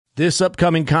This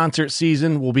upcoming concert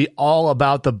season will be all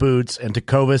about the boots, and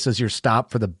Tecovas is your stop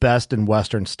for the best in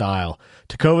Western style.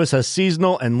 Tecovas has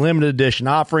seasonal and limited edition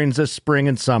offerings this spring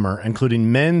and summer,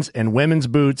 including men's and women's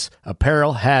boots,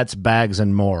 apparel, hats, bags,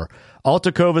 and more. All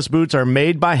Tecovas boots are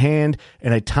made by hand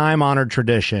in a time-honored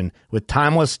tradition with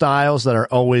timeless styles that are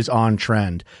always on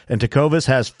trend. And Tecovas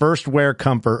has first wear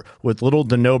comfort with little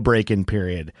to no break-in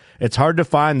period. It's hard to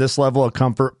find this level of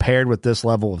comfort paired with this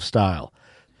level of style.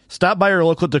 Stop by your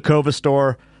local Tecovas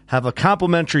store, have a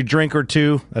complimentary drink or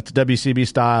two, that's WCB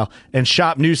style, and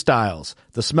shop new styles.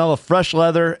 The smell of fresh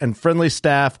leather and friendly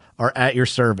staff are at your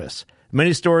service.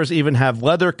 Many stores even have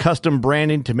leather custom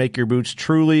branding to make your boots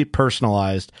truly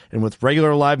personalized. And with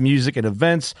regular live music and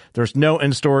events, there's no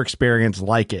in-store experience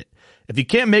like it. If you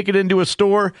can't make it into a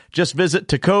store, just visit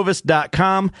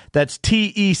tecovas.com. That's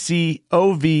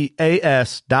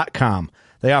TECOVAS.com.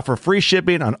 They offer free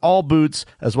shipping on all boots,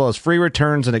 as well as free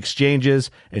returns and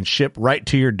exchanges, and ship right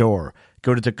to your door.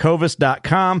 Go to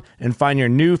tecovas.com and find your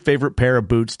new favorite pair of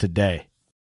boots today.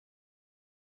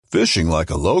 Fishing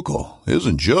like a local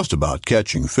isn't just about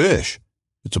catching fish.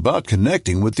 It's about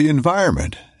connecting with the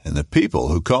environment and the people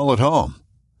who call it home.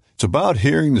 It's about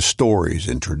hearing the stories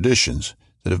and traditions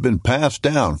that have been passed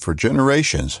down for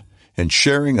generations and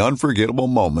sharing unforgettable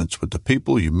moments with the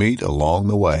people you meet along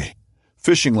the way.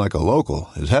 Fishing like a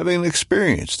local is having an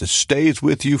experience that stays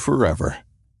with you forever.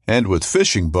 And with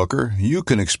Fishing Booker, you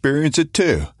can experience it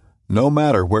too, no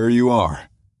matter where you are.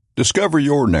 Discover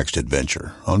your next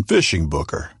adventure on Fishing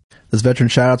Booker. This veteran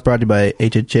shoutout's brought to you by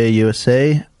HHA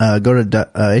USA. Go to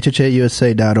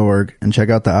hhausa.org and check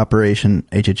out the Operation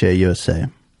HHA USA.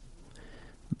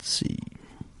 Let's see.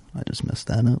 I just messed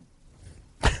that up.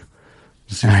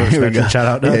 This is your first veteran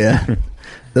shout-out now? Yeah.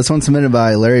 This one's submitted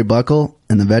by Larry Buckle,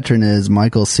 and the veteran is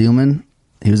Michael Seelman.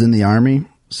 He was in the Army.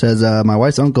 Says, my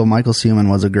wife's uncle, Michael Seelman,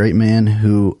 was a great man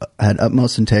who had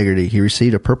utmost integrity. He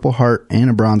received a Purple Heart and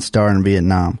a Bronze Star in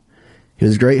Vietnam. He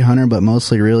was a great hunter, but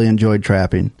mostly really enjoyed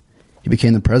trapping. He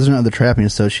became the president of the Trapping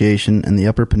Association in the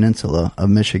Upper Peninsula of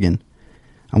Michigan.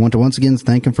 I want to once again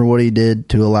thank him for what he did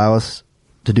to allow us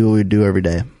to do what we do every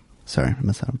day. Sorry, I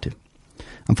messed that up too.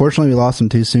 Unfortunately, we lost him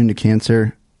too soon to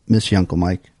cancer. Miss you, Uncle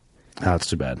Mike. Oh, that's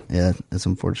too bad. Yeah, it's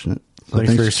unfortunate. So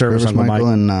thanks for your service, Uncle Michael.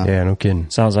 Mike. And, yeah, no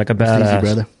kidding. Sounds like a badass. Easy,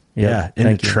 brother. Yeah,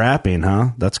 into trapping, huh?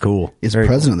 That's cool. He's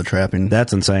president of the trapping.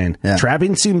 That's insane. Yeah.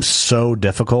 Trapping seems so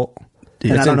difficult.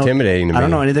 Dude, it's intimidating to me. I don't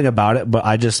know anything about it, but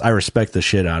I respect the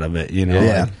shit out of it, you know?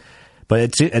 Yeah.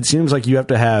 But it seems like you have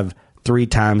to have 3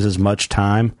 times as much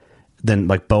time than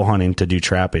like bow hunting to do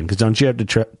trapping. Because don't you have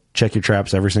to check your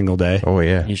traps every single day? Oh,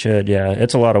 yeah. You should, yeah.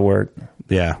 It's a lot of work.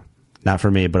 Yeah. Not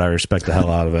for me, but I respect the hell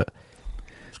out of it.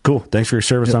 Cool. Thanks for your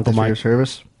service, Uncle Mike. Thanks for your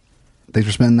service. Thanks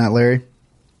for spending that, Larry.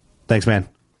 Thanks, man.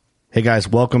 Hey, guys,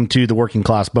 welcome to the Working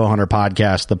Class Bowhunter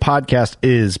Podcast. The podcast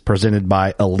is presented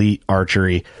by Elite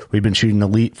Archery. We've been shooting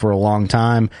Elite for a long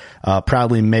time,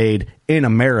 proudly made in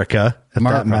America, if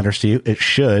that matters to you. It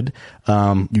should.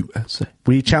 USA.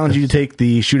 We challenge you to take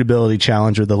the shootability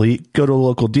challenge with Elite. Go to a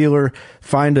local dealer,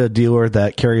 find a dealer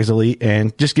that carries Elite,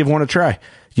 and just give one a try.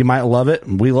 You might love it.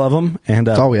 We love them. And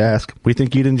that's all we ask. We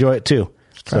think you'd enjoy it, too.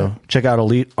 So check out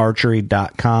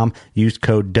EliteArchery.com. Use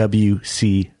code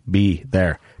WCB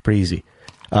there. Pretty easy.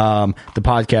 The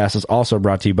podcast is also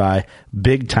brought to you by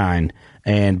Big Time.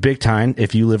 And Big Time,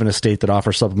 if you live in a state that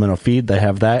offers supplemental feed, they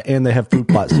have that, and they have food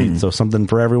plot seeds. So something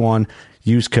for everyone.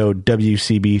 Use code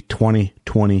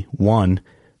WCB2021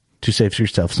 to save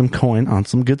yourself some coin on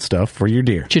some good stuff for your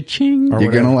deer. Cha-ching.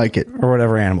 You're going to like it. Or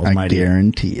whatever animals might eat. I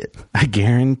guarantee it. I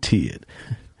guarantee it.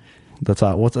 That's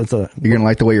all. You're going to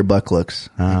like the way your buck looks.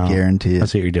 I guarantee it. I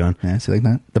see what you're doing. Yeah, see like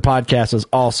that? The podcast is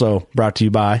also brought to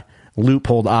you by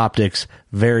Loophole Optics.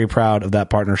 Very proud of that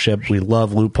partnership. We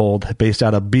love Loophole, based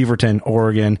out of Beaverton,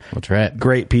 Oregon. That's right.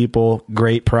 Great people,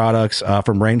 great products,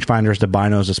 from rangefinders to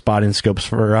binos to spotting scopes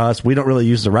for us. We don't really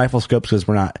use the rifle scopes because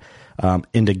we're not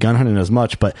into gun hunting as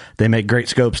much, but they make great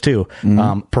scopes too.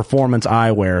 Performance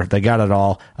eyewear, they got it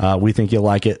all. We think you'll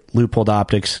like it. Loophole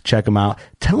Optics, check them out.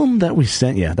 Tell them that we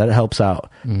sent you. That helps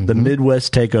out. The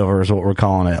Midwest takeover is what we're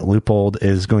calling it. Loophole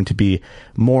is going to be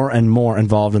more and more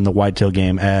involved in the whitetail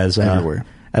game as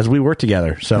we work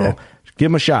together. So give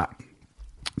them a shot.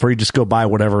 Before you just go buy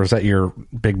whatever is at your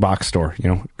big box store,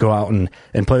 go out and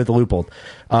play with the Loophole.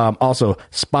 Also,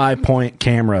 Spy Point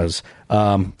cameras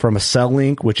from a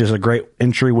CellLink, which is a great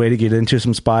entry way to get into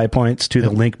some spy points, to the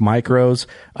Link Micros.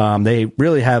 They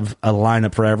really have a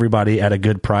lineup for everybody at a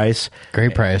good price.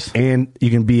 Great price. And you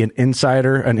can be an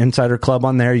insider club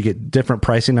on there. You get different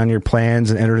pricing on your plans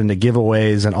and enter into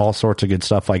giveaways and all sorts of good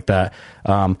stuff like that.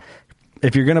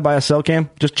 if you're going to buy a cell cam,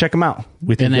 just check them out.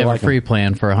 We think And they have like a free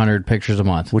plan for 100 pictures a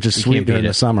month, which is You sweet can't beat during the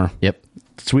it. summer. Yep.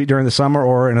 Sweet during the summer,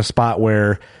 or in a spot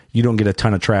where you don't get a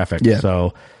ton of traffic. Yeah.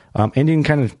 So, and you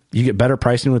can you get better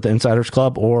pricing with the Insiders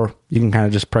Club, or you can kind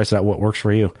of just price it out what works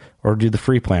for you, or do the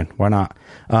free plan. Why not?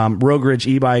 Rogue Ridge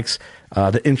e-bikes,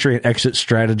 the entry and exit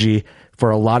strategy for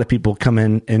a lot of people come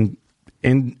in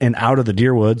and out of the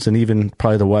deer woods and even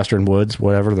probably the western woods,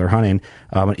 whatever they're hunting.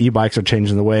 And e-bikes are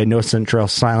changing the way. No scent trail,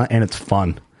 silent, and it's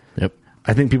fun. Yep.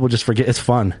 I think people just forget it's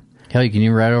fun. Hell, you can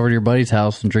even ride over to your buddy's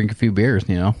house and drink a few beers,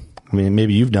 you know? I mean,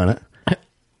 maybe you've done it.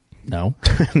 No.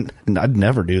 I'd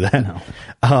never do that. No.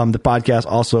 The podcast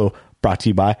also brought to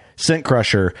you by Scent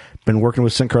Crusher. Been working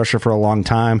with Scent Crusher for a long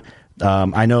time.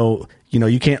 I know,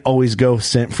 you can't always go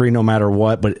scent free no matter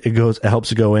what, but it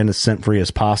helps you go in as scent free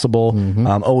as possible.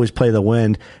 Always play the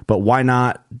wind, but why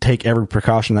not take every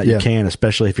precaution that you can,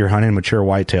 especially if you're hunting mature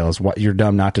whitetails? You're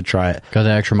dumb not to try it. Go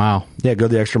the extra mile. Yeah, go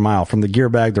the extra mile. From the gear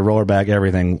bag, the roller bag,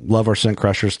 everything. Love our Scent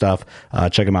Crusher stuff.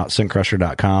 Check them out,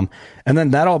 scentcrusher.com. And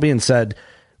then that all being said,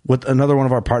 with another one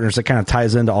of our partners that kind of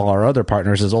ties into all our other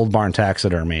partners is Old Barn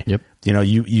Taxidermy. Yep.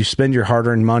 You spend your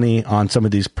hard-earned money on some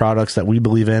of these products that we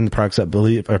believe in, products that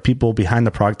believe, or people behind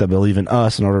the product that believe in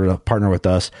us in order to partner with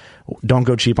us. Don't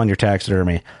go cheap on your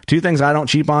taxidermy. 2 things I don't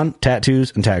cheap on: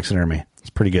 tattoos and taxidermy.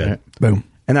 It's pretty good. Right. Boom.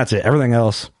 And that's it. Everything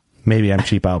else, maybe I'm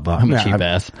cheap out, but I'm a cheap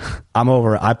ass. I'm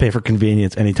over it. I pay for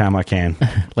convenience anytime I can.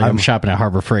 I'm shopping at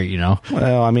Harbor Freight,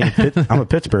 Well, I mean, I'm a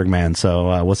Pittsburgh man,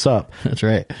 so what's up? That's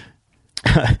right.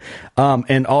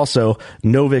 And also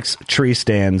Novix tree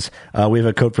stands. We have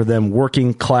a code for them,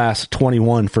 Working Class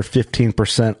 21 for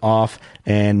 15% off,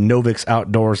 and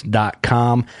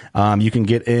novixoutdoors.com. You can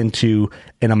get into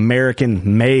an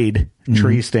American made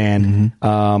tree stand,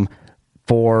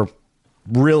 for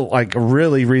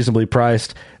really reasonably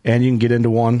priced. And you can get into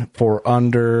one for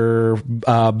under,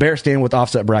 bear stand with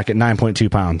offset bracket, 9.2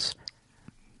 pounds.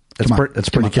 It's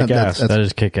pretty kick-ass. That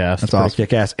is kick-ass. That's awesome.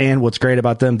 Kick-ass. And what's great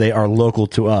about them, they are local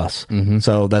to us.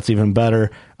 So that's even better.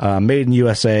 Made in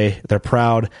USA. They're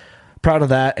proud of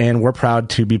that, and we're proud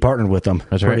to be partnered with them.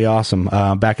 That's pretty awesome.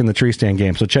 Back in the tree stand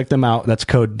game. So check them out. That's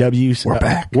code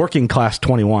Working Class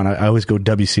 21. I always go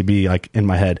WCB like in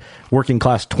my head. Working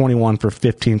Class 21 for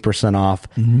 15% off.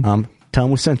 Tell them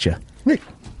we sent you.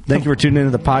 Thank you for tuning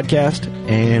into the podcast,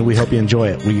 and we hope you enjoy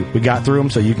it. We got through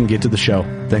them so you can get to the show.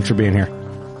 Thanks for being here.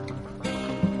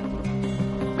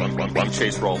 I'm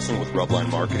Chase Rolfson with Rubline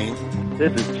Marketing.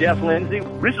 This is Jeff Lindsay.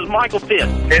 This is Michael Pitt.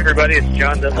 Hey, everybody, it's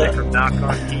John Dudley from Knock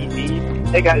On TV.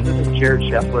 Hey, guys, this is Jared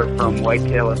Scheffler from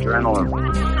Whitetail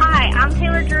Adrenaline. Hi, I'm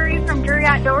Taylor Drury from Drury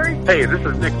Outdoors. Hey, this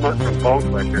is Nick Munt from Bone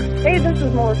Collector. Hey, this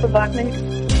is Melissa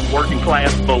Buckman. Working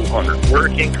Class Bow Hunter.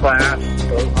 Working Class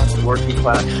Bow Hunter. Working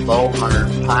Class Bow Hunter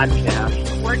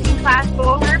Podcast. Working Class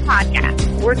Bow Hunter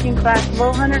Podcast. Working Class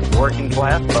Bow Hunter. Working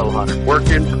Class Bow Hunter.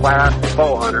 Working Class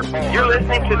Bow Hunter. You're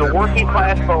listening to the Working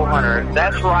Class Bow Hunter.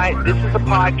 That's right. This is a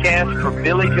podcast for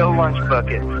Billy Joe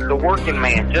Lunchbucket, the working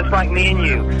man, just like me and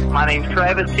you. My name's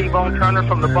Travis T-Bone Turner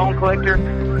from the Bone Collector.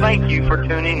 Thank you for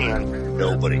tuning in.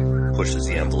 Nobody pushes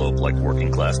the envelope like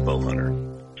Working Class Bow Hunter.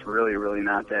 It's really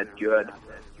not that good.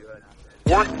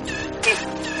 Working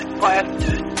Class.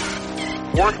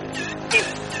 Working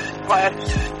Class.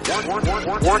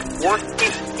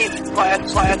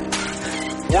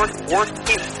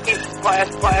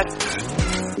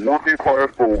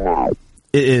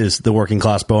 It is the Working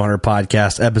Class Bow Hunter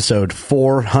Podcast, episode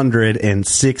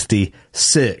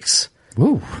 466.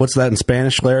 Woo. What's that in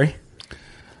Spanish, Larry?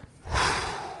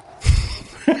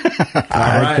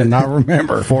 I cannot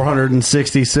remember.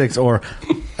 466, or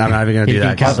I'm not even going to do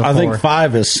that. I think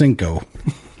 5 is cinco.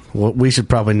 Well, we should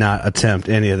probably not attempt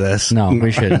any of this. No,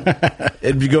 we shouldn't.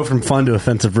 It'd go from fun to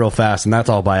offensive real fast, and that's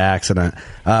all by accident.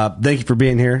 Thank you for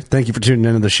being here. Thank you for tuning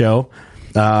into the show.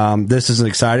 This is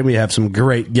exciting. We have some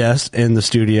great guests in the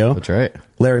studio. That's right.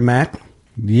 Larry Mack.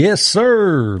 Yes,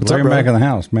 sir. Larry Mack in the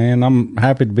house, man. I'm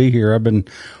happy to be here. I've been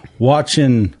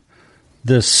watching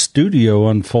this studio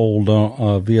unfold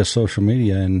via social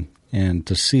media, and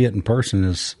to see it in person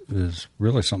is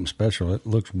really something special. It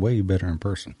looks way better in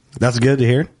person. That's good to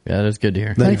hear. Yeah, that's good to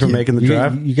hear. Thank you for making the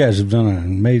drive. You guys have done an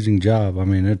amazing job. I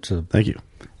mean, thank you.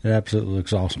 It absolutely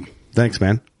looks awesome. Thanks,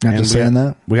 man. Not just saying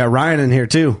that. We got Ryan in here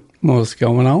too. What's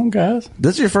going on, guys?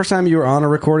 This is your first time you were on a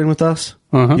recording with us?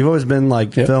 Uh-huh. You've always been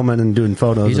filming and doing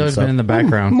photos. He's always been in the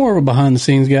background. I'm more of a behind the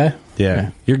scenes guy.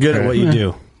 Yeah. You're good at what you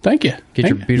do. Thank you. Get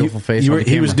your beautiful face on the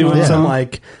He was camera. doing some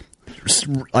like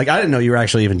I didn't know you were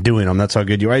actually even doing them. That's how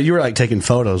good you were. You were like taking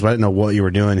photos, but I didn't know what you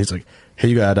were doing. He's like, hey,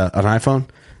 you got an iPhone?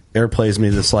 Airplays me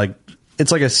this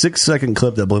it's like a 6-second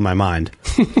clip that blew my mind.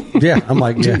 Yeah. I'm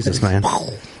like, Jesus, man.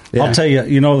 I'll tell you,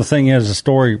 the thing is, the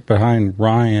story behind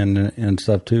Ryan and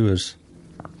stuff too is,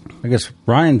 I guess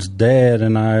Ryan's dad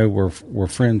and I were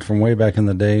friends from way back in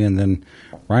the day, and then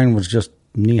Ryan was just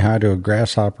knee high to a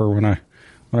grasshopper when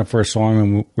I first saw him,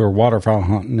 and we were waterfowl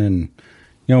hunting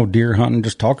and deer hunting,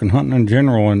 just talking hunting in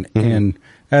general, and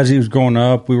as he was growing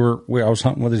up, I was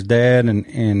hunting with his dad,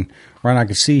 and Ryan, I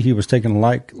could see he was taking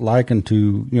a liking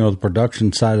to the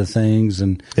production side of things,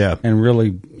 and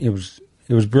really it was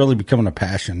really becoming a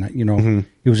passion.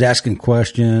 He was asking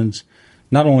questions,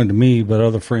 not only to me but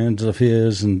other friends of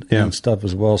his and stuff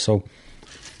as well. So,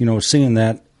 seeing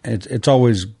that, it's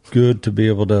always good to be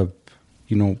able to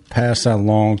pass that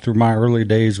along through my early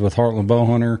days with Heartland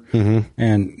Bowhunter,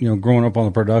 and growing up on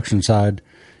the production side.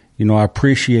 I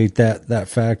appreciate that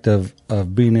fact of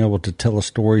being able to tell a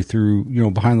story through,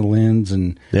 behind the lens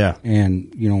and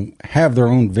have their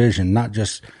own vision, not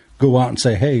just go out and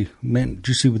say, hey, man, did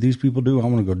you see what these people do? I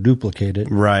want to go duplicate it.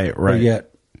 Right. But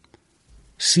yet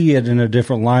see it in a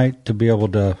different light to be able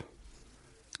to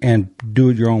and do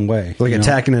it your own way. Like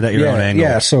attacking it at your own angle.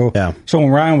 Yeah. So when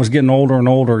Ryan was getting older and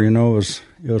older, it was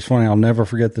funny. I'll never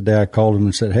forget the day I called him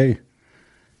and said, hey,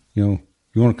 you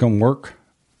want to come work?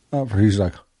 He's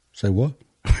like, say what?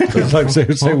 It's like,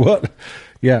 say what?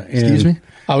 Yeah. Excuse me?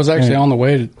 I was actually on the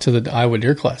way to the Iowa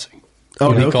Deer Classic.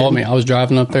 Oh, he called me. I was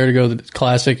driving up there to go to the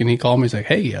Classic, and he called me. He's like,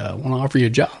 hey, I want to offer you a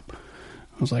job.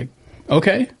 I was like,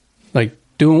 okay. Like,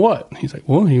 doing what? He's like,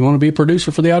 well, you want to be a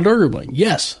producer for the Outdoor Group? I'm like,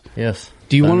 yes.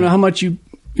 Do you want to know how much you're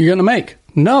going to make?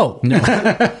 No.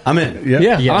 I'm in.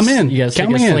 Yeah, I'm in. You guys Count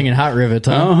me in. slinging hot rivets,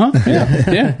 huh?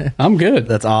 Yeah, I'm good.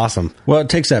 That's awesome. Well, it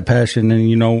takes that passion,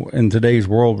 and in today's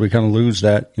world, we kind of lose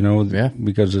that,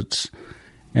 because it's,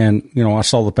 and I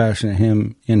saw the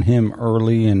passion in him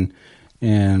early, and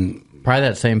probably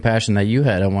that same passion that you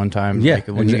had at one time. Yeah, like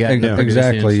when you got into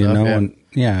exactly. and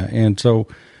stuff, and so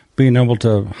being able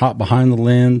to hop behind the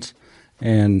lens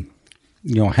and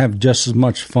have just as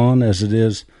much fun as it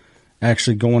is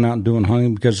actually going out and doing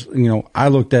hunting, because I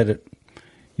looked at it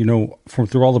from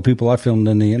through all the people I filmed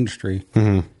in the industry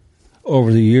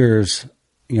over the years.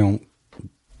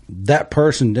 That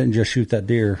person didn't just shoot that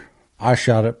deer. I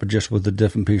shot it, but just with a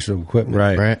different piece of equipment.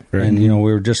 Right. And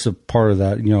we were just a part of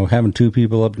that. Having two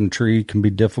people up in a tree can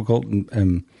be difficult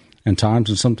and times,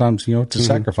 and sometimes it's a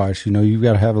sacrifice. You've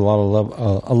got to have a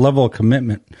level of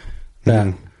commitment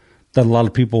that a lot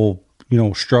of people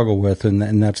struggle with,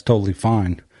 and that's totally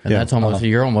fine. And that's almost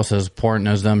you're almost as important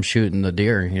as them shooting the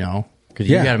deer, because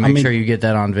you got to make sure you get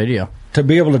that on video. To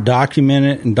be able to document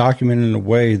it and document it in a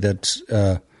way that's,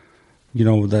 that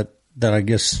I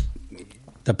guess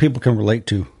that people can relate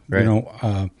to,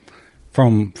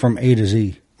 from A to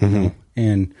Z,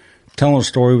 and telling a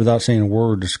story without saying a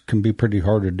word can be pretty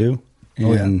hard to do.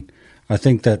 And I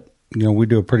think that we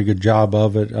do a pretty good job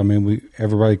of it. I mean, we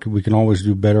can always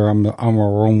do better. I'm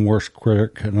our own worst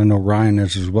critic, and I know Ryan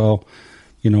is as well.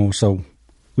 So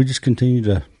we just continue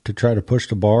to try to push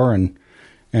the bar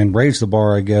and raise the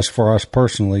bar, I guess, for us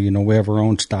personally. We have our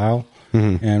own style,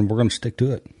 and we're going to stick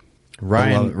to it.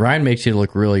 Ryan makes you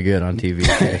look really good on TV.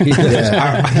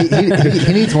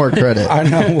 He needs more credit. I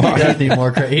know. He does need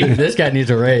more credit. This guy needs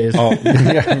a raise. Oh,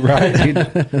 yeah,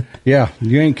 right.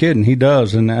 You ain't kidding. He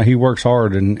does, and he works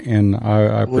hard, and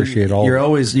I appreciate all.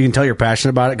 You can tell you're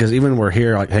passionate about it, because even when we're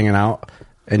here, like hanging out,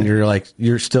 and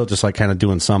you're still just like kind of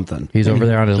doing something. He's over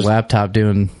there on his laptop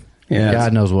doing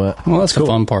God knows what. Well, that's the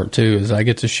fun part too, is I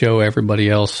get to show everybody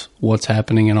else what's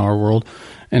happening in our world.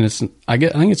 And I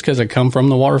think it's because I come from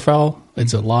the waterfowl.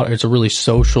 It's a really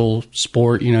social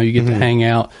sport. You get to hang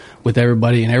out with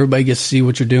everybody, and everybody gets to see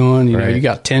what you're doing. You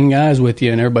got 10 guys with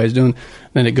you, and everybody's doing.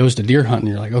 Then it goes to deer hunting.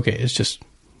 You're like, okay, it's just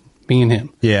me and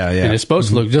him. Yeah. And it's supposed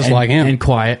to look just like him and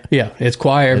quiet. Yeah, it's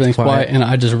quiet. Everything's quiet, and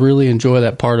I just really enjoy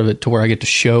that part of it, to where I get to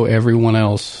show everyone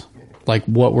else like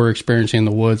what we're experiencing in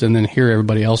the woods, and then hear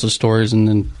everybody else's stories, and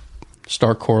then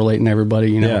start correlating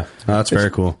everybody. Yeah, that's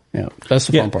very cool. Yeah, that's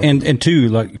the fun part. And too,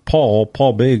 like Paul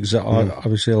Biggs.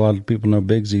 Obviously, a lot of people know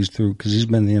Biggsy's through, because he's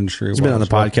been in the industry. He's been on the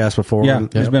podcast before. Yeah,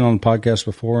 he's been on the podcast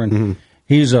before, and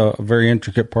he's a very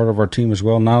intricate part of our team as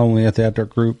well. Not only at the Outdoor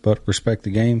Group, but Respect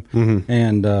the Game.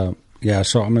 And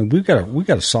so I mean, we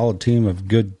got a solid team of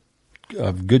good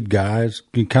guys,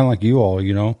 kind of like you all,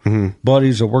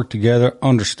 buddies that work together,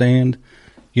 understand,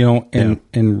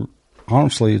 and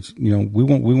honestly, it's we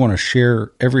want to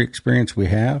share every experience we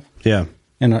have,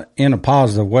 in a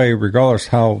positive way, regardless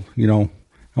how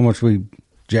much we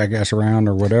jackass around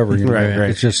or whatever. You know? Right.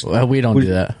 It's just we don't do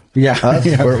that. Yeah,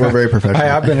 we're very professional. Hey,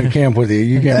 I've been in camp with you.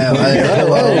 You can't. You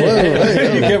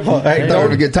can't play. Hey,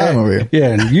 having a good time over here.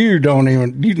 Yeah, and you don't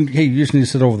even. You just need to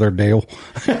sit over there, Dale.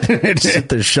 Sit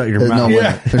there, shut your There's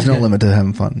mouth. There's no limit to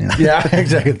having fun. Yeah, yeah,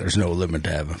 exactly. There's no limit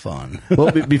to having fun.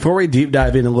 Well, before we deep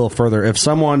dive in a little further, if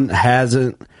someone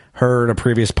hasn't heard a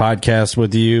previous podcast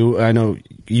with you, I know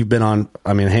you've been on,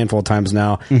 a handful of times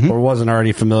now, or wasn't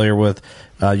already familiar with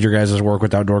your guys' work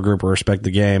with Outdoor Group or Respect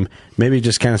the Game, maybe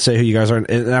just kind of say who you guys are.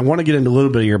 And I want to get into a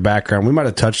little bit of your background. We might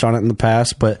have touched on it in the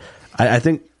past, but I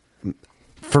think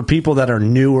for people that are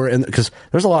newer, because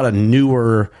there's a lot of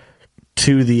newer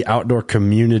to the outdoor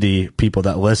community people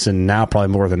that listen now probably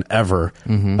more than ever.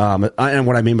 And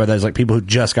what I mean by that is like people who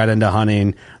just got into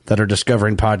hunting that are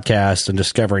discovering podcasts and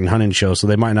discovering hunting shows, so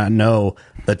they might not know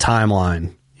the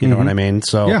timeline. You know what I mean?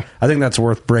 So I think that's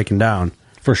worth breaking down.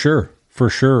 For sure.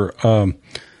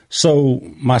 So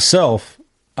myself,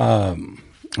 I'm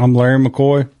Larry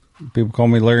McCoy. People call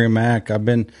me Larry Mack.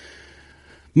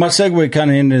 My segue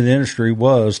kind of into the industry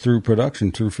was through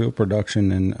production, through field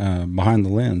production and behind the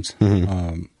lens.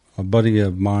 A buddy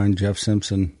of mine, Jeff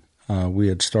Simpson, we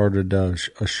had started a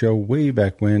show way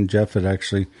back when. Jeff had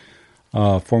actually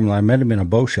formulated, I met him in a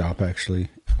bow shop actually,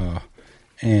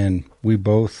 and we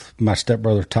both, my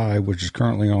stepbrother Ty, which is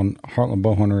currently on Heartland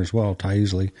Bowhunter as well, Ty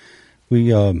Easley,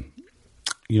 we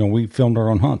filmed our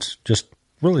own hunts, just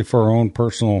really for our own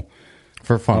personal,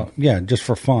 for fun. Just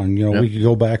for fun. We could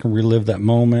go back and relive that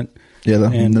moment. Yeah, the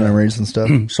memories and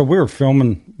stuff. So we were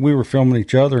filming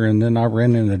each other, and then I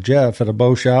ran into Jeff at a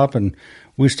bow shop, and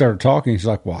we started talking. He's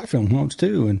like, "Well, I film hunts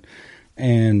too,"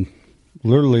 and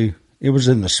literally, it was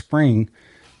in the spring.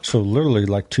 So literally,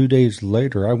 like 2 days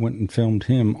later, I went and filmed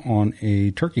him on a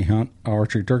turkey hunt,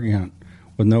 archery turkey hunt,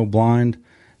 with no blind,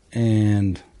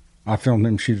 and I filmed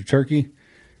him shoot a turkey,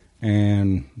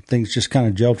 and things just kind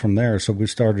of gelled from there. So we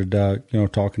started,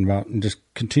 talking about and just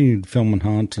continued filming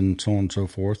hunts and so on and so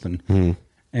forth, and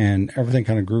everything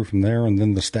kind of grew from there. And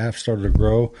then the staff started to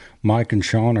grow. Mike and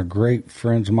Sean are great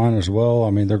friends of mine as well. I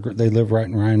mean, they live right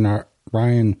in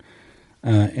Ryan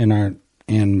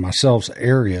in myself's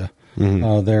area.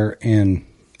 There, and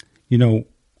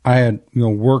I had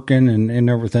working and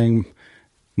everything.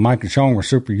 Mike and Sean were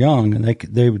super young, and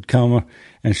they would come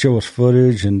and show us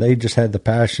footage, and they just had the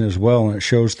passion as well, and it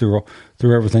shows through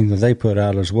everything that they put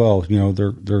out as well.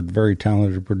 They're very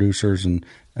talented producers, and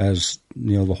as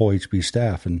the whole HB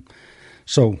staff. And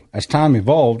so as time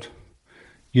evolved,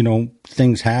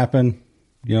 things happen.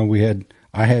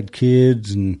 I had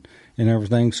kids and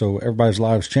everything, so everybody's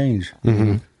lives changed.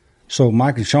 So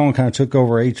Mike and Sean kind of took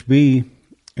over HB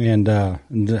and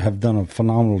have done a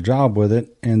phenomenal job with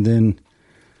it. And then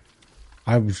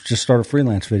I just started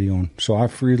freelance videoing. So I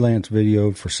freelance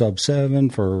videoed for Sub 7,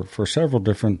 for several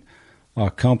different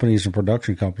companies and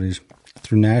production companies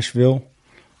through Nashville,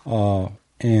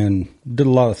 and did a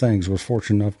lot of things. Was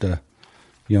fortunate enough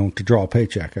to draw a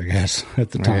paycheck, I guess,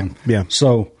 at the time. Yeah.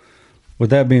 So with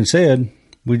that being said,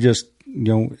 we just,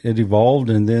 it evolved,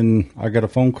 and then I got a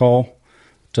phone call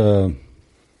to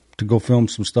go film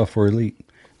some stuff for Elite.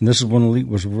 And this is when Elite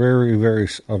was a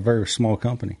very small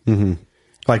company.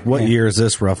 Like what year is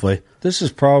this roughly? This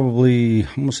is probably,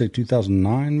 I'm going to say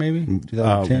 2009 maybe,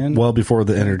 2010. Well before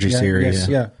the Energy Series.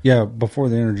 Yeah, before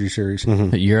the Energy Series.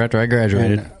 A year after I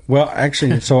graduated. And, well,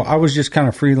 actually, so I was just kind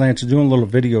of freelance, doing a little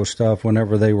video stuff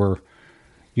whenever they were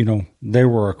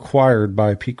acquired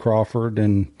by Pete Crawford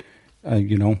and,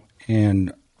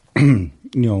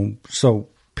 so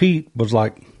Pete was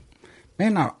like,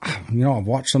 man, I've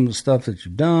watched some of the stuff that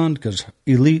you've done, because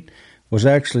Elite was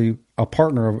actually a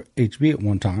partner of HB at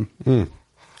one time.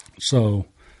 So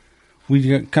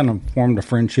we kind of formed a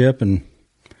friendship, and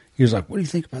he was like, what do you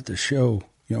think about this show?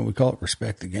 We call it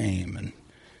Respect the Game.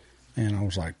 And I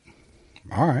was like,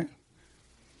 all right.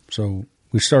 So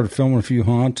we started filming a few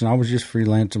hunts, and I was just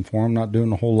freelancing for him, not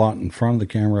doing a whole lot in front of the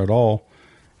camera at all.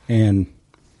 And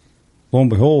lo and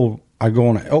behold, I go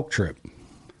on an elk trip.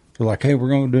 They're like, hey, we're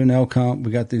going to do an elk hunt.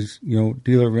 We got these,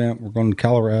 dealer event. We're going to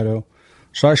Colorado.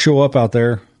 So I show up out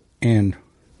there, and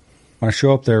when I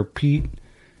show up there, Pete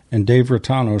and Dave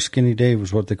Rotano, Skinny Dave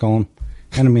was what they call him,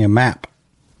 handed me a map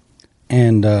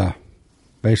and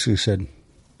basically said,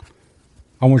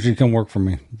 I want you to come work for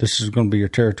me. This is going to be your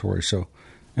territory. So,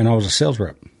 and I was a sales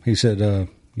rep. He said, I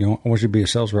want you to be a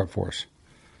sales rep for us.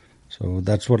 So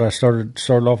that's what I started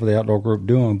off with the Outdoor Group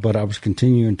doing, but I was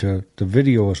continuing to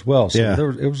video as well.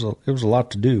 So it was a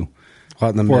lot to do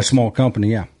for a small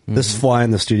company. Yeah. This fly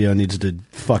in the studio needs to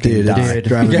fucking die.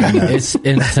 It's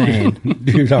insane.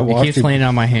 Dude, it keeps laying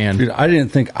on my hand. Dude, I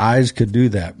didn't think eyes could do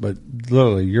that, but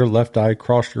literally your left eye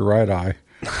crossed your right eye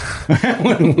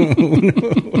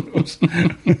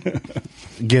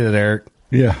Get it, Eric.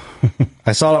 Yeah.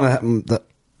 I saw it on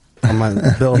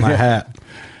my bill in my hat.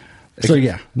 So,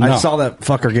 yeah. I saw that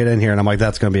fucker get in here, and I'm like,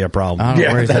 that's going to be a problem.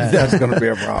 Yeah, that's going to be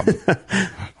a problem.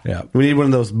 Yeah. We need one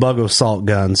of those bug assault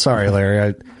guns. Sorry,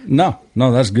 Larry. No,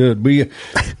 that's good.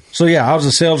 So, yeah, I was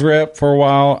a sales rep for a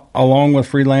while, along with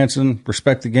freelancing.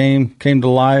 Respect the Game came to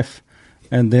life.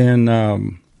 And then,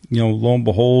 lo and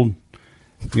behold,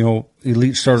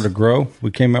 Elite started to grow. We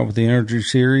came out with the Energy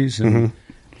Series, and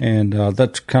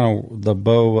that's kind of the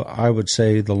bow, I would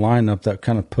say, the lineup that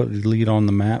kind of put Elite on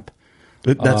the map.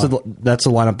 That's a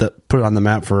lineup that put it on the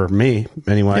map for me,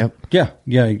 anyway. Yep.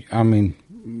 Yeah. I mean,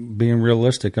 being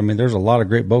realistic, I mean, there's a lot of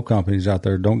great bow companies out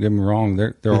there. Don't get me wrong,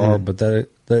 there are, but the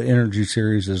Energy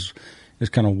Series is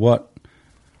kind of what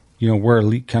where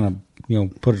Elite kind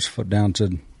of put its foot down,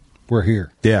 said we're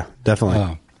here. Yeah,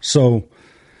 definitely. So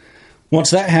once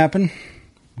that happened,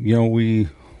 we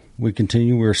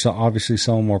continue. We were obviously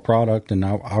selling more product, and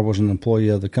I wasn't an employee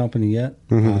of the company yet.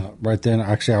 Right then,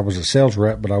 actually, I was a sales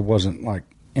rep, but I wasn't like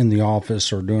in the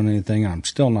office or doing anything. I'm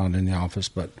still not in the office,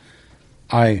 but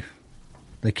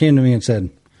they came to me and said,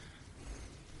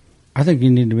 I think you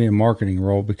need to be in a marketing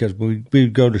role, because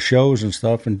we'd go to shows and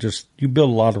stuff, and just you build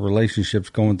a lot of relationships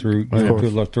going through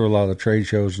through a lot of the trade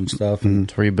shows and stuff. And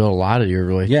that's where you build a lot of your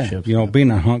relationships. Yeah,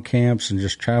 being at hunt camps and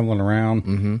just traveling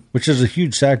around, which is a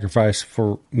huge sacrifice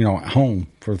for at home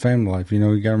for the family life.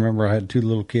 You got to remember I had 2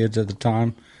 little kids at the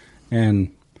time, and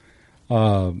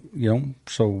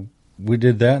so we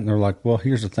did that, and they're like, well,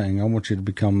 here's the thing, I want you to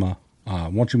become I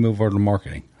want you to move over to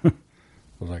marketing. I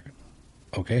was like,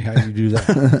 okay, how do you do that?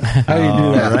 How do you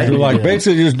do that? Right? You're like,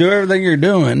 basically just do everything you're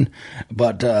doing,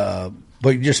 but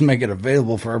you just make it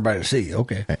available for everybody to see.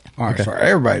 Okay. All right, for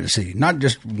everybody to see, not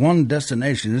just one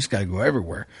destination. This got to go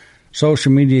everywhere.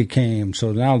 Social media came,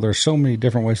 so now there's so many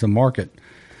different ways to market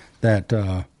that,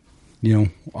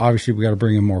 obviously we got to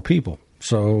bring in more people.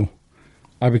 So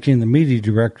I became the media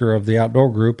director of the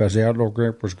outdoor group. As the outdoor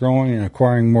group was growing and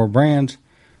acquiring more brands,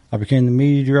 I became the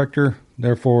media director.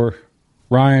 Therefore,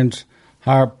 Ryan's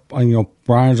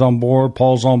on board,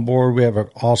 Paul's on board. We have an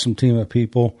awesome team of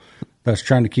people that's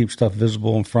trying to keep stuff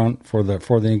visible in front for the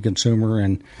end consumer.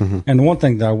 And and the one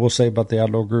thing that I will say about the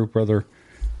outdoor group, brother,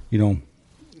 and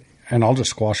I'll just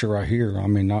squash it right here. I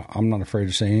mean, I'm not afraid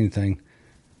to say anything.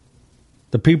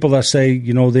 The people that say,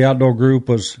 the outdoor group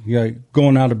was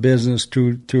going out of business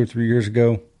 2 or 3 years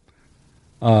ago,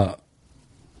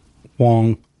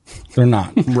 Wong. They're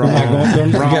not. Wrong.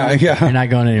 Yeah. You're not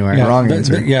going anywhere. Yeah, Wrong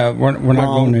answer. We're not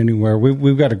going anywhere.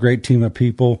 We've got a great team of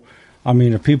people. I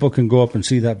mean, if people can go up and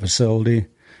see that facility,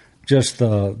 just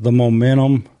the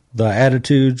momentum, the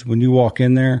attitudes when you walk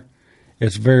in there,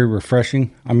 it's very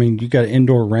refreshing. I mean, you got an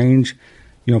indoor range.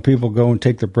 People go and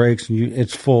take their breaks, and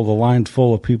it's full. The line's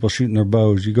full of people shooting their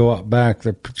bows. You go out back,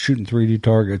 they're shooting 3D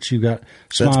targets. You got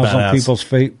smiles on people's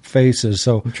faces.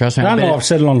 So trust me, I know I've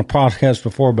said it on the podcast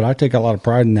before, but I take a lot of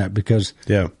pride in that, because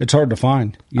it's hard to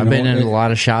find. I've been in a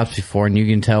lot of shops before, and you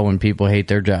can tell when people hate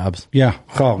their jobs. Yeah.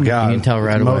 Oh, God. You can tell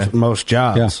right away. Most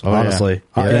jobs, honestly.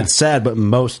 Yeah. It's sad, but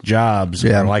most jobs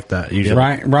are like that usually.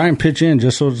 Ryan, pitch in,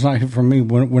 just so it's not from me.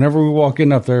 Whenever we walk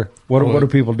in up there, what do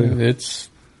people do?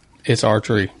 It's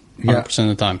archery 100% of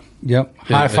the time. Yep.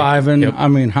 High-fiving. Yep. I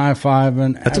mean,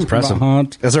 high-fiving. That's impressive.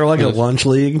 Hunt. Is there like a lunch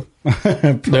league?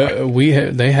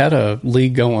 They had a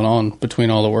league going on between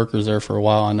all the workers there for a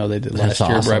while. I know they did last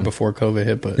year, right before COVID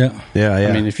hit. But yeah.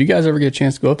 I mean, if you guys ever get a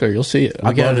chance to go up there, you'll see it.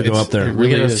 I'd love to go up there.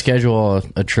 We got to schedule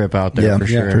a trip out there for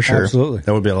sure. For sure. Absolutely.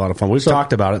 That would be a lot of fun. We've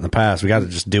talked about it in the past. We got to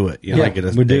just do it.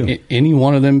 We do. Any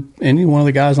one of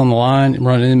the guys on the line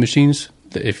running in machines,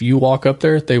 if you walk up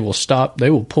there, they will stop. They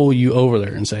will pull you over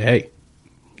there and say, "Hey,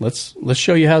 let's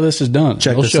show you how this is done."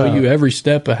 They'll show you every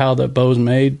step of how that bow's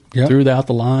made throughout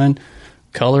the line,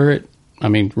 color it. I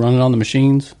mean, run it on the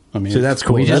machines. I mean, so that's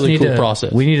cool. We That's just a need cool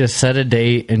process. We need to set a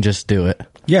date and just do it.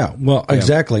 Yeah, well,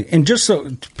 exactly. And just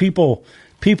so people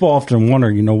often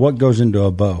wonder, what goes into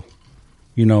a bow.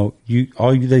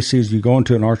 They see is you go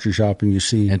into an archery shop and you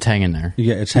see it's hanging there.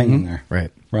 Yeah, it's hanging there.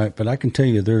 Right. But I can tell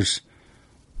you, there's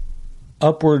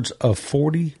upwards of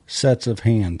 40 sets of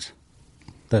hands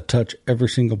that touch every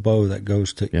single bow that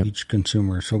goes to each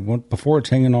consumer. So before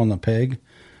it's hanging on the peg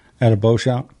at a bow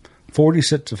shop, 40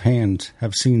 sets of hands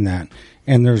have seen that.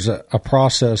 And there's a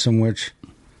process in which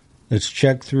it's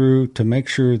checked through to make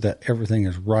sure that everything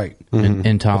is right.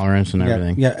 Intolerance and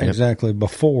everything. Yeah, exactly.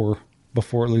 Before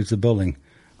it leaves the building.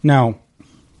 Now,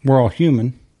 we're all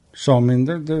human. So, I mean,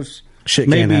 there's... Shit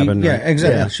can't happen. Yeah,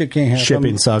 exactly. Yeah. Shit can't happen.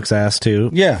 Shipping sucks ass, too.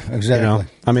 Yeah, exactly.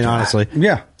 I mean, honestly.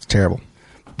 Yeah. It's terrible.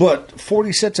 But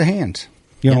 40 sets of hands.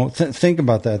 You know, think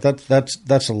about that.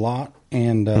 That's a lot.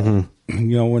 And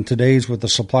you know, in today's with the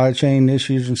supply chain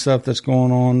issues and stuff that's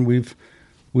going on, we've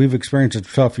experienced a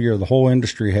tough year. The whole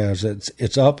industry has.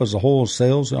 It's up as a whole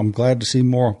sales. I'm glad to see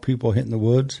more people hitting the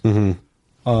woods.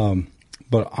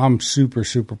 But I'm super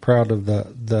proud of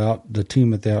the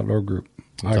team at the Outdoor Group.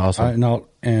 That's awesome.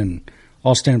 And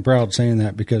I'll stand proud saying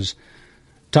that because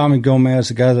Tommy Gomez,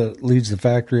 the guy that leads the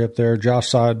factory up there, Josh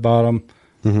Sidebottom,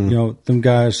 you know, them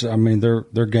guys, I mean, they're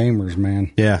gamers,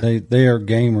 man. Yeah. They are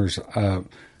gamers.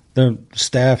 Their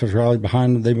staff has rallied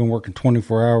behind them. They've been working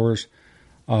 24 hours.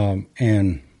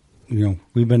 And, you know,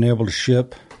 we've been able to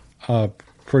ship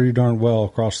pretty darn well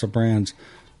across the brands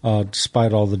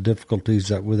despite all the difficulties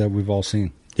that we've all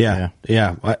seen. Yeah.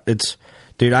 It's,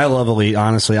 dude, I love Elite,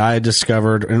 honestly. I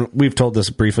discovered, and we've told this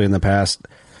briefly in the past,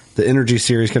 the Energy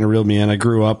series kind of reeled me in. I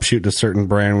grew up shooting a certain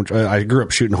brand, which I grew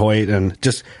up shooting Hoyt,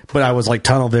 but I was like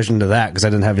tunnel vision to that because I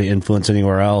didn't have any influence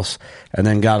anywhere else. And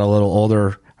then got a little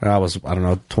older. I don't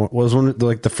know, was one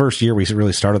like the first year we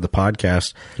really started the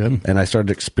podcast. Good. And I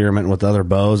started experimenting with other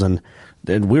bows, and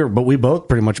we both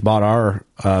pretty much bought our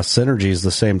Synergies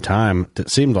the same time. It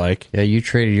seemed like. Yeah, you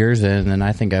traded yours in, and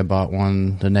I think I bought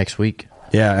one the next week.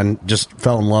 Yeah, and just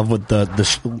fell in love with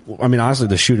I mean, honestly,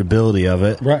 the shootability of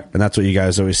it. Right. And that's what you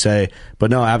guys always say.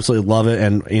 But no, I absolutely love it.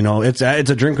 And, you know, it's a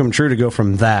dream come true to go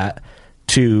from that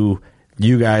to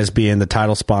you guys being the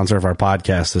title sponsor of our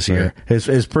podcast this year. Right.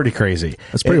 It's pretty crazy.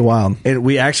 It's pretty wild. And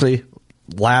we actually,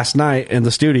 last night in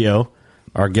the studio,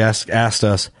 our guest asked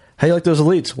us, how you like those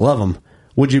Elites? Love them.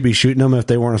 Would you be shooting them if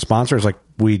they weren't a sponsor? It's like,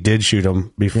 we did shoot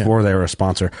them before they were a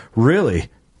sponsor. Really?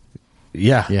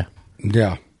 Yeah.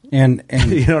 Yeah. And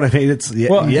you know what I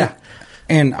mean?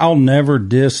 And I'll never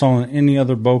diss on any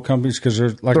other bow companies because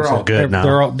they're all good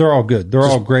now. They're all good. They're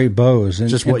all great bows. And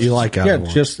just what you like out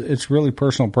of them. It's really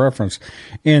personal preference.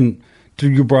 And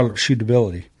you brought up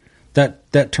shootability.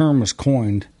 That term was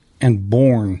coined and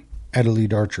born at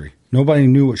Elite Archery. Nobody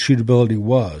knew what shootability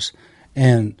was,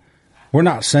 and we're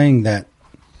not saying that.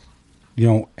 You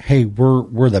know, hey,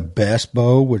 we're the best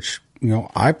bow, which you know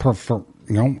I prefer.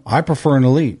 You know, I prefer an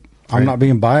Elite. I'm not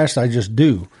being biased. I just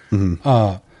do.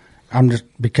 I'm just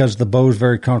because the bow is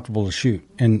very comfortable to shoot.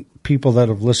 And people that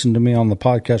have listened to me on the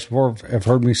podcast before have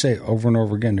heard me say over and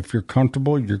over again, if you're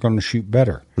comfortable, you're going to shoot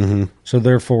better. So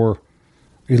therefore,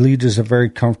 Elite is a very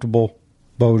comfortable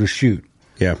bow to shoot.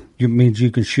 Yeah. It means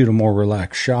you can shoot a more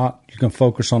relaxed shot. You can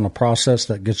focus on the process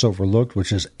that gets overlooked,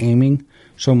 which is aiming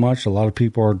so much. A lot of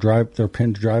people are their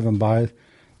pins driving by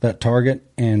that target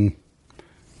and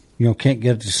you know can't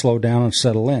get it to slow down and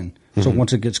settle in. So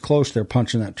once it gets close, they're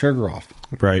punching that trigger off.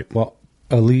 Right. Well,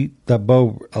 Elite, that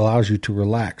bow allows you to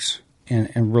relax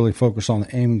and really focus on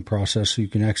the aiming process so you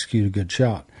can execute a good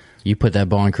shot. You put that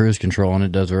bow on cruise control and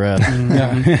it does the rest.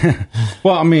 Yeah.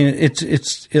 Well, I mean, it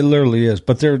literally is.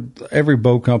 But every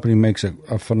bow company makes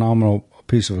a phenomenal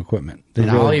piece of equipment.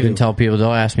 I'll even tell people,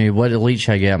 they'll ask me, what Elite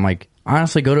should I get? I'm like,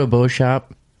 honestly, go to a bow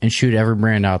shop and shoot every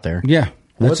brand out there. Yeah,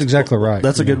 that's exactly right.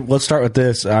 That's a good, let's start with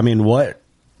this. I mean,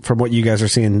 from what you guys are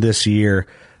seeing this year,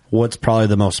 what's probably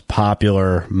the most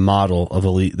popular model of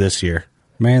Elite this year?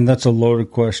 Man, that's a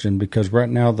loaded question because right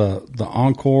now the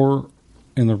Encore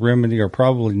and the Remedy are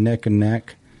probably neck and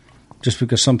neck just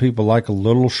because some people like a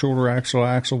little shorter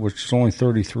axle, which is only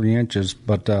 33 inches,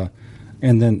 but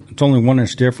and then it's only 1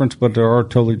 inch difference, but there are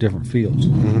totally different feels.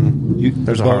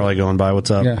 There's a Harley going by.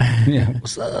 What's up? Yeah.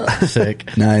 What's up?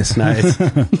 Sick. Nice.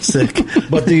 Sick.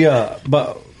 But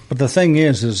the thing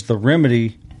is the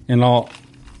Remedy, and I'll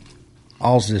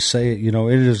just say it, you know,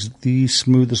 it is the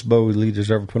smoothest bow Elite has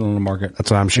ever put on the market.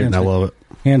 That's what I'm shooting. I love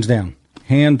it.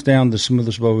 Hands down, the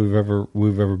smoothest bow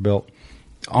we've ever built.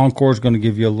 Encore is going to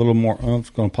give you a little more oomph. It's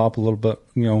going to pop a little bit,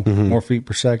 you know, more feet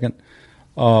per second.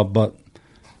 But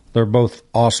they're both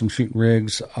awesome shooting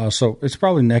rigs. So it's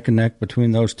probably neck and neck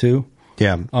between those two.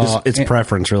 Yeah, it's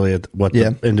preference really what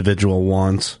the individual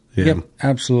wants. Yeah. Yep,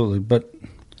 absolutely. But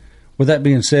with that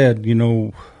being said, you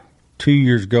know, 2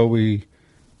 years ago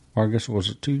I guess it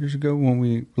was 2 years ago when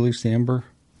we released the Ember.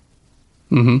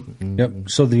 Yep.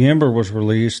 So the Ember was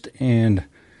released, and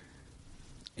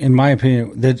in my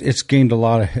opinion, that it's gained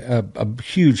a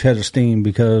huge head of steam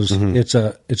because it's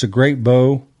a great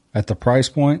bow at the price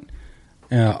point,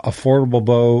 affordable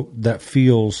bow that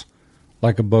feels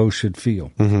like a bow should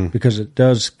feel because it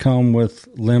does come with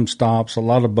limb stops. A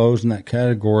lot of bows in that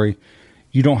category,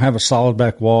 you don't have a solid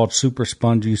back wall. It's super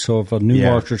spongy. So if a new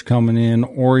archer's coming in,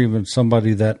 or even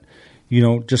somebody that you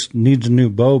know just needs a new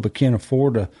bow but can't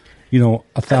afford a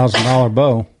 $1,000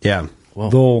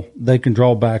 bow, they can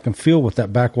draw back and feel what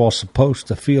that back wall's supposed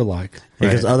to feel like.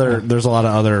 Because there's a lot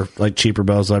of other like cheaper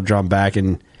bows that I've drawn back,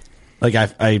 and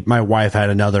like my wife had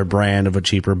another brand of a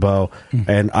cheaper bow,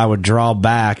 and I would draw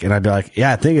back, and I'd be like,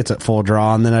 yeah, I think it's at full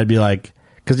draw, and then I'd be like,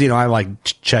 because I like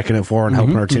checking it for her and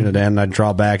helping her tune it in, and I'd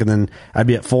draw back, and then I'd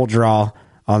be at full draw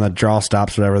on the draw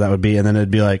stops, whatever that would be, and then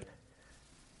it'd be like,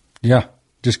 yeah,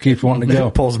 just keeps wanting to go.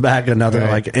 It pulls back another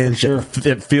like inch. Sure.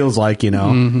 It feels like,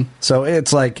 so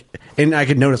it's like, and I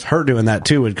could notice her doing that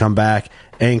too. Would come back,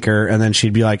 anchor, and then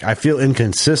she'd be like, I feel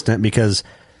inconsistent because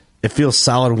it feels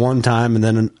solid one time and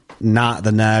then not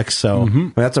the next.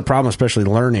 So that's a problem, especially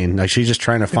learning. Like she's just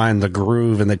trying to find the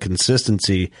groove and the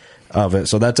consistency of it.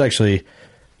 So that's actually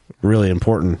really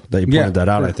important that you pointed that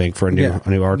out. I think for a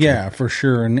new archer. Yeah, for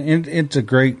sure. And it's a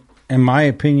great, in my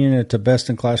opinion, it's a best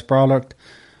in class product,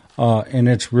 and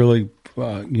it's really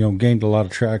gained a lot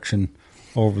of traction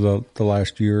over the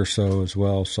last year or so as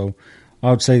well. So I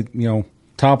would say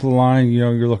top of the line.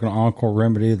 You're looking at Encore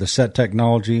Remedy, the set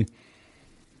technology.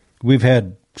 We've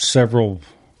had several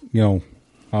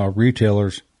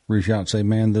retailers reach out and say,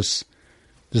 man, this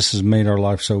has made our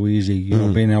life so easy.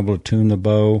 Being able to tune the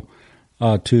bow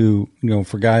to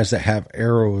for guys that have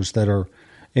arrows that are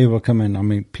able to come in. I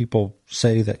mean, people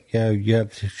say that you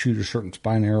have to shoot a certain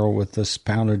spine arrow with this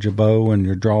poundage of bow and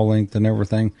your draw length and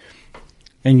everything,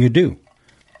 and you do.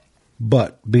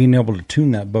 But being able to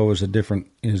tune that bow is different,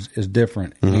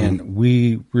 and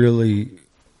we really,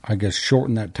 I guess,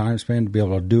 shorten that time span to be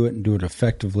able to do it and do it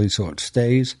effectively so it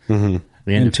stays and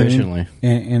efficiently.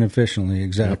 And efficiently,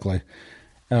 exactly.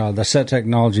 Yep. The set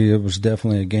technology, it was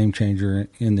definitely a game changer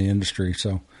in the industry.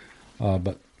 So,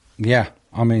 but yeah,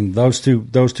 I mean those two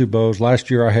bows. Last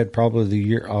year I had probably the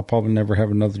year. I'll probably never have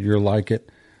another year like it.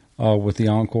 With the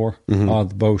Encore,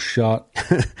 the bow shot.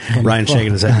 Ryan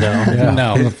shaking his head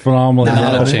no. No. Phenomenal.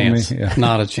 Not a chance. Yeah.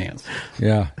 Not a chance.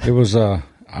 Yeah. It was, I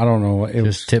don't know. It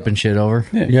was tipping shit over.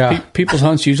 Yeah. People's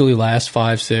hunts usually last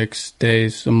 5-6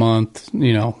 days, a month.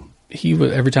 He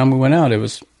would, every time we went out, it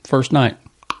was first night.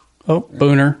 Oh,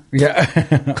 booner. Yeah.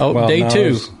 Day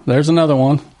 2. There's another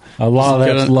one. A lot of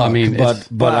that's luck. I mean,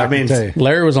 but I mean,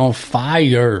 Larry was on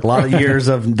fire. A lot of years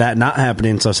of that not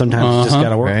happening, so sometimes you just got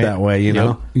to work that way,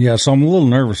 know. Yeah, so I'm a little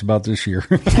nervous about this year.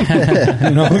 Going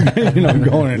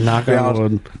and knock on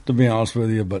wood. To be honest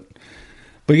with you, but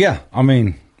yeah, I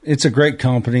mean, it's a great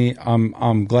company.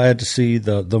 I'm glad to see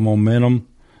the momentum,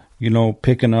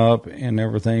 picking up and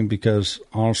everything because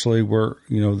honestly, we're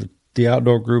the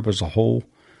outdoor group as a whole.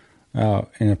 And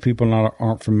if people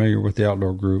aren't familiar with the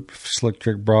outdoor group, Slick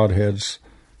Trick Broadheads,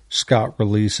 Scott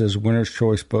Releases, Winner's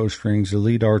Choice Bowstrings,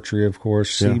 Elite Archery, of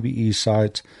course, CBE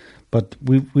sites. But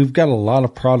we've got a lot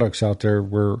of products out there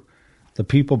where the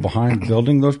people behind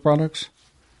building those products,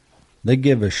 they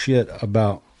give a shit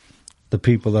about the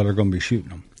people that are going to be shooting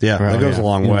them. Yeah, that goes a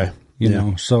long way.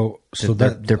 So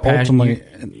that they're ultimately,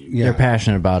 they're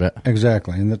passionate about it.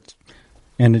 Exactly,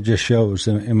 and it just shows,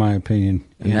 in my opinion.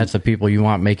 And that's the people you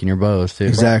want making your bows, too.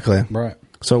 Exactly. Right.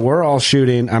 So we're all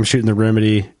shooting. I'm shooting the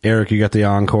Remedy. Eric, you got the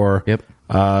Encore. Yep.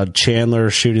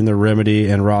 Chandler shooting the Remedy,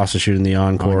 and Ross is shooting the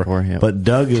Encore. Yep. But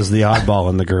Doug is the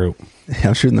oddball in the group. Yeah,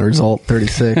 I'm shooting the Result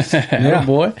 36. Yeah,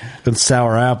 boy. And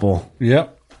Sour Apple.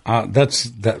 Yep. That's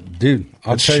that, dude.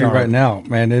 I'll That's tell sharp. you right now,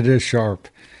 man, it is sharp.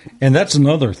 And that's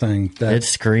another thing that It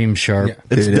screams sharp. Yeah.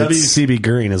 It's Dude, WCB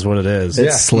green is what it is.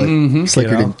 It's slick.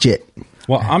 Slicker than jit.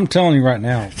 Well, I'm telling you right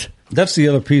now, that's the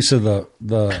other piece of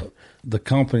the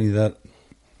company that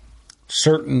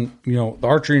certain, the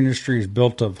archery industry is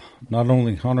built of not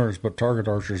only hunters but target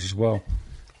archers as well.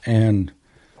 And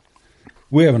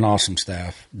we have an awesome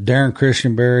staff. Darren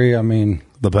Christianberry, I mean,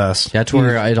 the best. That's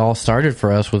where it all started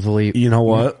for us with Elite. You know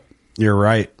what? You're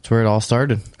right. That's where it all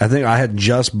started. I think I had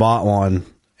just bought one,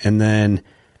 and then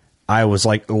I was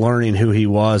like learning who he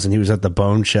was, and he was at the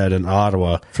Bone Shed in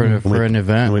Ottawa for an event.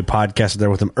 And we podcasted there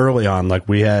with him early on. Like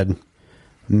we had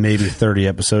maybe 30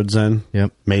 episodes in.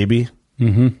 Yep. Maybe.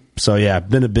 mm-hmm. So yeah, I've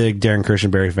been a big Darren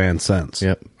Christianberry fan since.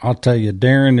 Yep. I'll tell you,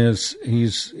 Darren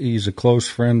he's a close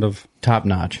friend of top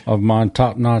notch of mine,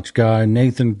 top notch guy.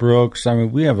 Nathan Brooks. I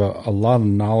mean, we have a lot of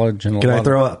knowledge and. Can I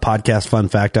throw a podcast fun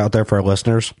fact out there for our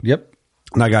listeners? Yep.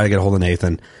 And I got to get a hold of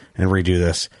Nathan and redo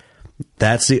this.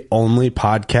 That's the only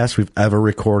podcast we've ever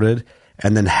recorded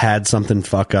and then had something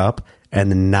fuck up and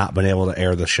then not been able to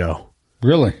air the show.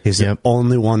 Really? He's the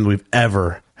only one we've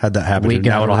ever had that happen.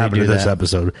 Now it'll happen to this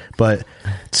episode. But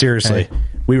seriously,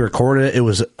 we recorded it. It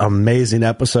was an amazing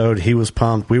episode. He was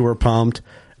pumped. We were pumped.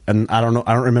 And I don't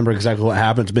remember exactly what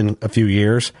happened. It's been a few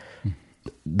years.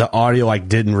 The audio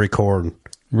didn't record.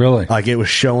 Really? It was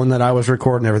showing that I was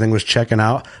recording. Everything was checking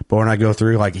out. But when I go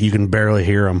through, you can barely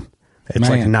hear them. It's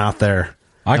not there.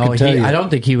 I could tell you. I don't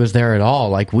think he was there at all.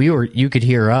 Like you could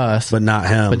hear us, but not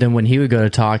him. But then when he would go to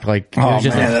talk, like it was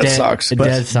just that dead, sucks. a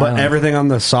dead silence. But everything on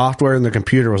the software and the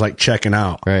computer was like checking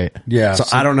out. Right. Yeah. So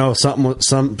I don't know.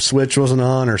 Some switch wasn't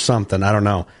on or something. I don't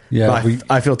know. Yeah. But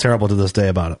I feel terrible to this day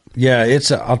about it. Yeah.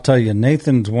 I'll tell you,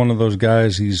 Nathan's one of those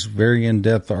guys. He's very in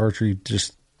depth archery.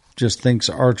 Just thinks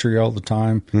archery all the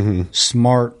time. Mm-hmm.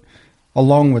 Smart.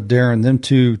 Along with Darren, them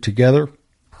two together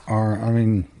are. I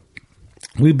mean,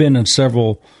 we've been in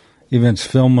several events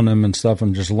filming them and stuff,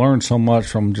 and just learned so much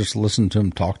from just listening to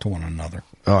them talk to one another.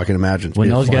 Oh, I can imagine. When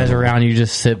those guys are around, you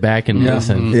just sit back and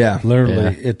listen. Yeah,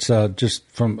 literally, it's just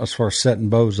from as far as setting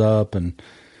bows up and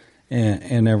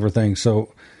everything.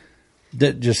 So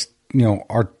that just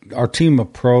our team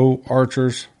of pro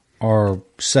archers are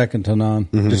second to none.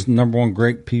 Mm-hmm. Just number one,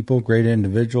 great people, great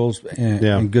individuals,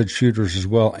 and good shooters as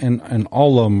well. And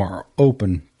all of them are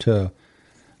open to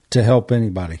help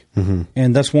anybody. Mm-hmm.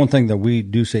 And that's one thing that we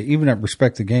do say, even at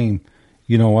Respect the Game.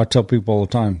 I tell people all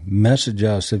the time, message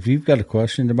us if you've got a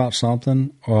question about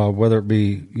something, whether it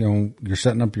be, you're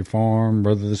setting up your farm,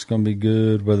 whether this is going to be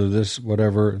good, whether this,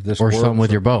 whatever, this or works, something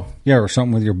with your bow. Yeah, or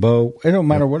something with your bow. It don't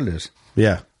matter what it is.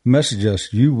 Yeah. Message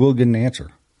us. You will get an answer.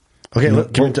 Okay,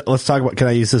 let's talk about. Can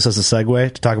I use this as a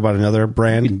segue to talk about another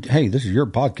brand? Hey, this is your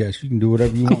podcast. You can do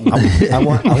whatever you want. I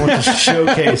want to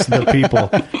showcase the people.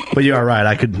 But you are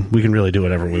right. We can really do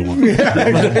whatever we want.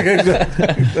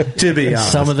 To be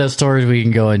honest, some of the stories we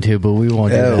can go into, but we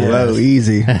won't. Whoa,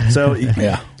 easy. So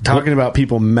talking about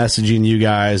people messaging you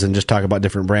guys and just talk about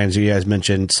different brands. You guys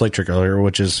mentioned Slick Trick earlier,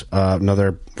 which is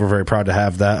another. We're very proud to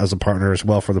have that as a partner as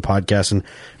well for the podcast, and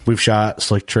we've shot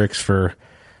Slick Tricks for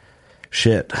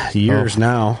years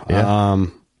now. Yeah.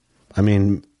 I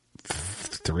mean,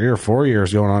 3 or 4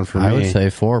 years going on for me. I would say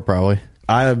 4 probably.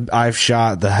 I've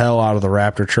shot the hell out of the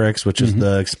Raptor Tricks, which is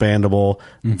the expandable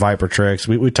Viper Tricks.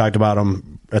 We talked about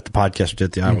them at the podcast we did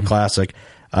at the Iowa Classic.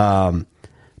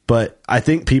 But I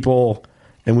think people,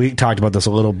 and we talked about this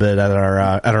a little bit at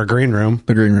our green room.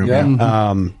 The green room.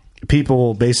 Yeah.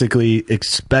 People basically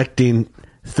expecting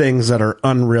things that are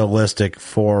unrealistic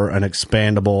for an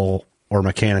expandable or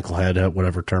mechanical head,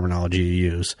 whatever terminology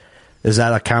you use. Is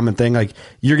that a common thing? Like,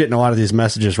 you're getting a lot of these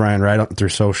messages, Ryan, right, through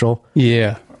social?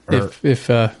 Yeah. If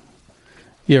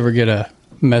you ever get a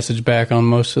message back on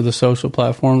most of the social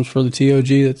platforms for the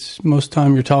TOG, that's most of the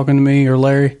time you're talking to me or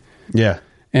Larry. Yeah.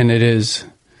 And it is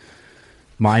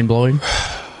mind-blowing.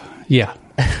 Yeah.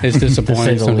 It's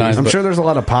disappointing sometimes. I'm sure there's a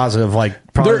lot of positive,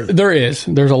 there is.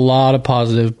 There's a lot of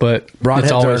positive, but broadheads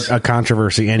it's always are a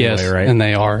controversy anyway, yes, right? And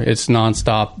they are. It's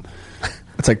nonstop.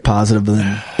 It's like positive,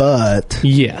 but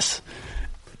yes.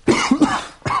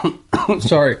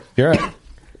 Sorry. You're right.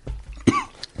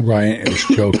 Ryan is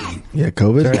joking. Yeah,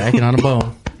 COVID. Start hacking on a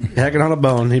bone. Hacking on a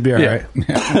bone. He'd be all right.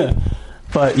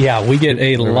 But yeah, we get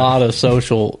a lot of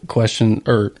social question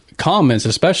or comments,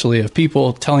 especially of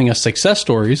people telling us success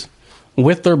stories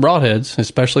with their broadheads,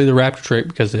 especially the Raptor Trick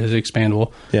because it is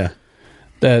expandable. Yeah.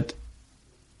 That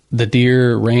the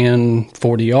deer ran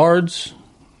 40 yards,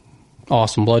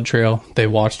 awesome blood trail. They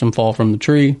watched them fall from the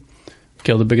tree,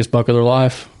 killed the biggest buck of their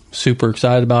life. Super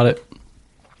excited about it.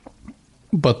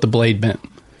 But the blade bent.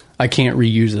 I can't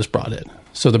reuse this broadhead.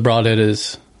 So the broadhead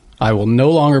is, I will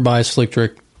no longer buy a Slick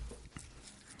Trick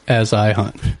as I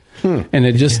hunt. And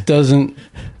it just doesn't.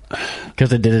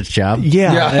 Because it did its job?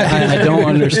 Yeah. I don't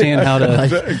understand how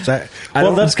to. Exactly.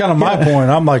 Well, that's kind of my point.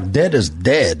 I'm like, dead is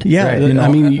dead. Yeah. Right, I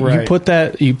mean, you put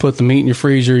the meat in your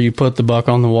freezer, you put the buck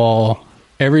on the wall,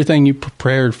 everything you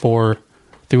prepared for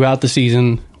throughout the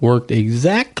season worked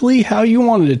exactly how you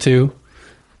wanted it to,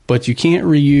 but you can't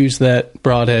reuse that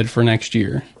broadhead for next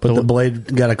year. But the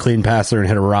blade got a clean pass there and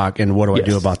hit a rock, and what do I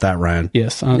do about that, Ryan?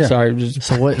 Yes, I'm sorry.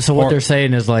 So what they're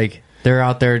saying is like they're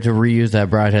out there to reuse that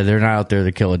broadhead. They're not out there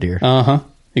to kill a deer.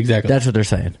 Exactly. That's what they're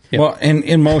saying. Yep. Well,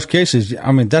 in most cases,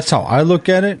 I mean, that's how I look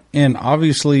at it. And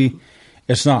obviously,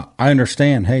 it's not. I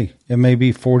understand, hey, it may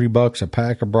be $40 a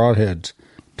pack of broadheads.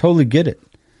 Totally get it.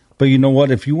 But you know what?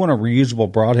 If you want a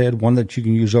reusable broadhead, one that you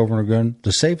can use over and again,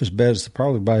 the safest bet is to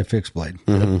probably buy a fixed blade.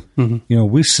 You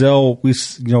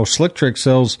know, Slick Trick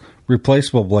sells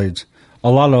replaceable blades. A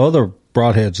lot of other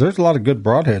broadheads. There's a lot of good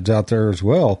broadheads out there as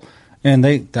well. And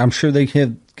I'm sure they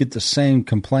get the same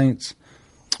complaints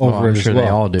over it as well. They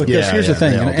all do. Because here's the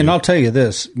thing, and I'll tell you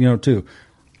this, too.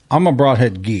 I'm a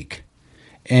broadhead geek.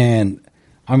 And,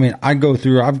 I mean, I've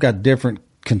got different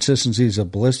consistencies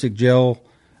of ballistic gel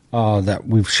that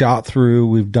we've shot through.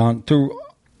 We've done through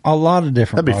a lot of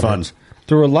different That'd be broadheads. fun.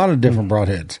 Through a lot of different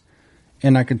broadheads.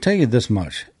 And I can tell you this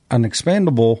much. An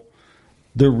expandable,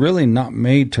 they're really not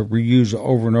made to reuse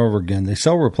over and over again. They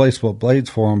sell replaceable blades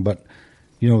for them, but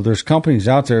there's companies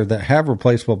out there that have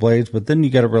replaceable blades, but then you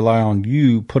got to rely on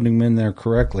you putting them in there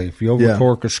correctly. If you over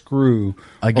torque a screw,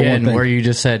 again, where you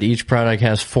just said each product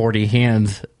has 40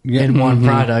 hands in one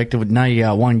product, now you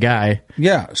got one guy,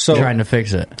 so trying to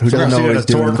fix it. Who doesn't know what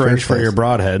torque wrench for your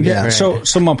broadhead? Yeah. Right.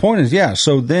 So my point is,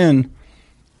 so then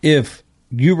if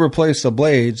you replace the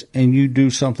blades and you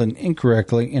do something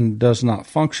incorrectly and it does not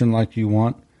function like you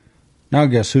want, now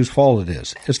guess whose fault it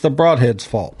is? It's the broadhead's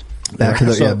fault. Back to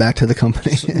the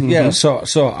company.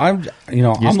 So I'm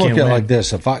I'm looking at it like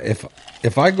this.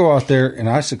 If I go out there and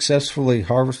I successfully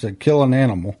kill an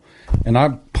animal, and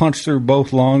I punch through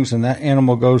both lungs and that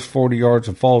animal goes 40 yards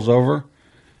and falls over,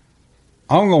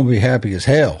 I'm going to be happy as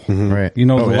hell. Mm-hmm. Right.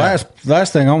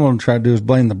 Last thing I'm going to try to do is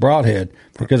blame the broadhead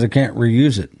because I can't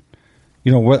reuse it.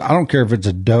 I don't care if it's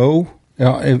a doe.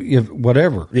 If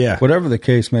whatever the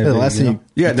case may be. The last thing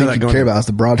you care about is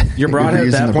the broadhead. Your broadhead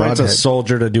at that point's a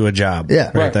soldier to do a job.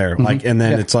 Yeah. Right there. Mm-hmm. And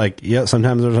then it's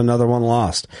sometimes there's another one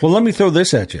lost. Well, let me throw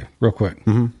this at you real quick.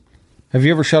 Mm-hmm. Have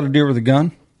you ever shot a deer with a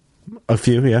gun? A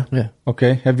few, yeah. Yeah.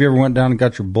 Okay. Have you ever went down and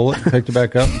got your bullet and picked it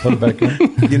back up and put it back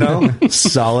in?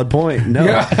 Solid point. No.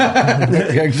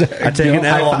 Exactly. I take an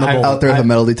L on the bullet. Out there with a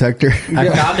metal detector. I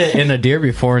found it in a deer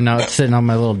before, and now it's sitting on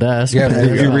my little desk. Yeah.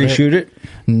 Did you reshoot it?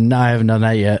 No, I haven't done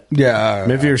that yet. Yeah.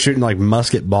 Maybe you were shooting like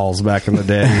musket balls back in the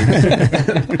day.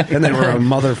 And they were a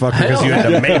motherfucker because you had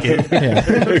to make it. Yeah.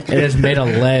 It is made of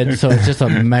lead, so it's just a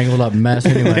mangled up mess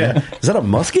anyway. Yeah. Is that a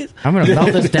musket? I'm going to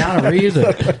melt this down and reuse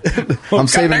it. I'm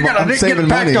saving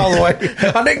money. All the way.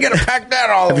 I didn't get it packed down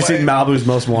all the way. Have you seen Malibu's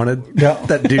Most Wanted? Yeah.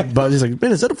 That dude Buzz, he's like,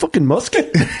 man, is that a fucking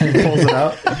musket? He pulls it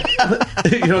out.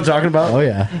 You know what I'm talking about? Oh,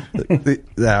 yeah.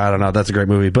 I don't know. That's a great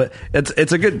movie. But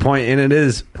it's a good point, and it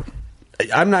is.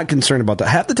 I'm not concerned about that.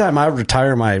 Half the time I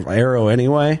retire my arrow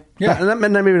anyway. Yeah.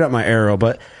 Maybe not my arrow,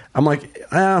 but I'm like,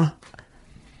 I'll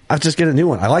just get a new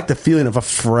one. I like the feeling of a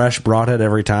fresh broadhead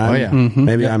every time. Oh, yeah. Mm-hmm.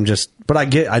 Maybe I'm just, but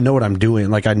I know what I'm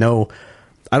doing. Like I know,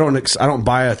 I don't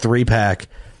buy a 3-pack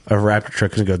of Raptor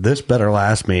tricks and go, this better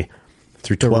last me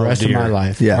through 12 the rest deer. of my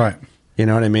life. Yeah. Right. You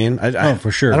know what I mean? For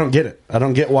sure. I don't get it. I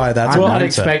don't get why that's I'm not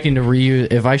expecting to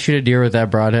reuse. If I shoot a deer with that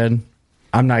broadhead,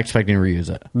 I'm not expecting to reuse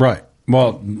it. Right.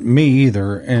 Well, me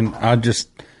either. And I just,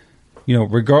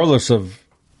 regardless of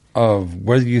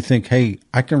whether you think, hey,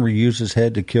 I can reuse his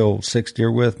head to kill 6 deer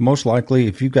with, most likely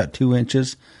if you've got 2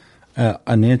 inches,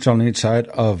 an inch on each side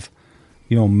of,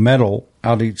 metal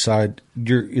out each side,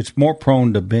 it's more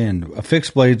prone to bend. A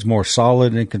fixed blade's more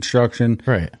solid in construction.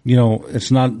 Right.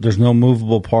 There's no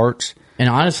movable parts. And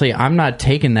honestly, I'm not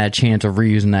taking that chance of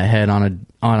reusing that head on a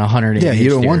 180 inch you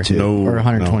don't deer want to. or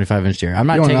 125 inch deer. I'm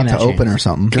not You don't taking have that to open chance. or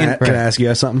something. Can I ask you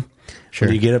guys something? Sure.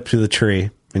 When you get up to the tree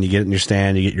and you get in your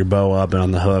stand, you get your bow up and on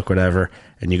the hook, whatever,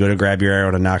 and you go to grab your arrow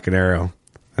to knock an arrow.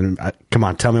 And come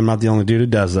on, tell me I'm not the only dude who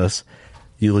does this.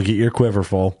 You look at your quiver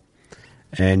full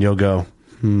and you'll go,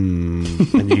 and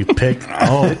you pick,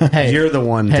 you're the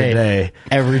one today.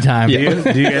 Every time. Do you guys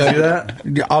do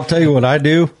that? I'll tell you what I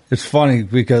do. It's funny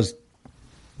because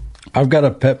I've got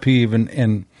a pet peeve,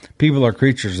 and people are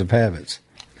creatures of habits.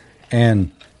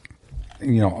 And,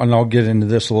 and I'll get into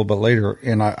this a little bit later.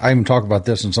 And I even talk about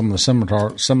this in some of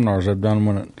the seminars I've done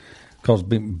when it calls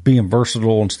being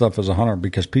versatile and stuff as a hunter,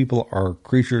 because people are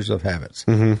creatures of habits.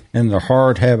 Mm-hmm. And they're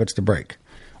hard habits to break.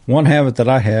 One habit that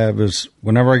I have is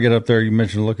whenever I get up there, you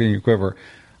mentioned looking at your quiver,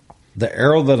 the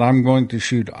arrow that I'm going to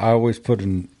shoot, I always put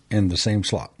in the same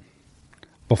slot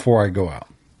before I go out.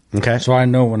 Okay. So I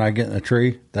know when I get in the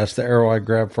tree, that's the arrow I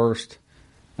grab first,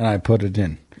 and I put it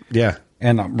in. Yeah.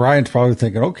 And Ryan's probably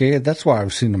thinking, okay, that's why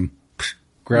I've seen him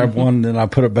grab one, then I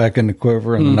put it back in the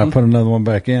quiver, and then I put another one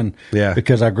back in. Yeah.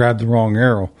 Because I grabbed the wrong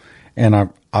arrow,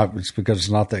 and it's because it's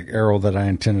not the arrow that I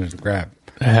intended to grab.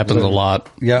 It happens a lot.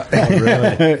 Yeah.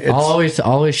 Really? I'll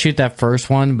always shoot that first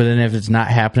one, but then if it's not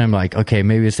happening, I'm like, okay,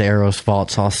 maybe it's the arrow's fault,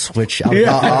 so I'll switch. Always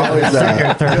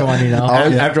second, third one,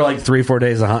 After like 3-4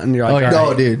 days of hunting, you're like,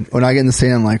 no, dude. When I get in the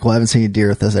stand, I'm like, well, I haven't seen a deer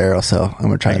with this arrow, so I'm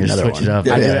going to try another switch one. it up.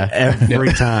 Yeah. I do it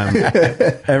every time.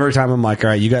 Every time I'm like, all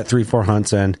right, you got 3-4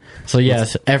 hunts in. So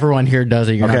yes, everyone here does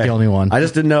it. You're not the only one. I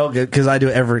just didn't know because I do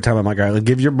it every time. I'm like, all right,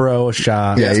 give your bro a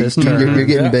shot. Yeah, it's his turn. You're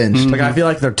getting binged. Like I feel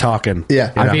like they're talking.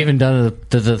 Yeah. I've even done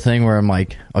the thing where I'm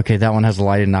like, okay, that one has a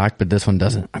lighted knock, but this one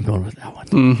doesn't. I'm going with that one.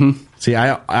 Mm-hmm. See,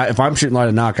 I if I'm shooting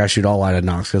lighted knock, I shoot all lighted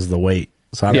knocks because of the weight.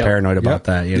 So I'm paranoid about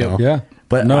that, you know. Yeah.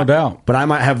 But No doubt. But I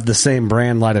might have the same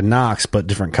brand light of Knox, but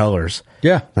different colors.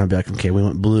 Yeah. And I'd be like, okay, we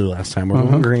went blue last time. We're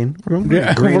going green. We're going green.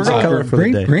 Yeah, Green's the we're color going for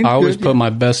green, the day. green. I always Good. put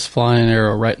my best flying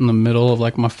arrow right in the middle of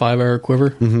like my 5-arrow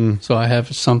quiver, so I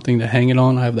have something to hang it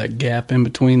on. I have that gap in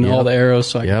between all the arrows,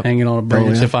 so I can hang it on a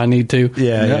branch if I need to.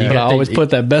 Yeah. But I always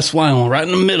put that best flying one right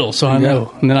in the middle, so I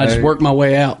know, and then I just work my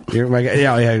way out. You're my guy.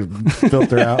 Yeah,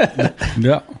 filter out.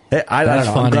 Yeah. Hey, I don't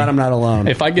know. I'm glad I'm not alone.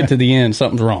 If I get to the end,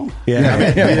 something's wrong. Yeah.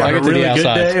 If I get to really the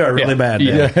outside, good day or a really bad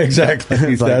day. Yeah, exactly.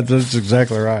 It's like- That's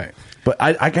exactly right. But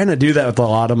I kind of do that with a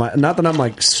lot of my. Not that I'm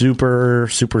like super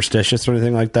superstitious or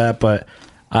anything like that, but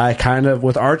I kind of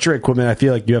with archery equipment, I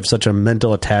feel like you have such a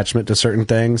mental attachment to certain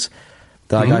things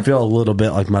that like, I feel a little bit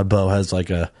like my bow has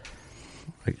like a.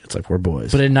 Like, it's like we're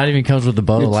boys. But it not even comes with the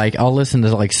bow. Like I'll listen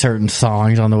to like certain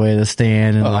songs on the way to the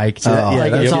stand, and it's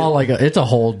all like it's a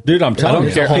whole. Dude, I'm telling you,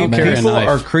 I don't carry a people knife.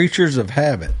 are creatures of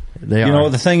habit. They you are. know,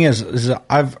 the thing is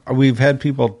we've had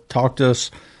people talk to us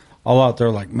a lot.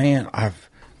 They're like, man, I've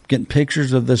getting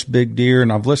pictures of this big deer,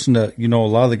 and I've listened to a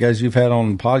lot of the guys you've had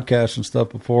on podcasts and stuff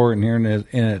before, and hearing it,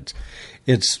 and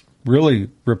it's really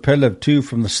repetitive too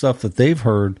from the stuff that they've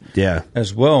heard. Yeah.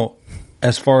 As well,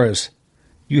 as far as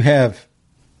you have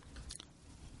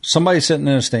somebody sitting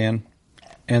in a stand,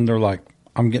 and they're like,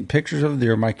 I'm getting pictures of the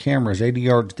deer. My camera is 80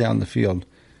 yards down the field,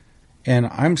 and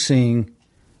I'm seeing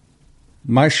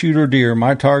my shooter deer,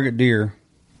 my target deer,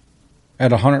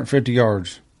 at 150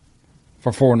 yards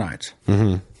for 4 nights.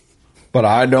 Mm-hmm. But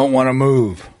I don't want to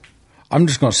move. I'm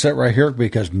just going to sit right here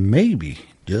because maybe,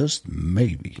 just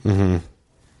maybe,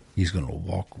 he's going to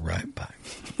walk right by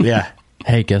me. Yeah.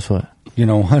 Hey, guess what? You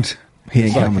know what? He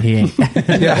ain't coming. He ain't.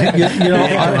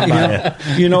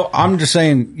 I'm just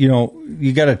saying,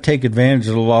 you got to take advantage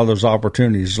of a lot of those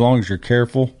opportunities as long as you're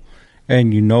careful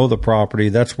and you know the property.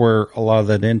 That's where a lot of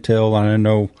that intel, and I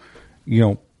know,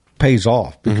 pays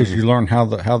off because you learn how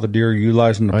the deer are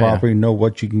utilizing the property, know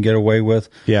what you can get away with,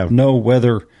 know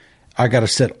whether I got to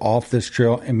set off this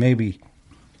trail and maybe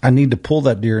I need to pull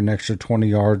that deer an extra 20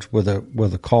 yards with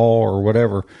a call or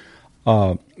whatever,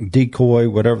 decoy,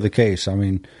 whatever the case. I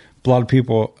mean, a lot of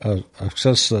people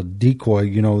assess a decoy,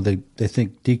 they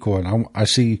think decoy. And I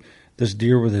see this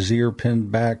deer with his ear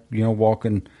pinned back,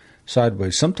 walking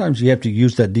sideways. Sometimes you have to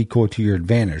use that decoy to your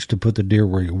advantage to put the deer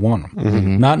where you want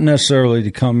them. Not necessarily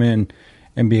to come in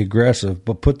and be aggressive,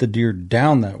 but put the deer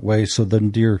down that way so the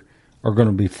deer are going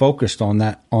to be focused on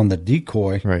the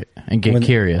decoy. Right. And get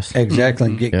curious. Exactly.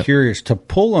 And get curious to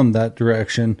pull them that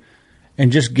direction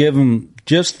and just give them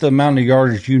just the amount of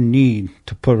yardage you need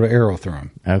to put an arrow through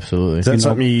them. Absolutely. Is that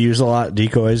something you use a lot,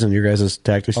 decoys, in your guys'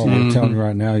 tactics? Oh, I'm telling you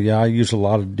right now, I use a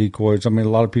lot of decoys. I mean, a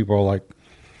lot of people are like,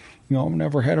 I've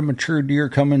never had a mature deer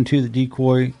come into the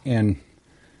decoy, and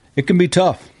it can be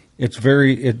tough. It's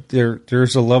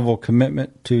there's a level of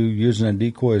commitment to using a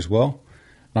decoy as well.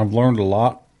 And I've learned a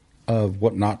lot of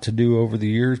what not to do over the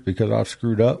years because I've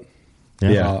screwed up.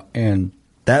 Yeah. And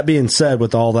that being said,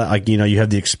 with all that, you have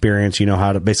the experience, you know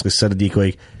how to basically set a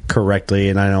decoy correctly,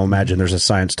 and I imagine there's a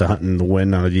science to hunting the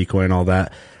wind on a decoy and all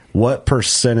that. What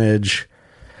percentage?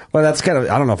 Well, that's kind of,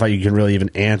 I don't know if you can really even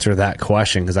answer that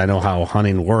question because I know how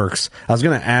hunting works. I was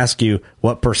going to ask you,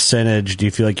 what percentage do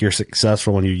you feel like you're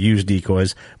successful when you use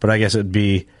decoys? But I guess it'd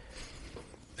be...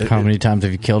 How many times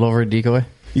have you killed over a decoy?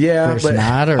 Yeah, but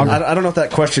not, or? I don't know if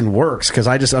that question works because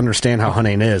I just understand how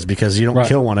hunting is because you don't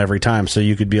kill one every time. So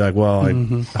you could be like, well,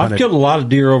 I've killed a lot of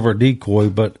deer over a decoy,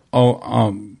 but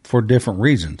for different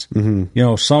reasons.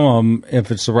 Some of them,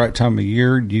 if it's the right time of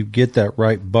year, you get that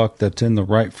right buck that's in the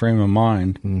right frame of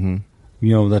mind,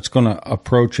 that's going to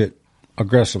approach it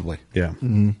aggressively. Yeah.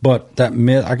 But that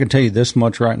myth, I can tell you this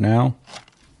much right now,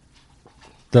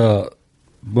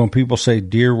 when people say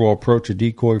deer will approach a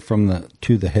decoy from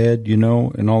to the head,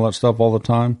 and all that stuff all the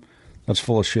time, that's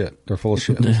full of shit. They're full of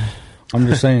shit. I'm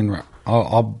just saying,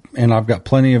 and I've got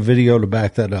plenty of video to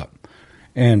back that up.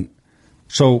 And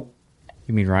so,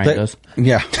 you mean Ryan does?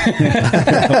 Yeah.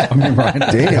 I mean Ryan.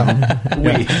 Damn.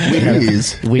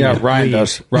 Ryan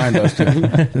does. Ryan does too.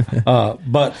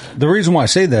 But the reason why I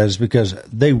say that is because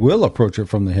they will approach it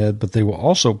from the head, but they will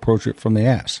also approach it from the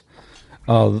ass.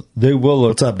 They will.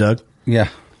 What's up, Doug? Yeah.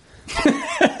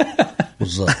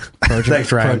 What's up?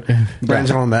 Thanks, Ryan. Brian's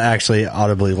the one that actually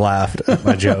audibly laughed at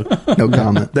my joke. No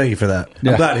comment. Thank you for that.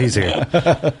 I'm glad he's here.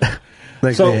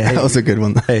 Thanks, So man. that was a good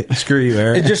one. Hey, screw you,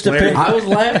 Eric. It just depends. I was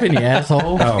laughing, you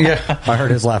asshole. Oh, Yeah. I heard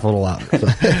his laugh a little loud. So.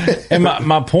 And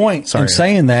my point Sorry. in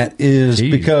saying that is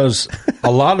because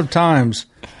a lot of times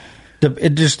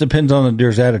it just depends on the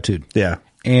deer's attitude. Yeah.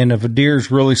 And if a deer is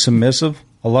really submissive,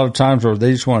 a lot of times where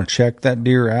they just want to check that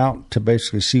deer out to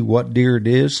basically see what deer it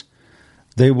is,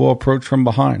 they will approach from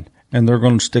behind. and they're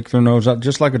going to stick their nose out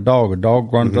just like a dog. A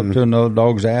dog runs up to another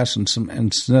dog's ass and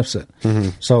sniffs it.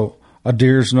 So a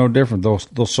deer's no different.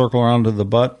 They'll circle around to the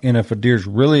butt, and if a deer's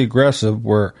really aggressive,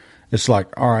 where it's like,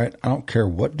 all right, I don't care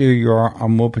what deer you are,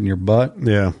 I'm whooping your butt.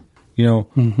 Yeah. You know,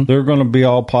 they're going to be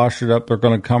all postured up. They're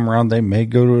going to come around. They may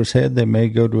go to his head. They may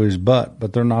go to his butt,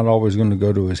 but they're not always going to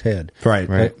go to his head. Right.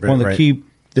 One of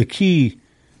the key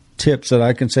tips that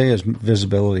I can say is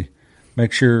visibility.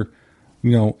 Make sure,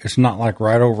 you know, it's not like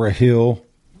right over a hill.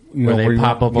 Where they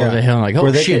pop up over the hill and like, oh,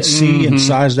 where they shit. can see and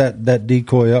size that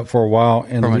decoy up for a while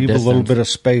and leave a little bit of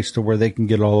space to where they can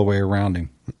get all the way around him.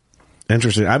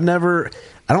 Interesting. I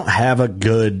don't have a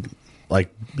good,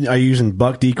 like, I'm using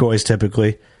buck decoys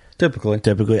typically.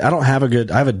 I have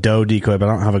a doe decoy, but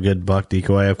I don't have a good buck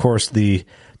decoy. Of course, the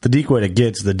decoy that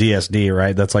gets the DSD,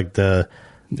 right? That's like the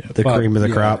cream of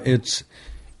the crop. It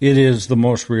is the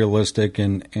most realistic,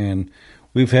 and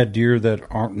we've had deer that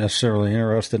aren't necessarily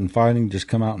interested in fighting just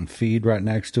come out and feed right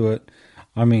next to it.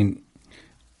 I mean,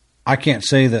 I can't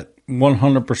say that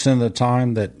 100% of the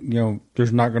time that, you know,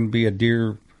 there's not going to be a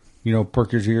deer, you know, perk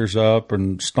his ears up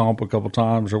and stomp a couple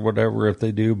times or whatever if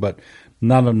they do, but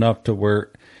not enough to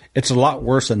where it's a lot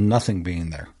worse than nothing being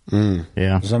there.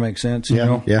 Yeah. Does that make sense? You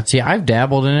know? Yeah. See, I've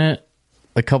dabbled in it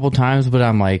a couple times, but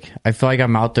I'm like, I feel like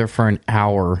I'm out there for an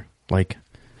hour. Like,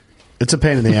 it's a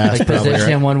pain in the ass. Like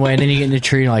position one way, and then you get in the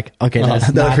tree, and you're like, okay,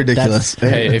 that's ridiculous.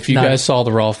 Hey, if you guys saw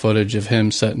the raw footage of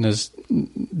him setting his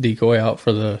decoy out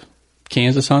for the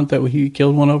Kansas hunt that he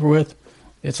killed one over with,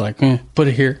 it's like, put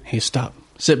it here. Hey, stop.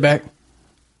 Sit back.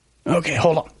 Okay,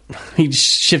 hold on. He'd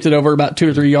shifted over about 2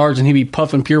 or 3 yards, and he'd be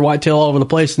puffing pure whitetail all over the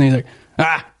place, and he's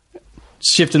like,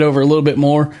 shifted over a little bit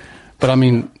more. But, I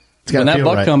mean, when that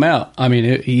buck come out, I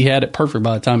mean, he had it perfect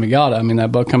by the time he got it. I mean,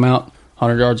 that buck come out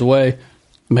 100 yards away,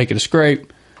 make it a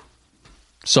scrape,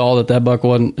 saw that buck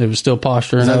wasn't, it was still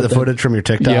posturing. Is that the footage from your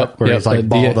TikTok where he's like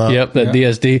balled up? Yep, that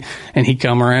DSD. And he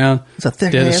come around, it's a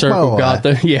thick did a circle, boy. got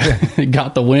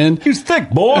the wind. He's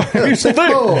thick, boy. He's thick.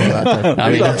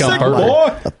 I mean, thick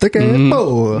boy. A thick ass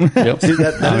boy. Yep. See,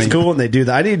 that is cool when they do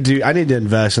that. I need to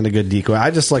invest in a good decoy.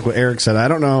 I just like what Eric said. I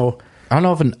don't know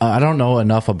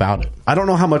enough about it. I don't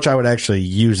know how much I would actually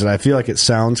use it. I feel like it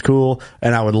sounds cool,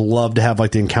 and I would love to have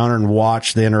like the encounter and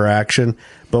watch the interaction.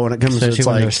 But when it comes to it's when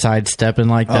like they're sidestepping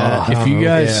like that, if you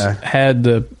guys had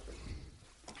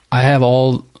I had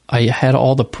all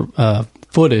the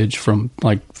footage from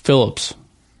like Phillips,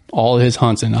 all his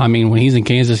hunts, and I mean when he's in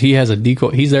Kansas, he has a decoy.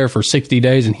 He's there for 60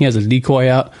 days, and he has a decoy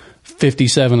out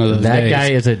 57 of those days. That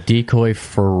guy is a decoy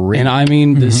for real. And I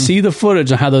mean, to see the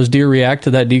footage and how those deer react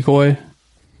to that decoy,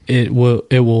 it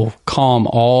will calm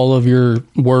all of your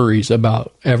worries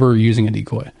about ever using a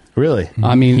decoy. Really?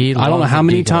 I mean, I don't know how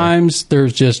many times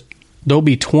there'll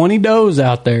be 20 does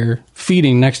out there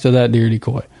feeding next to that deer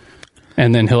decoy.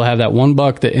 And then he'll have that one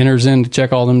buck that enters in to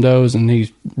check all them does, and he's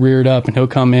reared up, and he'll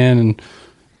come in and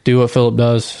do what Phillip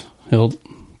does. He'll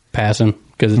pass him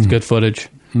because it's good footage.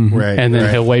 Right. And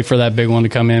then he'll wait for that big one to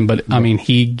come in. But, I mean,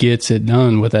 he gets it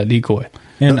done with that decoy.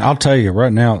 And I'll tell you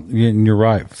right now, and you're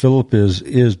right, Phillip is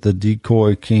the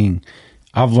decoy king.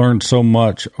 I've learned so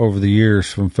much over the years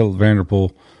from Phillip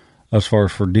Vanderpool as far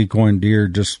as for decoying deer,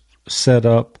 just set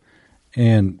up.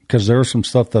 And because there was some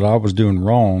stuff that I was doing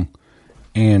wrong,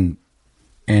 and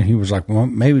he was like, well,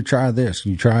 maybe try this.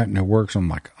 And you try it, and it works. I'm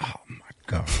like, oh, my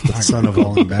God. The son of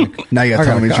all back. Now you got to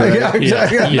tell me try it.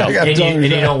 And you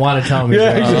don't want to tell me.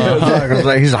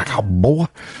 He's like, oh, boy.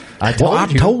 I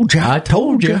told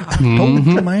you,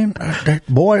 man. That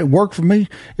boy, it worked for me.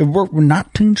 It worked in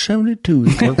 1972.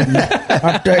 It worked for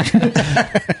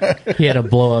me. He had a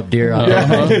blow up deer out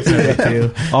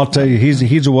there. I'll tell you,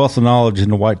 he's a wealth of knowledge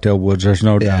in the whitetail woods. There's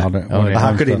no doubt.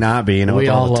 How could he not be? You know, with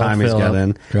all the time he's got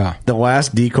in. Yeah. The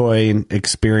last decoy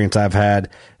experience I've had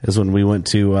is when we went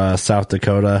to South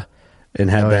Dakota. And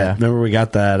had that. Remember, we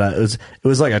got that. It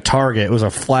was like a target. It was a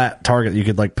flat target you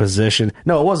could like position.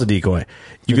 No, it was a decoy.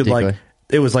 You could like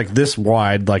it was like this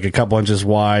wide, like a couple inches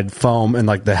wide foam, and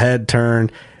like the head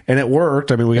turned, and it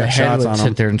worked. I mean, we got shots on him.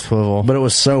 Sit there and swivel, but it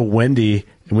was so windy,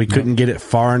 and we couldn't get it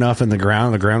far enough in the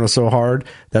ground. The ground was so hard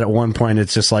that at one point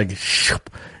it's just like.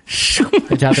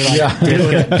 It's out there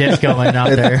like discoing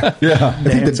out there. Yeah. I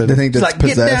think that's like,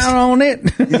 possessed. Get down on it.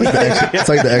 It's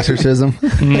like the exorcism.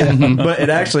 But it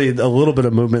actually, a little bit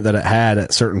of movement that it had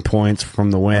at certain points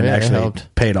from the wind actually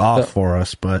paid off for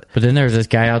us. But then there's this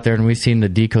guy out there, and we've seen the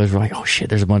decoys. We're like, oh shit,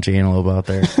 there's a bunch of antelope out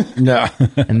there. No.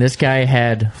 And this guy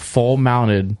had full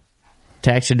mounted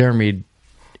taxidermied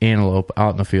antelope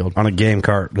out in the field on a game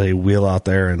cart. They wheel out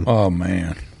there, and oh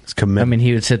man. I mean,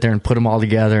 he would sit there and put them all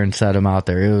together and set them out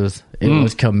there. It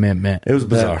was commitment. It was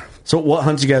bizarre. So what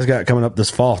hunts you guys got coming up this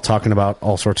fall, talking about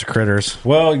all sorts of critters?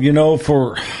 Well,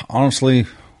 honestly,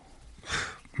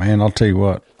 man, I'll tell you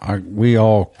what, we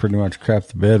all pretty much crap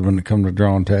the bed when it comes to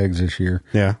drawing tags this year.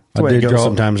 Yeah. That's the way it goes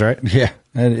sometimes, right? Yeah,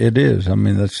 it is. I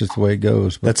mean, that's just the way it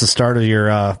goes. But that's the start of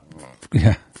your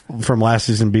from last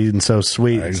season being so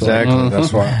sweet. Exactly. So.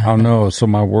 That's why I know. So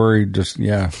my worry just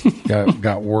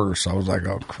got worse. I was like,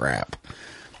 oh crap.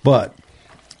 But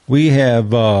we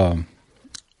have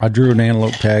I drew an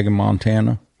antelope tag in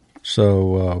Montana,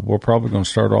 so we're probably going to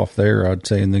start off there, I'd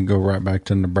say, and then go right back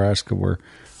to Nebraska where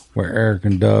Eric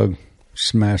and Doug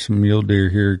smashed some mule deer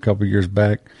here a couple years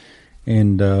back,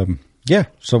 and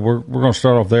so we're going to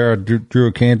start off there. I drew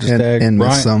a Kansas tag and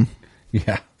missed some.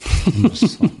 Yeah.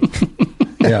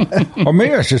 Yeah, or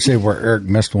maybe I should say where Eric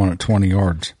missed one at 20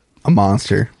 yards. A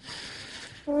monster.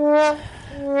 There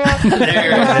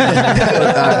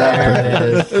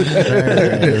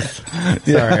it is.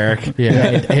 Sorry, Eric.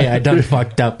 Yeah. Hey, I done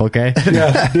fucked up, okay?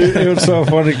 Yeah, dude, it was so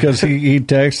funny because he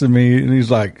texted me and he's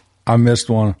like, I missed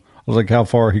one. I was like, how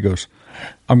far? He goes,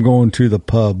 I'm going to the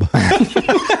pub.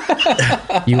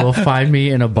 You will find me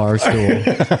in a bar stool.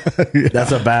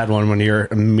 That's a bad one when you're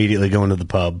immediately going to the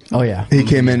pub. Oh, yeah. He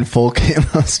came in full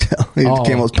camo still. He had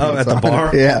camo's pants at the on.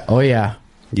 bar? Yeah. Oh, yeah.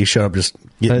 You showed up just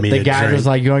getting me The guy was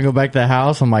like, you want to go back to the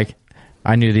house? I'm like,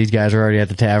 I knew these guys were already at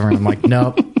the tavern. I'm like,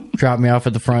 nope. Drop me off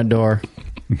at the front door.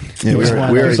 Yeah, we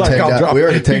already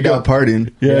tagged out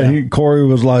partying. Yeah, Corey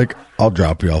was like, I'll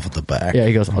drop you off at the back. Yeah,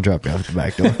 he goes, I'll drop you off at the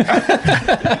back door.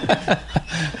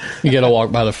 You got to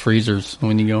walk by the freezers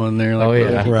when you go in there.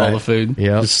 Like, all the food.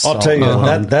 Yeah, I'll tell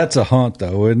you, that's a hunt,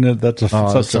 though, isn't it? That's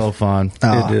so fun.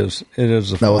 It is. It is.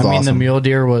 The mule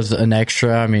deer was an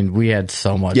extra. I mean, we had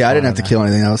so much. Yeah, I didn't have to kill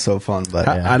anything. That was so fun. But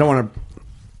I don't want to.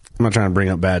 I'm not trying to bring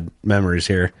up bad memories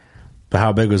here, but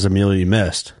how big was the mule you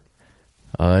missed?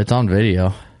 It's on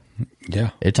video.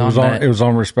 Yeah, it was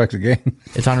on Respect the Game.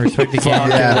 It's on Respect the Game.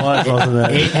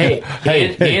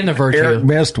 Hey, and the Virtue. Eric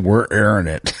missed. We're airing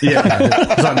it. Yeah,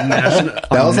 that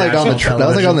was like on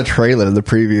the trailer, the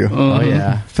preview. Oh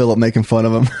yeah, Philip making fun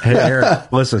of him. Hey,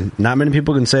 Eric, listen, not many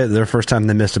people can say that their first time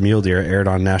they missed a mule deer aired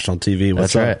on national TV.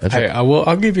 That's right. Hey,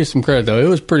 I'll give you some credit though. It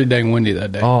was pretty dang windy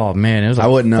that day. Oh man, it was. I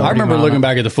wouldn't know. I remember looking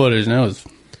back at the footage and it was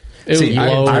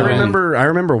low. I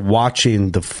remember watching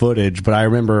the footage, but I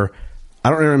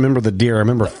don't even remember the deer. I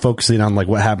remember focusing on like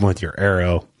what happened with your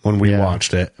arrow when we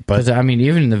watched it. But I mean,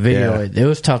 even in the video, it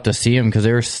was tough to see them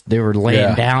because they were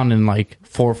laying down in like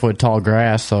 4 foot tall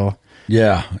grass. So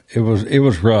yeah, it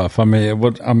was rough. I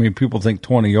mean, people think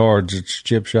 20 yards it's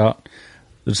chip shot.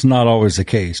 It's not always the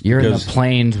case. You're in the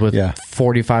plains with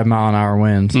 45-mile-an-hour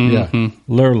winds. Mm-hmm. Yeah,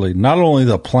 literally. Not only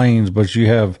the plains, but you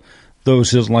have those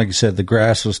hills. Like you said, the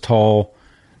grass is tall.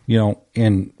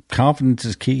 And confidence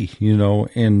is key,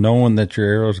 and knowing that your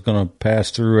arrow is going to pass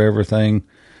through everything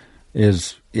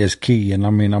is key. And I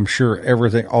mean, I'm sure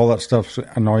everything, all that stuff,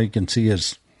 and all you can see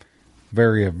is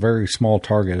a very small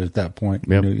target at that point.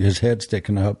 Yep. His head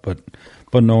sticking up, but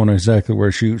knowing exactly where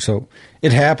to shoot. So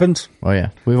it happens. Oh yeah,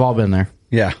 we've all been there.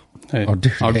 Yeah. Hey, I'll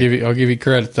give you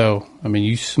credit though. I mean,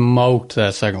 you smoked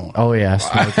that second one. Oh yeah,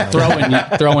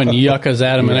 throwing yuccas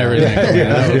at him and everything.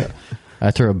 Yeah. I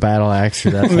threw a battle axe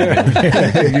through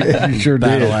that. You sure did.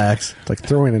 Battle axe. It's like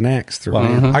throwing an axe through.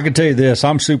 I can tell you this.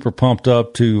 I'm super pumped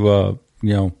up to,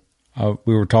 we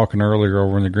were talking earlier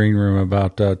over in the green room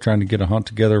about trying to get a hunt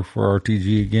together for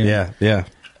RTG again. Yeah.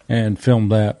 And film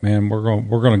that, man. We're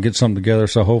going to get something together.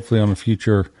 So hopefully on a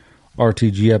future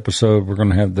RTG episode, we're going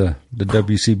to have the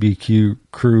WCBQ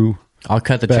crew. I'll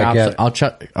cut the chops.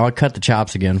 I'll cut the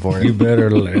chops again for you. You better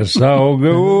let's all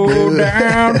go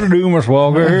down to Dumas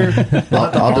Walker.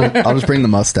 I'll just bring the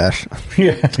mustache.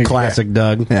 Yeah, classic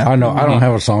Doug. Yeah, I know. I don't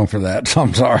have a song for that, so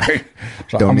I'm sorry.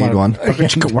 So don't need one.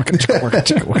 It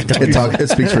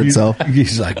speaks for itself.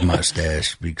 He's like,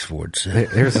 mustache speaks for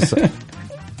itself. Here's a.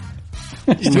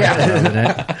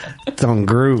 It's on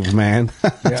groove, man.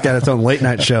 It's got its own late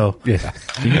night show. Yeah,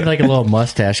 you need like a little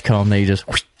mustache comb that you just.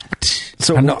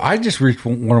 So I know I just want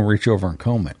to reach over and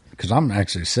comb it because I'm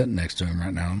actually sitting next to him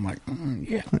right now. I'm like,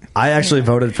 yeah. I actually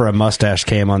voted for a mustache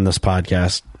cam on this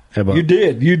podcast. You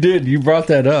did. You brought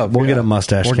that up. We'll get a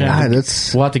mustache cam.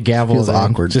 We'll have to gavel. Feels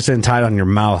awkward. Just in tight on your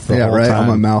mouth. The whole right time. on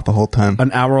my mouth the whole time.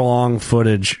 An hour-long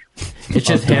footage. It's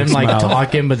just him like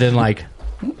talking, but then like.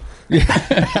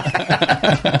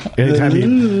 Anytime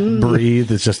you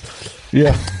breathe, it's just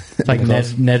It's like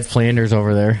Ned Flanders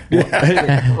over there.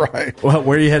 Yeah, right. Well,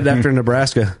 where are you headed after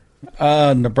Nebraska?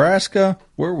 Nebraska.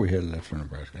 Where are we headed after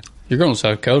Nebraska? You're going to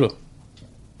South Dakota.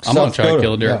 I'm going to try to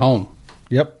kill a deer at home.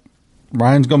 Yep.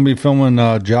 Ryan's going to be filming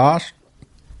Josh.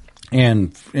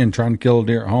 and trying to kill a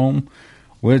deer at home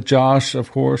with Josh,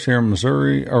 of course, here in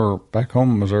Missouri, or back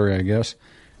home in Missouri, I guess.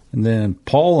 And then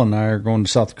Paul and I are going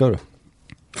to South Dakota.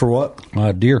 For what?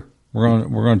 Deer. We're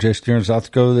going to chase deer in South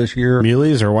Dakota this year.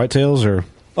 Muleys or whitetails or?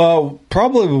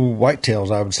 Probably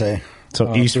whitetails, I would say.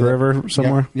 So East River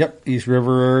somewhere? Yep, East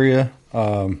River area,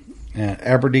 and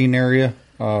Aberdeen area.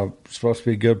 Supposed to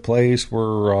be a good place.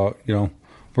 We're going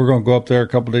to go up there a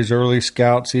couple days early,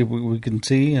 scout, see what we can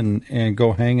see, and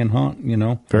go hang and hunt.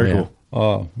 Very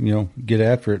cool. Get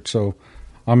after it. So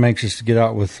I'm anxious to get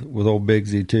out with old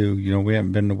Bigsy too. We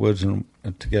haven't been in the woods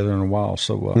together in a while,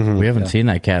 so we haven't seen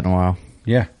that cat in a while.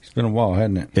 Yeah, it's been a while,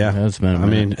 hasn't it? Yeah, it's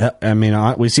been.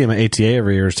 We see him at ATA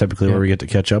every year. Is typically where we get to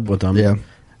catch up with them. Yeah.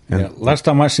 Last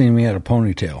time I seen him, he had a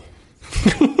ponytail.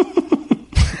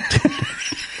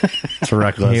 It's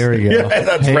reckless. Here we go. Yeah,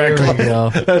 that's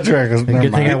reckless. That's reckless.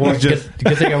 Good thing I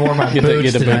wore my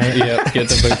boots tonight. Get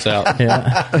the boots out.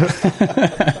 Yeah.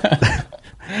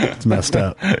 It's messed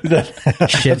up.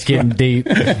 Shit's getting deep.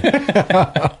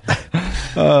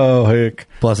 Oh, heck.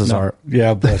 Bless his heart.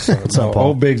 Yeah, bless his heart. So,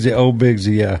 old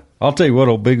Bigsy, yeah. I'll tell you what,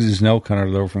 old Bigsy's an elk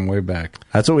hunter, though, from way back.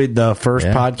 That's what the first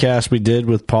podcast we did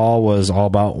with Paul was all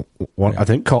about, I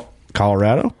think,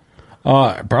 Colorado?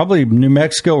 Probably New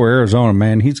Mexico or Arizona,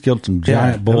 man. He's killed some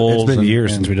giant bulls. It's been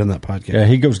years since we've done that podcast. Yeah,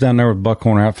 he goes down there with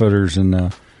Buckhorn Outfitters,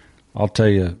 and I'll tell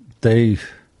you, they've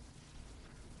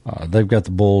got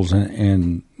the bulls,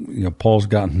 and Paul's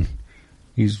gotten,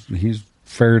 he's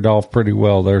fared off pretty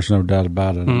well. There's no doubt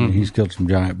about it. I mean, he's killed some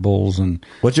giant bulls. And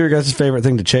what's your guys' favorite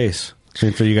thing to chase?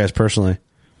 For you guys personally,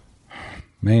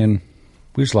 man,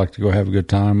 we just like to go have a good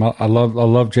time. I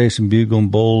love chasing bugle and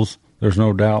bulls. There's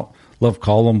no doubt. Love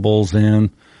calling bulls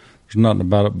in. There's nothing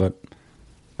about it, but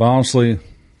honestly,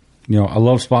 I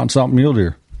love spotting something mule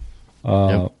deer.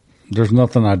 There's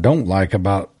nothing I don't like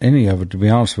about any of it, to be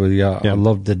honest with you. I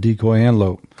love the decoy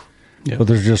antelope, but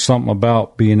there's just something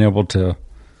about being able to,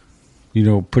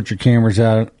 put your cameras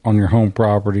out on your home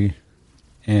property,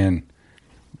 and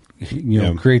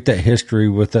create that history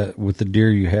with the deer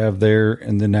you have there,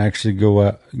 and then actually go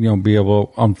out, be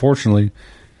able. Unfortunately,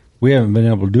 we haven't been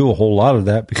able to do a whole lot of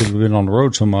that because we've been on the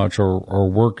road so much, or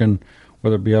working,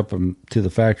 whether it be up to the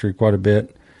factory quite a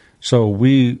bit. So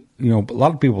we, a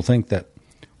lot of people think that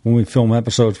when we film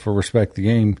episodes for Respect the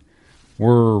Game,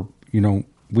 we're,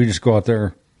 we just go out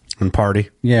there and party.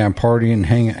 Yeah, and party and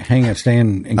hang at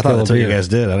stand and I kill thought that's a what deer. you guys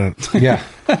did. I don't. Yeah,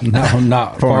 no,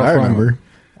 not far I from remember.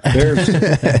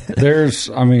 There's,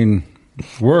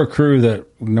 we're a crew that,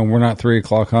 we're not 3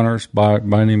 o'clock hunters by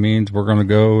any means. We're going to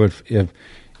go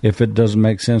if it doesn't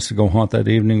make sense to go hunt that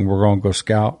evening, we're going to go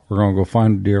scout. We're going to go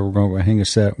find a deer. We're going to go hang a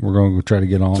set. We're going to go try to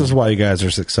get on. This is why you guys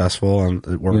are successful and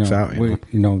it works out.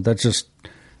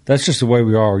 That's just the way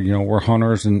we are. We're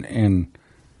hunters and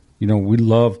we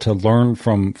love to learn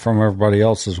from everybody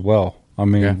else as well.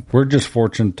 We're just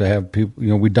fortunate to have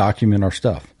people, we document our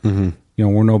stuff. Mm-hmm.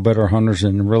 We're no better hunters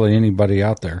than really anybody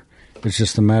out there. It's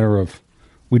just a matter of,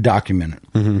 we document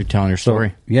it. Mm-hmm. You're telling your story.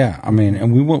 So, yeah,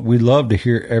 and we love to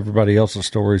hear everybody else's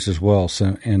stories as well.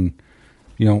 So, and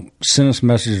send us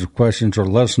messages or questions, or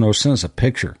let us know. Send us a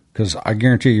picture, because I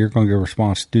guarantee you're going to get a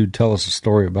response. Dude, tell us a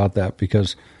story about that,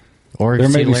 because or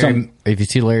if you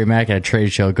see Larry Mack at a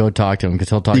trade show, go talk to him, because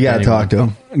he'll talk. You got to talk to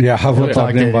him. Yeah, I will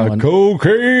talk to him about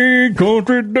cocaine,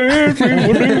 country dancing.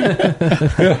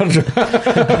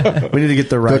 We need to get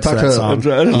the rights to that song.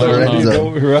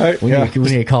 Right? We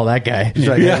need to call that guy. He's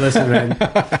like, hey, listen, man,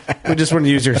 we just want to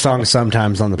use your song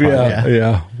sometimes on the podcast.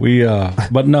 Yeah. We,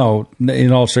 but no,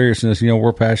 in all seriousness,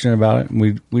 we're passionate about it,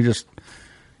 and we just,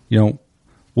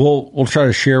 we'll try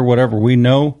to share whatever we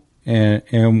know.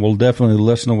 And we'll definitely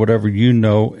listen to whatever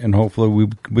and hopefully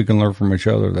we can learn from each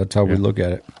other. That's how we look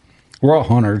at it. We're all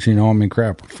hunters,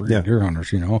 crap, we're deer hunters,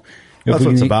 That's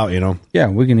what it's about, Yeah,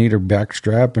 we can eat our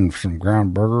backstrap and some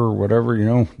ground burger or whatever,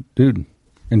 dude,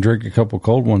 and drink a couple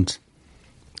cold ones.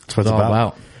 That's what it's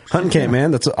about. Hunting camp, man.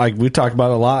 That's like we talked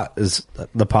about a lot. Is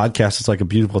the podcast is like a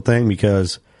beautiful thing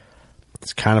because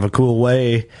it's kind of a cool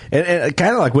way, and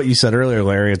kind of like what you said earlier,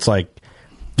 Larry. It's like,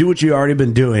 do what you already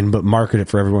been doing, but market it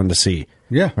for everyone to see.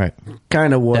 Yeah, right.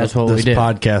 Kind of what this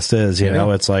podcast is. You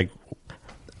know, it's like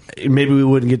maybe we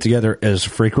wouldn't get together as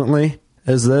frequently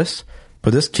as this,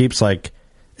 but this keeps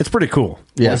it's pretty cool.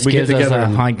 Yeah, we get together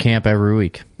us a hunt camp every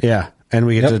week. Yeah, and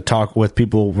we get to talk with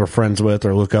people we're friends with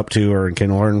or look up to or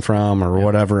can learn from or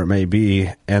whatever it may be,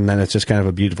 and then it's just kind of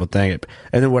a beautiful thing.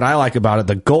 And then what I like about it,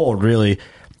 the goal really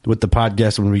with the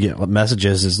podcast when we get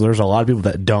messages is there's a lot of people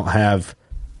that don't have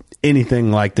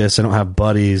anything like this. They don't have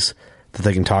buddies that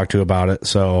they can talk to about it.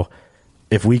 So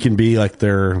if we can be like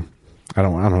their I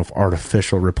don't know if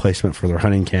artificial replacement for their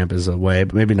hunting camp is a way,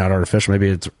 but maybe not artificial. Maybe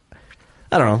it's,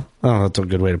 I don't know. That's a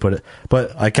good way to put it.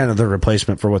 But I kind of the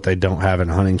replacement for what they don't have in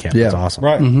a hunting camp. Yeah. It's awesome.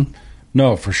 Right. Mm-hmm.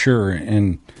 No, for sure.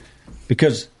 And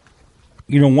because,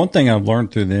 one thing I've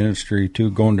learned through the industry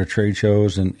too, going to trade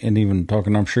shows and even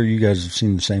talking, I'm sure you guys have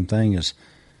seen the same thing, is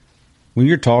when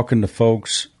you're talking to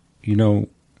folks,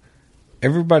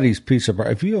 everybody's piece of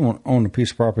property, if you own a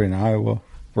piece of property in Iowa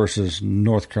versus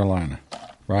North Carolina,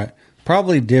 right?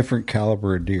 Probably different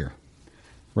caliber of deer,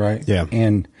 right? Yeah.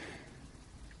 And,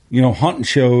 hunting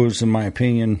shows, in my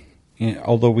opinion,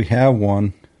 although we have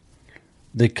one,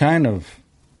 they kind of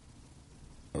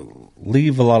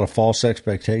leave a lot of false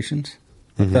expectations.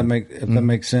 Mm-hmm. If that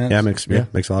makes sense. Yeah, makes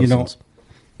a lot of sense.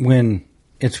 When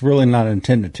it's really not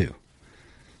intended to.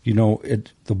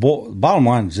 The bottom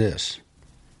line is this,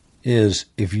 is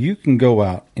if you can go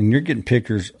out and you're getting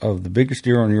pictures of the biggest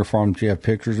deer on your farm that you have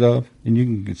pictures of, and you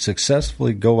can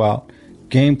successfully go out,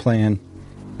 game plan,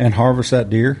 and harvest that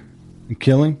deer and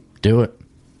kill him, do it.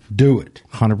 Do it.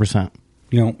 100%.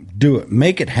 Do it.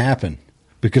 Make it happen.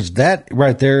 Because that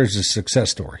right there is a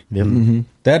success story. Yep. Mm-hmm.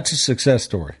 That's a success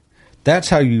story. That's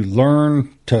how you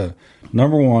learn to,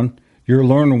 number one, you're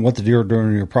learning what the deer are doing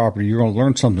on your property. You're going to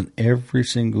learn something every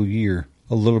single year,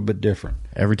 a little bit different.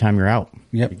 Every time you're out,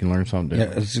 yep. You can learn something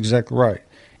different. Yeah, that's exactly right.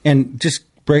 And just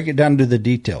break it down to the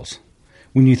details.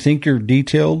 When you think you're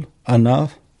detailed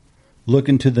enough, look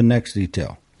into the next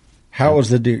detail. How is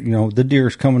the deer, the deer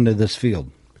is coming to this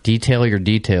field. Detail your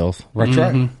details. That's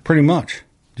right. Pretty much.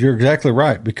 You're exactly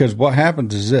right. Because what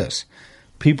happens is this.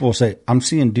 People will say, I'm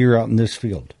seeing deer out in this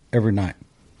field every night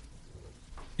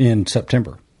in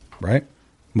September, right?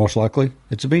 Most likely,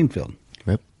 it's a bean field.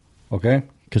 Yep. Okay?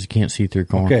 Because you can't see through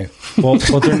corn. Okay. Well,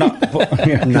 but they're not.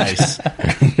 Yeah, nice.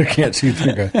 They can't see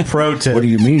through corn. Pro tip. What do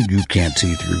you mean you can't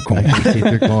see through corn? I can't see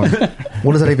through corn.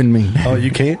 What does that even mean? Oh, you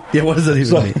can't? Yeah, what does that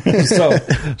even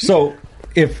mean? So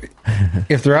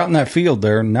if they're out in that field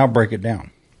there, now break it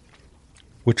down.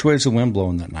 Which way is the wind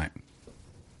blowing that night?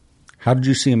 How did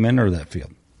you see them enter that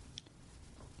field?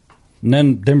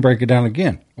 And then break it down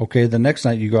again. Okay, the next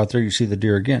night you go out there, you see the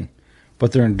deer again.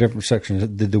 But they're in different sections.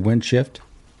 Did the wind shift?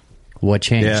 What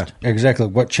changed? Yeah. Exactly.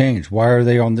 What changed? Why are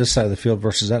they on this side of the field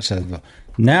versus that side of the field?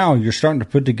 Now you're starting to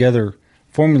put together,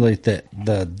 formulate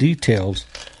the details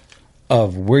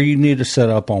of where you need to set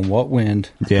up on what wind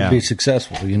to be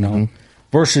successful,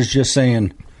 versus just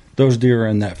saying those deer are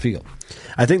in that field.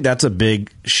 I think that's a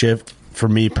big shift for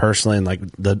me personally, and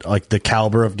the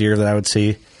caliber of deer that I would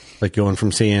see, like going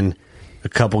from seeing a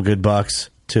couple good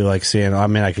bucks to like seeing. I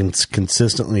mean, I can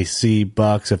consistently see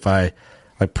bucks if my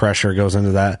pressure goes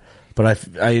into that. But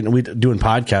we doing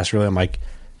podcasts really, I'm like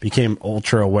became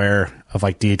ultra aware of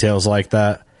like details like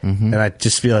that, and I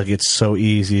just feel like it's so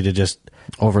easy to just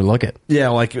overlook it. Yeah,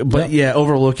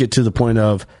 overlook it to the point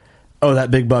of, oh,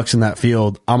 that big buck's in that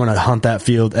field. I'm going to hunt that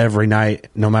field every night,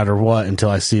 no matter what, until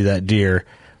I see that deer.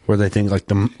 Where they think like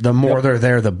the more they're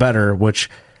there, the better. Which,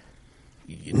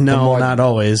 not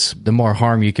always. The more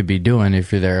harm you could be doing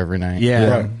if you're there every night. Yeah,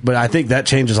 right. But I think that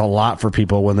changes a lot for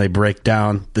people when they break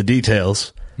down the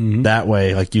details. Mm-hmm. That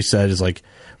way, like you said, is like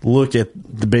look at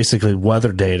the basically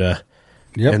weather data,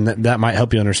 and that might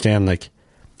help you understand. Like,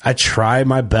 I try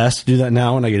my best to do that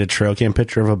now when I get a trail cam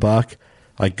picture of a buck.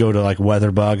 Like go to like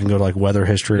WeatherBug and go to like Weather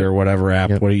History or whatever app.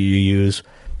 What do you use?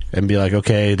 And be like,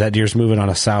 okay, that deer's moving on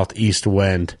a southeast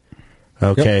wind.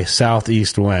 Okay,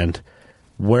 southeast wind.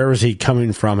 Where is he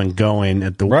coming from and going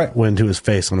at the wind to his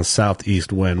face on the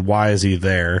southeast wind? Why is he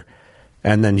there?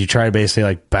 And then you try to basically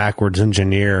like backwards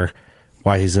engineer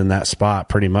why he's in that spot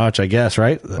pretty much, I guess,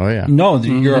 right? Oh, yeah. No,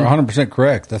 you're 100%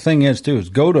 correct. The thing is, too, is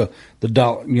go to the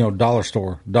dollar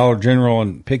store, Dollar General,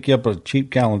 and pick you up a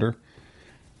cheap calendar.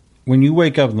 When you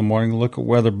wake up in the morning, look at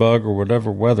WeatherBug or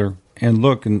whatever weather, and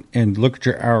look at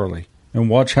your hourly and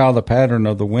watch how the pattern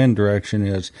of the wind direction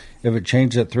is. If it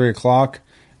changes at 3 o'clock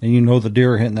and you know the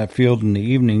deer are hitting that field in the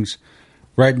evenings,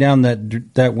 write down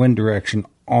that wind direction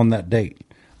on that date.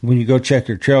 When you go check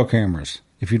your trail cameras,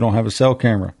 if you don't have a cell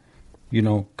camera,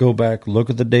 go back, look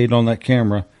at the date on that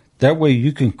camera. That way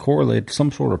you can correlate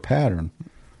some sort of pattern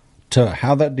to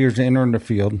how that deer's entering the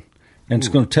field, and it's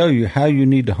going to tell you how you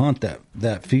need to hunt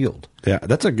that field. Yeah,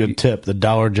 that's a good tip, the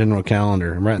Dollar General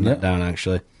calendar. I'm writing that down,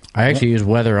 actually. I actually use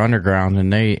Weather Underground,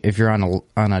 and if you're on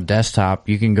a desktop,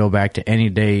 you can go back to any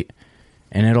date,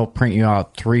 and it'll print you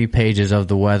out 3 pages of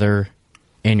the weather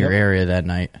in your area that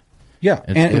night. Yeah,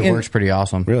 it works pretty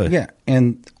awesome. Really? Yeah,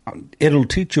 and it'll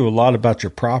teach you a lot about your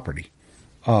property,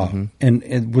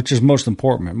 and which is most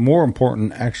important. More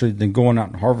important, actually, than going out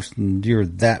and harvesting deer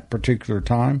that particular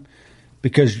time,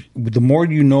 because the more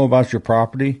you know about your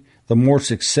property, the more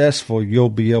successful you'll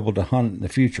be able to hunt in the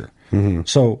future. Mm-hmm.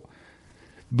 So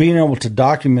being able to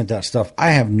document that stuff,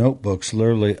 I have notebooks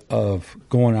literally of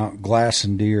going out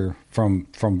glassing deer from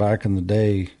back in the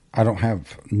day. I don't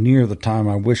have near the time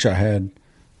I wish I had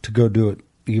to go do it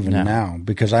even now,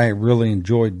 because I really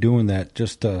enjoyed doing that,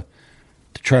 just to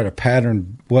try to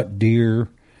pattern what deer,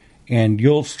 and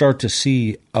you'll start to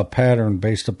see a pattern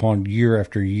based upon year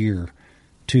after year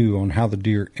too on how the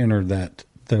deer enter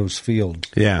those fields.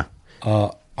 Yeah.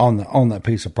 On that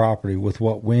piece of property with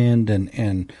what wind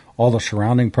and all the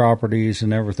surrounding properties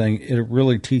and everything. It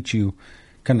really teach you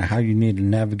kind of how you need to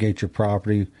navigate your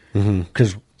property,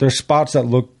 because there's spots that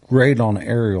look great on an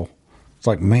aerial. It's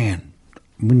like, man,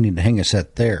 we need to hang a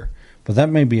set there. But that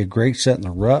may be a great set in the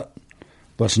rut,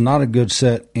 but it's not a good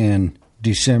set in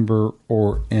December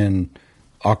or in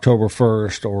October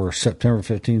 1st or September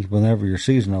 15th, whenever your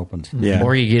season opens. Yeah.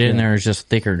 Or you get in there, it's just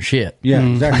thicker than shit. Yeah,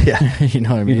 exactly. Yeah. You know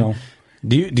what I mean?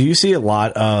 Do you see a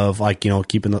lot of, like,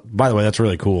 keeping the, by the way, that's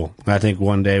really cool. I think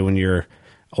one day when you're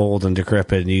old and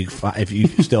decrepit and if you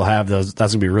still have those,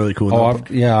 that's gonna be really cool.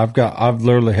 I've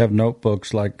literally have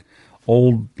notebooks, like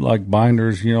old, like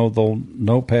binders, the old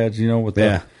notepads, with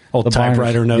the old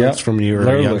typewriter notes from when you were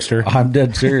a youngster. I'm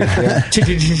dead serious.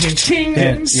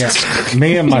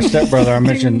 Me and my stepbrother, I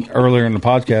mentioned earlier in the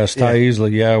podcast, Ty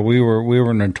Easley. We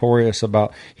were notorious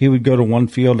about, he would go to one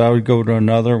field, I would go to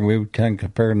another, and we would kind of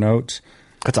compare notes.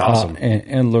 That's awesome.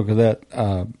 And look at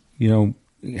that,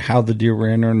 how the deer were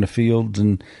entering the fields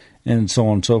and so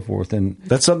on and so forth. And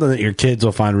that's something that your kids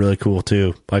will find really cool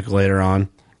too, like later on.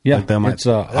 Yeah, like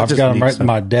I've got them right in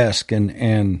my desk,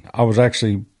 and I was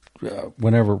actually,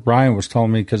 whenever Ryan was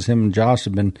telling me, because him and Josh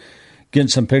have been getting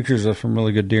some pictures of some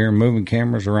really good deer and moving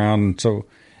cameras around, and so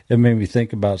it made me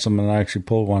think about something. I actually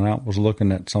pulled one out, was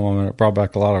looking at some of them, and it brought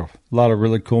back a lot of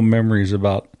really cool memories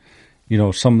about,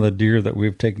 some of the deer that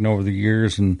we've taken over the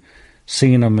years and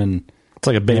seeing them. And it's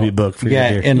like a baby book for your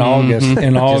deer. In August,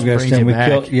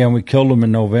 and we killed them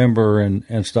in November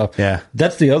and stuff. Yeah,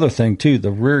 that's the other thing too.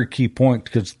 The very key point,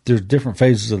 because there's different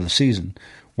phases of the season,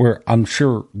 where I'm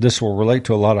sure this will relate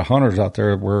to a lot of hunters out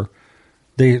there, where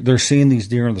they're seeing these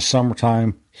deer in the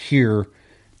summertime here,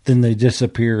 then they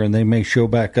disappear and they may show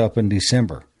back up in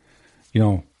December,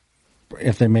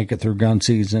 if they make it through gun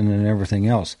season and everything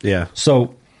else. Yeah.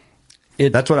 So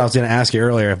that's what I was going to ask you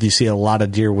earlier. If you see a lot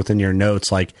of deer within your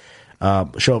notes, like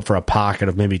show up for a pocket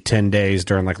of maybe 10 days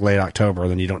during like late October,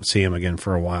 then you don't see them again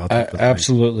for a while.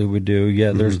 Absolutely, we do.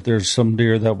 Yeah, there's some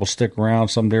deer that will stick around.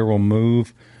 Some deer will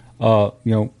move.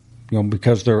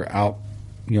 Because they're out,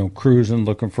 cruising,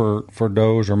 looking for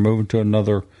does, or moving to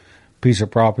another piece of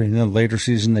property, and then later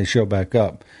season they show back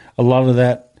up. A lot of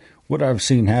that, what I've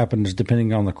seen happen is,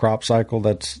 depending on the crop cycle,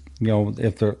 that's,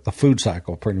 if they're the food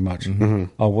cycle, pretty much,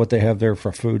 what they have there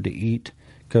for food to eat,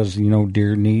 because,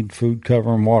 deer need food,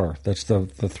 cover, and water. That's the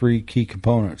three key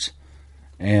components.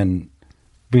 And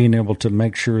being able to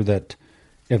make sure that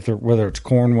whether it's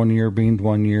corn one year, beans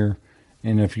one year,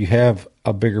 and if you have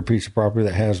a bigger piece of property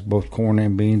that has both corn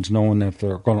and beans, knowing if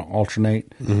they're going to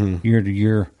alternate year to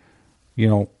year,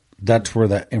 that's where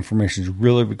that information is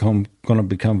really going to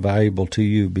become valuable to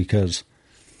you, because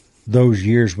those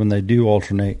years when they do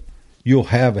alternate, you'll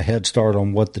have a head start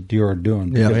on what the deer are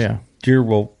doing. Yeah. Deer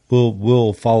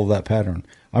will follow that pattern.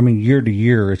 I mean, year to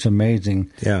year, it's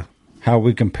amazing how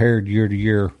we compared year to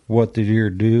year what the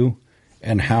deer do,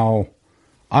 and how,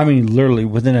 I mean, literally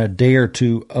within a day or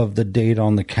two of the date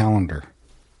on the calendar.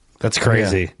 That's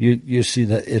crazy. Yeah. You see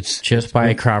that it's just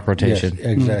by crop rotation. Yes,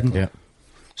 exactly. Yeah.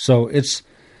 So it's,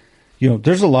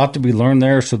 there's a lot to be learned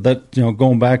there. So that,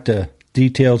 going back to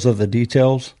details of the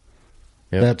details,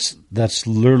 that's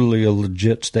literally a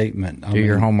legit statement. Do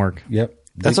your homework. Yep.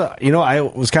 That's I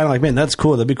was kind of like, man, that's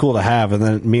cool. That'd be cool to have. And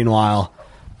then meanwhile,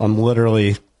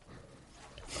 I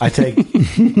take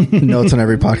notes on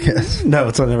every podcast.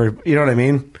 Notes on every, you know what I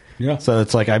mean? Yeah. So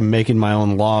it's like I'm making my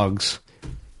own logs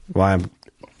while I'm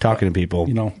talking to people.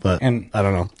 But I don't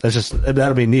know. That's just,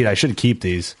 that'll be neat. I should keep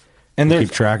these and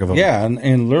keep track of them. Yeah.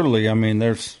 And literally, I mean,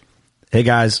 hey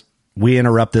guys, we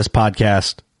interrupt this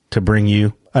podcast to bring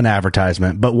you an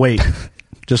advertisement, but wait,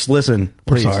 just listen.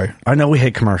 Please. We're sorry. I know we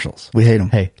hate commercials. We hate them.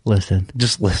 Hey, listen.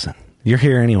 Just listen. You're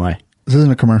here anyway. This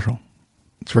isn't a commercial.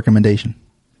 It's a recommendation.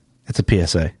 It's a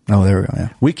PSA. Oh, there we go. Yeah.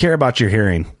 We care about your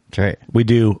hearing. That's right. We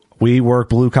do. We work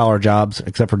blue collar jobs,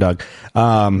 except for Doug.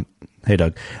 Hey,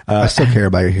 Doug. I still care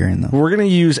about your hearing, though. We're going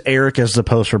to use Eric as the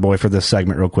poster boy for this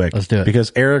segment real quick. Let's do it.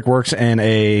 Because Eric works in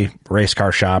a race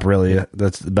car shop, really.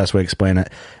 That's the best way to explain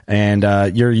it.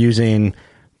 And you're using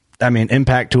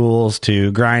impact tools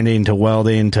to grinding to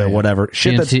welding to whatever.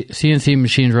 Shit CNC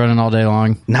machines running all day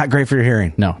long. Not great for your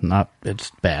hearing. No,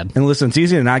 it's bad. And listen, it's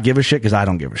easy to not give a shit because I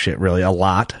don't give a shit really a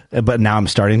lot. But now I'm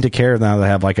starting to care now that I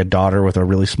have like a daughter with a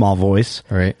really small voice.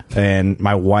 Right. And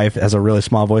my wife has a really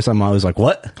small voice. I'm always like,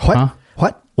 what?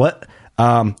 What?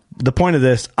 The point of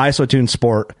this, IsoTune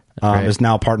Sport is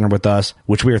now partnered with us,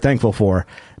 which we are thankful for,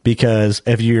 because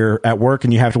if you're at work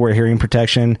and you have to wear hearing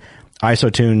protection,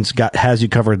 IsoTunes has you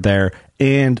covered there,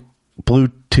 and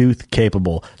Bluetooth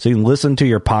capable. So you can listen to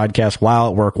your podcast while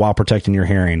at work while protecting your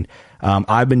hearing.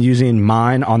 I've been using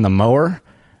mine on the mower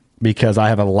because I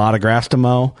have a lot of grass to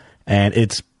mow, and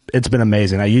it's been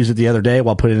amazing. I used it the other day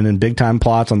while putting it in big time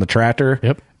plots on the tractor.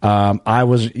 Yep. I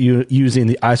was using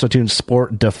the IsoTune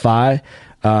Sport Defy.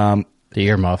 The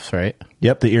earmuffs, right?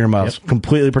 Yep, the earmuffs. Yep.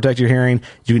 Completely protect your hearing.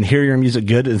 You can hear your music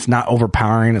good. It's not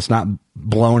overpowering. It's not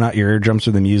blowing out your eardrums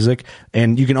through the music.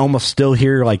 And you can almost still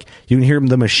hear, like, you can hear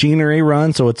the machinery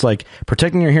run. So it's like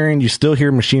protecting your hearing. You still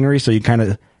hear machinery. So you kind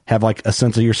of have like a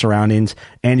sense of your surroundings,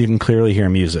 and you can clearly hear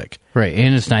music. Right.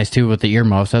 And it's nice too with the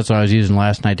earmuffs. That's what I was using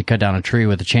last night to cut down a tree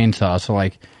with a chainsaw. So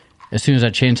like, as soon as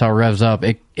that chainsaw revs up,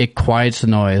 it quiets the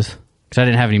noise. Because I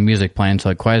didn't have any music playing, so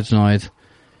it quiets the noise.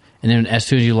 And then as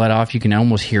soon as you let off, you can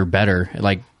almost hear better. It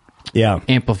like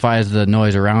amplifies the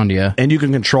noise around you. And you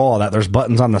can control all that. There's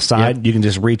buttons on the side. Yep. You can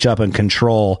just reach up and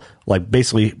control, like,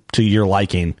 basically to your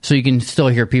liking. So you can still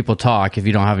hear people talk if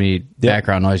you don't have any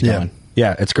background noise going.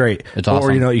 Yeah, it's great. It's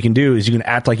awesome. Or, what you can do is you can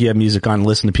act like you have music on,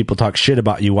 listen to people talk shit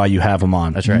about you while you have them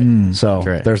on. That's right. So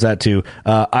there's that too.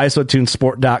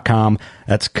 IsoTuneSport.com.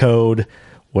 That's code...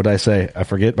 What did I say? I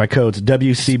forget. My code's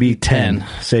WCB10.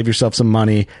 Save yourself some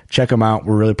money. Check them out.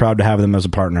 We're really proud to have them as a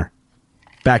partner.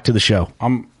 Back to the show.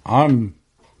 I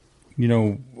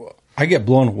get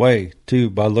blown away too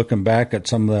by looking back at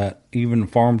some of that, even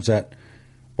farms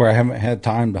where I haven't had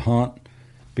time to hunt,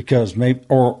 because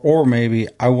maybe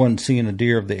I wasn't seeing a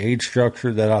deer of the age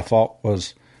structure that I thought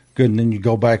was good, and then you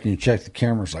go back and you check the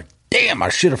cameras, like, damn, I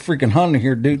should have freaking hunted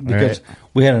here, dude, because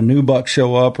we had a new buck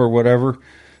show up or whatever.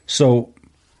 So,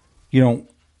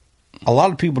 a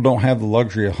lot of people don't have the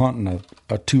luxury of hunting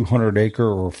a 200-acre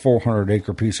or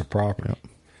 400-acre piece of property. Yep.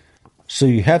 So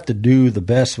you have to do the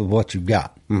best with what you've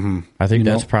got. Mm-hmm. I think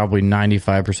that's probably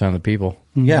 95% of the people.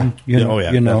 Yeah.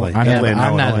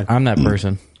 I'm that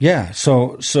person. Yeah.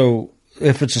 So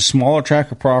if it's a smaller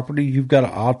tract of property, you've got to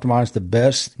optimize the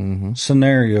best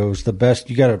scenarios, the best.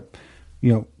 You got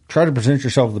to, try to present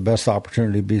yourself the best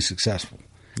opportunity to be successful.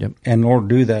 Yep. And in order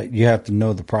to do that, you have to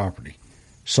know the property.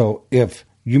 So if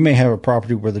you may have a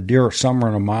property where the deer are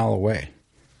somewhere a mile away,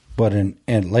 but in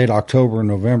late October and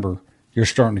November, you're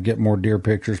starting to get more deer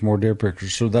pictures.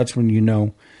 So that's when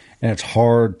and it's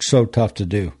hard, so tough to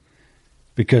do,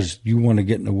 because you want to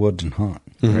get in the woods and hunt.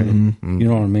 Right? Mm-hmm. You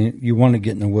know what I mean? You want to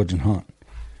get in the woods and hunt.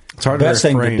 It's hard the best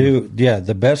thing to do. Yeah,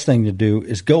 the best thing to do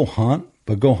is go hunt,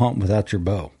 but go hunt without your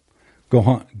bow. Go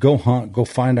hunt. Go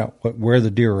find out where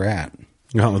the deer are at.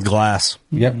 You hunt with glass.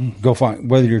 Yep. Go find,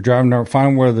 whether you're driving or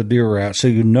find where the deer are at, so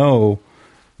you know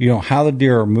how the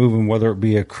deer are moving, whether it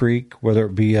be a creek, whether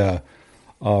it be a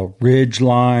ridge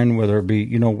line, whether it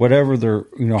be, whatever they're,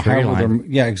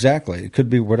 yeah, exactly. It could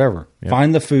be whatever. Yep.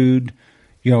 Find the food,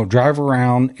 drive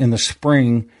around in the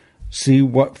spring, see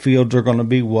what fields are going to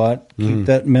be what. Keep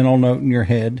that mental note in your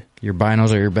head. Your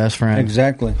binos are your best friend.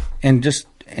 Exactly. And just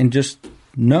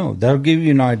know that'll give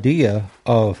you an idea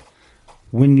of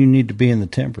when you need to be in the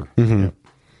timber. Mm-hmm. Yep.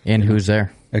 And who's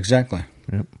there. Exactly.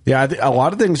 Yep. Yeah, a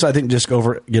lot of things I think just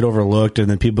get overlooked, and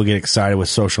then people get excited with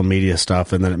social media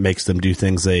stuff, and then it makes them do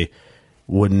things they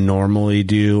wouldn't normally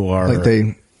do, or like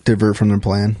they divert from their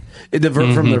plan.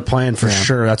 From their plan for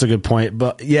sure. That's a good point.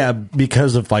 But yeah,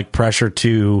 because of like pressure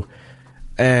to,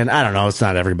 and I don't know, it's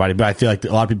not everybody, but I feel like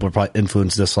a lot of people are probably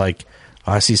influenced this, like,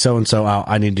 I see so-and-so out,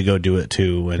 I need to go do it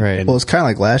too. And well, it's kind of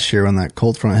like last year when that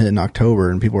cold front hit in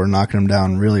October and people were knocking them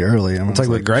down really early. It's like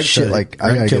what Greg said. Like,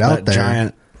 I got to get out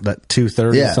there. That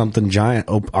 230-something giant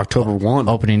October 1.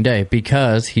 Opening day,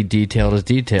 because he detailed his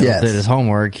details, did his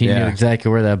homework. He knew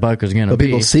exactly where that buck was going to be. But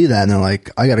people see that and they're like,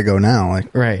 I got to go now.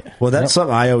 Like, right. Well, that's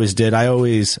something I always did.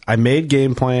 I made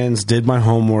game plans, did my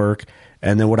homework,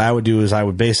 and then what I would do is I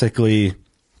would basically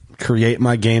create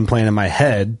my game plan in my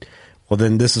head. Well,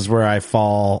 then this is where I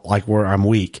fall, like where I'm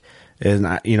weak. And,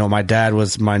 my dad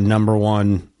was my number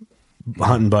one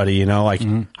hunting buddy,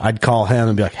 I'd call him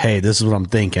and be like, hey, this is what I'm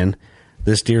thinking.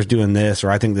 This deer's doing this,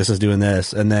 or I think this is doing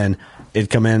this. And then it'd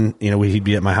come in, he'd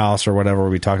be at my house or whatever.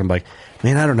 We'd be talking like,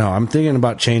 man, I don't know. I'm thinking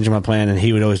about changing my plan. And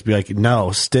he would always be like,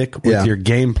 no, stick with your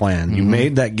game plan. You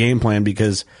made that game plan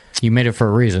because you made it for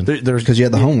a reason. Because you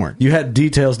had the homework. You had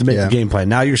details to make the game plan.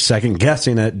 Now you're second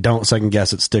guessing it. Don't second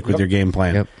guess it. Stick with your game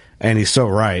plan. Yep. And he's so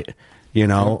right.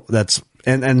 That's,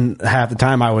 and half the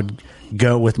time I would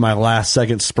go with my last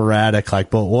second sporadic, like,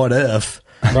 but what if?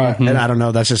 Right. And I don't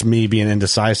know. That's just me being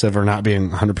indecisive or not being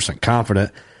 100%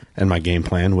 confident in my game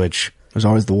plan, which there's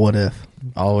always the what if.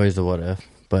 Always the what if.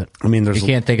 But I mean, you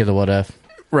can't think of the what if.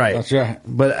 Right. That's right.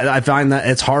 But I find that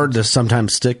it's hard to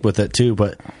sometimes stick with it too.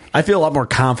 But I feel a lot more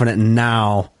confident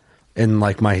now in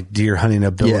like my deer hunting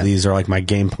abilities or like my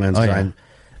game plans.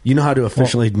 You know how to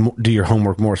efficiently do your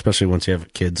homework more, especially once you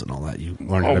have kids and all that. You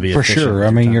learn how to be efficient. For sure.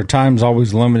 I mean, your time's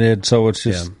always limited, so it's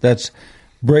just that's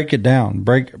break it down.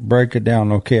 Break it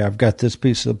down. Okay, I've got this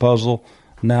piece of the puzzle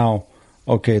now.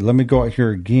 Okay, let me go out here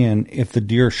again. If the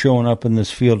deer are showing up in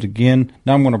this field again,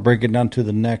 now I'm going to break it down to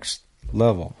the next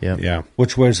level. Yep. Yeah.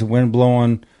 Which way is the wind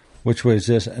blowing? Which way is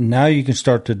this? And now you can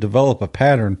start to develop a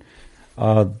pattern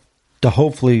to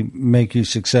hopefully make you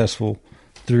successful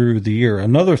through the year.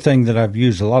 Another thing that I've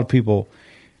used, a lot of people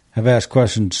have asked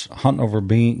questions hunting over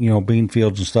bean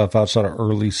fields and stuff outside of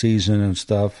early season and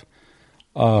stuff.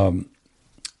 Bean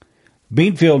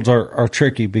fields are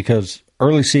tricky because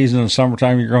early season in the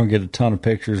summertime, you're going to get a ton of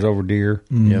pictures over deer.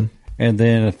 Mm-hmm. Yep. And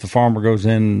then if the farmer goes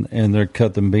in and they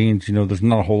cut them beans, there's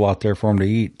not a whole lot there for them to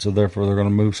eat. So therefore, they're going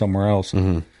to move somewhere else.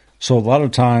 Mm-hmm. So a lot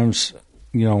of times,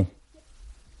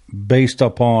 based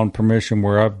upon permission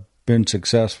where I've been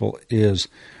successful is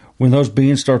when those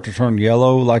beans start to turn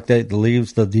yellow like that, the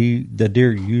leaves, the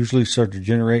deer usually start to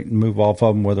generate and move off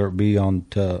of them, whether it be on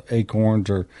to acorns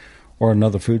or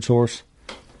another food source.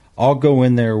 I'll go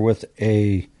in there with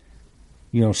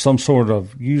some sort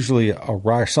of, usually a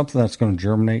rye, something that's going to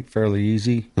germinate fairly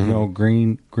easy,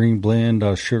 green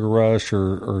blend, sugar rush,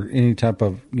 or any type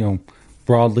of,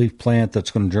 broadleaf plant that's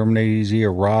going to germinate easy,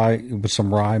 or rye with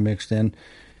some rye mixed in.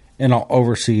 And I'll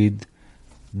overseed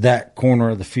that corner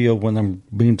of the field when them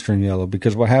beans turn yellow,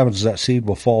 because what happens is that seed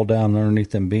will fall down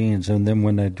underneath them beans, and then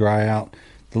when they dry out,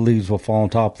 the leaves will fall on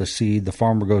top of the seed. The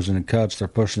farmer goes in and cuts. They're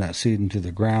pushing that seed into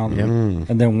the ground. Yep.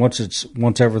 And then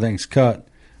once everything's cut,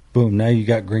 boom, now you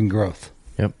got green growth.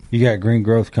 Yep. You got green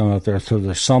growth coming up there. So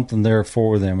there's something there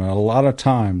for them. And a lot of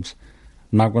times,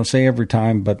 I'm not going to say every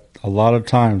time, but a lot of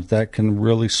times that can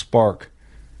really spark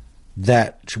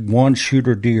that one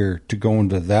shooter deer to go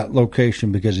into that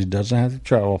location because he doesn't have to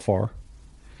travel far.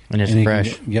 And it's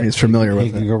fresh. He's familiar with it.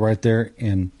 He can go right there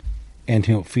and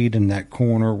he'll feed in that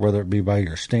corner, whether it be by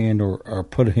your stand or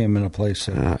put him in a place.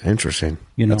 Interesting.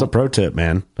 That's a pro tip,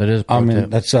 man. That is a pro tip.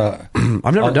 That's I've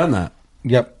never done that.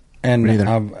 Yep. And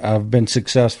I've been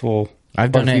successful.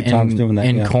 I've done it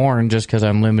in corn just because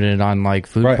I'm limited on like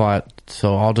food plot.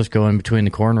 So I'll just go in between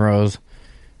the corn rows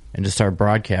and just start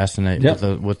broadcasting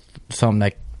it with something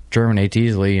that germinates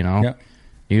easily, Yep.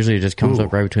 Usually it just comes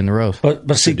up right between the rows. But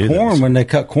see, corn, when they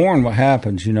cut corn, what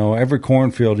happens? Every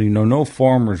cornfield, no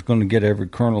farmer is going to get every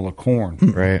kernel of corn.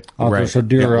 Right. So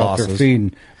deer are out there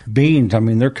feeding. Beans,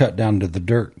 they're cut down to the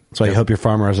dirt. So you hope your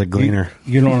farmer has a gleaner.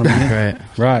 You know what I mean?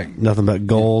 Right. Right. Nothing but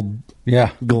gold.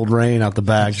 Yeah. Gold rain out the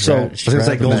back. So it's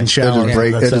like golden shower.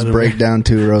 It just break down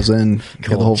 2 rows in,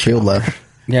 get the whole field left.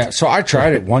 Yeah. So I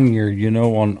tried it one year,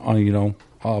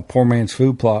 on poor man's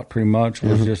food plot, pretty much.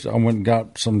 Was just I went and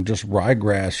got some just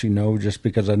ryegrass, just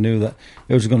because I knew that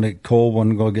it was going to get cold,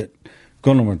 wasn't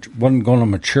going to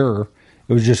mature.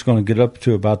 It was just going to get up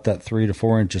to about that 3 to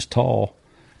 4 inches tall,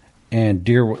 and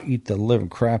deer will eat the living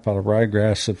crap out of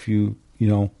ryegrass if you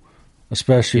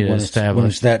especially when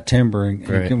it's that timber and you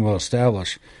can well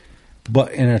establish.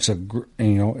 But it's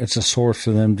a source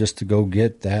for them just to go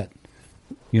get that.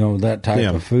 That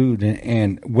type of food,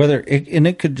 and whether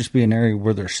it could just be an area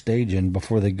where they're staging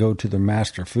before they go to their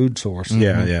master food source.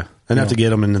 Yeah. Enough to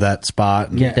get them into that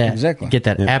spot. Exactly. Get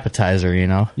that appetizer,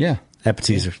 Yeah.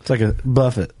 Appetizer. It's like a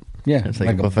buffet. Yeah. It's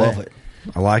like a buffet.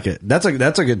 I like it. That's a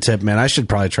good tip, man. I should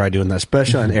probably try doing that,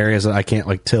 especially in areas that I can't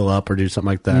like till up or do something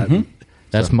like that. Mm-hmm.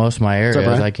 That's most of my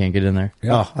areas. I can't get in there.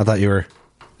 Yeah. Oh, I thought you were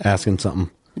asking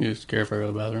something. You just care if I go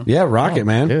to the bathroom? Yeah, rock it,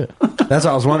 man. Do it. That's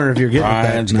what I was wondering if you're getting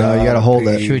that. No, you got to hold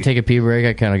it. Should we take a pee break?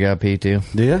 I kind of got to pee too.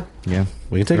 Do you? Yeah.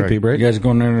 We can take a pee break. You guys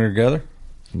going in there together?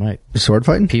 Might. Sword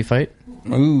fighting? Pee fight?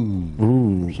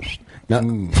 Ooh.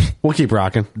 No, we'll keep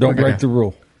rocking. Don't break the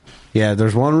rule. Yeah,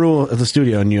 there's one rule at the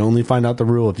studio, and you only find out the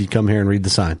rule if you come here and read the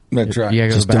sign. That's right.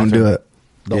 Just don't do it.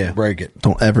 Don't break it.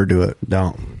 Don't ever do it.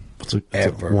 Don't.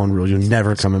 It's one rule. You'll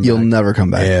never come back. You'll never come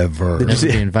back. Ever. Never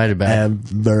be invited back.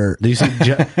 Ever. Did you see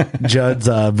Judd's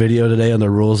video today on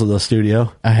the rules of the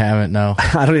studio? I haven't, no.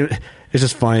 I don't even. It's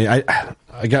just funny.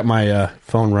 I got my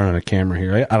phone running a camera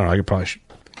here. I don't know. I could probably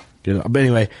get it. But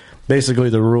anyway, basically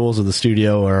the rules of the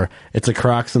studio are it's a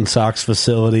Crocs and Socks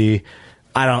facility.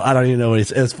 I don't even know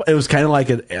what it was kind of like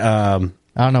a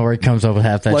I don't know where he comes up with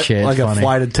half that shit. Like It's a funny.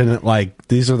 flight attendant, like,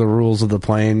 these are the rules of the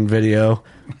plane video.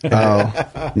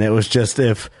 And it was just,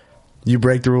 if you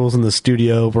break the rules in the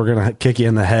studio, we're going to kick you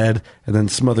in the head and then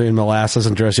smother you in molasses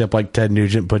and dress you up like Ted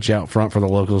Nugent, put you out front for the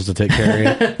locals to take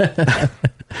care of you.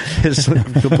 It's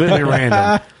completely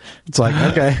random. It's like,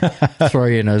 okay. Throw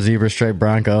you in a zebra striped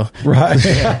Bronco. Right.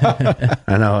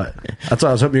 I know it. That's why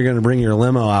I was hoping you're going to bring your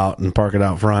limo out and park it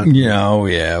out front.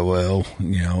 Yeah, well,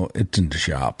 it's in the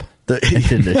shop.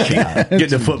 It's in the shop.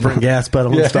 Get the footprint gas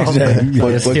pedal Yeah, installed. exactly.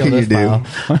 What can you do?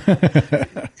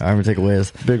 I'm going to take a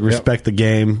whiz. Big respect the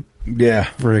game. Yeah.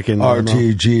 Freaking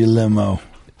RTG limo.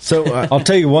 So I'll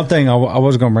tell you one thing I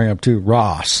was going to bring up too.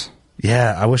 Ross.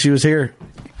 Yeah, I wish he was here.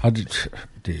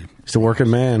 Dude. He's a working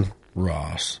man.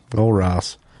 Ross. Old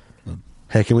Ross.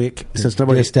 Hey, can we, since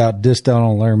nobody... Dissed out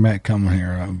on Larry Mack coming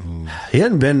here. He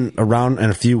hadn't been around in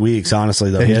a few weeks,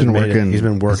 honestly, though. Yeah, He's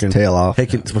been working his tail off. Hey,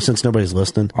 since nobody's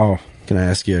listening, can I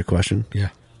ask you a question?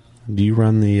 Yeah. Do you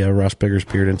run the Ross Beggar's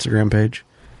Beard Instagram page?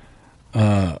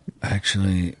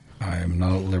 Actually, I am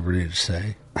not at liberty to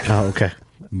say. Oh, okay.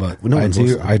 But No one's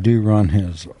listening. I do run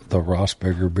the Ross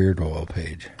Beggar beard oil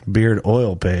page. Beard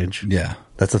oil page? Yeah.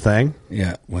 That's a thing?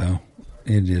 Yeah, well,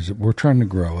 it is. We're trying to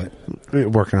grow it. We're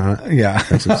working on it. Yeah.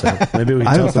 That's insane. Maybe we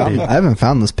I can tell I haven't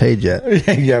found this page yet.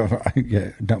 yeah,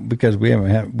 because we don't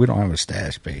have a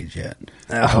stash page yet.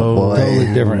 Oh, boy.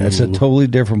 Totally different. It's a totally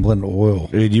different blend of oil.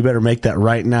 Dude, you better make that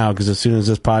right now, because as soon as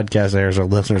this podcast airs, our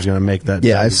listeners are going to make that.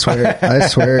 Yeah, I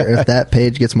swear, if that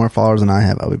page gets more followers than I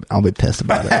have, I'll be pissed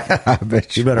about it. I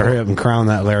bet You better hurry up and crown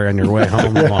that, Larry, on your way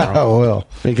home tomorrow. I will.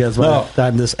 Because by the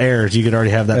time this airs, you could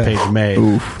already have that page made.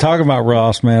 Talking about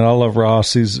Ross, man, I love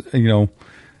Ross. He's,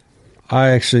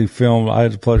 I actually I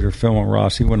had the pleasure of filming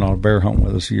Ross. He went on a bear hunt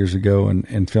with us years ago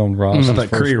and filmed Ross. It's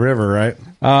like Cree River, right?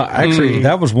 Actually,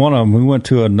 that was one of them. We went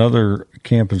to another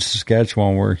camp in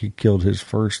Saskatchewan where he killed his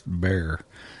first bear.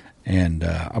 And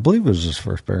I believe it was his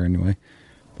first bear anyway.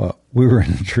 But we were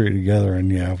in the tree together,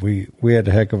 and yeah, we had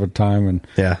a heck of a time. And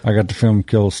I got to film him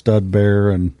kill a stud bear,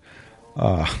 and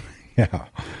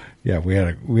yeah,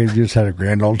 we just had a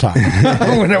grand old time.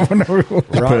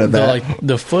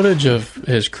 The footage of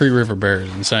his Cree River bear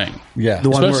is insane. Yeah,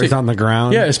 the one where he's on the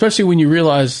ground. Yeah, especially when you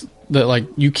realize that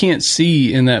you can't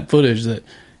see in that footage that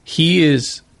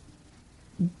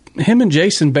him and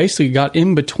Jason basically got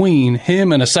in between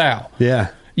him and a sow. Yeah.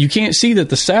 You can't see that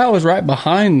the sow is right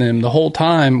behind them the whole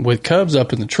time with cubs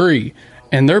up in the tree,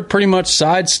 and they're pretty much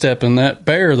sidestepping that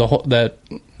bear the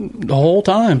whole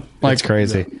time. That's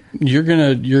crazy. You're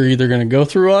either gonna go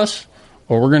through us,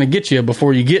 or we're gonna get you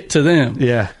before you get to them.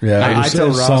 Yeah. I tell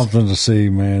Ross, something to see,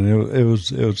 man. It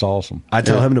was awesome. I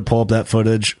tell him to pull up that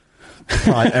footage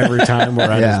every time we're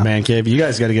at his man cave. You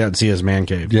guys got to get out and see his man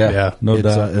cave. Yeah, no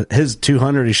doubt. His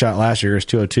 200 he shot last year, his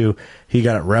 202, he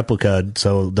got it replicated,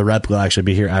 so the replica will actually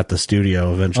be here at the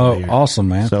studio eventually. Oh, awesome,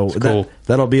 man. So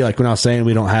that'll be like when I was saying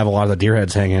we don't have a lot of the deer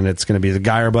heads hanging. It's going to be the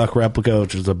Geyer buck replica,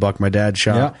 which is the buck my dad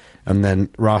shot, and then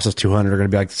Ross's 200 are going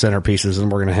to be like the centerpieces, and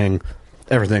we're going to hang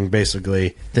everything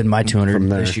basically. Then my 200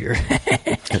 this year.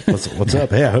 What's up?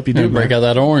 Hey, I hope you do. Break out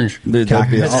that orange. Dude,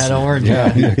 that orange.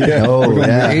 Yeah. Oh,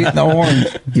 yeah. Eating the orange.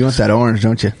 You want that orange,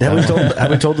 don't you? Have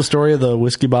we told the story of the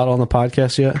whiskey bottle on the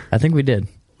podcast yet? I think we did.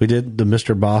 We did the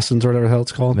Mr. Boston's or whatever the hell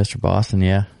it's called. Mr. Boston,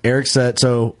 yeah. Eric said,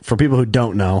 so for people who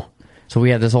don't know. So we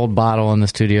had this old bottle in the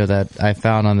studio that I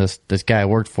found on this guy I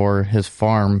worked for, his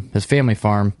farm, his family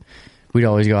farm. We'd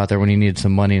always go out there when he needed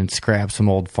some money and scrap some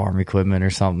old farm equipment or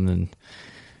something. And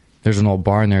there's an old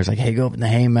barn there. It's like, hey, go up in the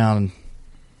hay mound.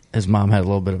 His mom had a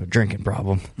little bit of a drinking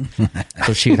problem,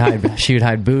 so she'd hide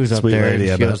booze up Sweet there. lady,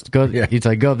 and she goes, go. Yeah. He's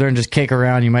like, go up there and just kick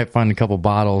around. You might find a couple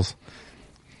bottles.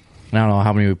 And I don't know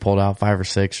how many we pulled out, 5 or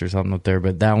 6 or something up there,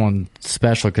 but that one's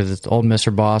special because it's old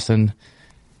Mr. Boston,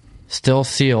 still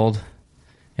sealed,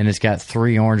 and it's got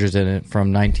 3 oranges in it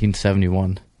from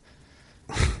 1971.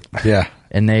 Yeah,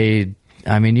 and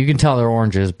you can tell they're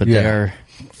oranges, but they are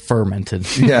fermented.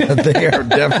 Yeah, they are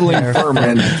definitely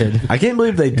fermented. I can't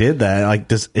believe they did that. Like,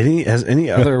 has any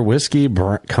other whiskey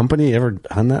company ever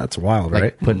done that? It's wild,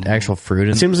 right? Put actual fruit in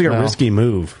it. It seems like a risky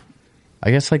move.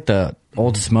 I guess like the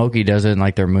Old Smoky does it in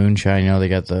like their moonshine. They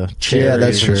got the cherries. Yeah,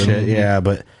 that's true. Shit. Yeah,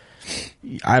 but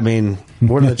I mean,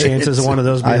 what are the chances of one of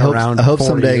those being around? I hope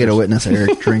someday I get to witness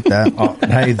Eric drink that.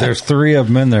 Hey, there's 3 of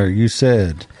them in there. You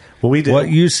said. Well, we did. What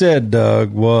you said,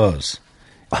 Doug, was.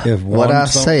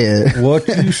 What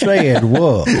you said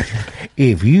was,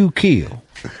 if you kill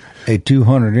a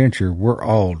 200-incher, we're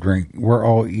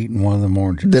all eating one of them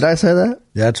oranges. Did I say that?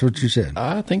 That's what you said.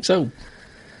 I think so.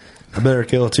 I better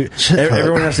kill two.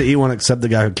 Everyone has to eat one except the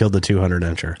guy who killed the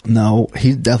 200-incher. No,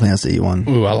 he definitely has to eat one.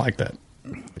 Ooh, I like that.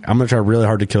 I'm going to try really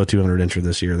hard to kill a 200-incher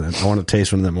this year, then. I want to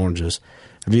taste one of them oranges.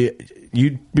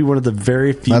 You'd be one of the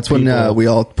very few That's people. when we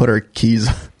all put our keys,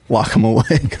 lock them away,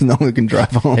 because no one can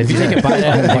drive home. If you take a bite of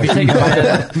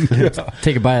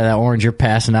that orange, you're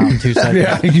passing out in 2 seconds.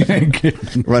 Yeah, you ain't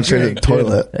kidding. Run straight to the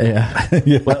toilet.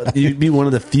 Yeah. Well, you'd be one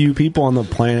of the few people on the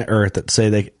planet Earth that say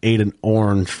they ate an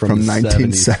orange from the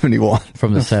 1971.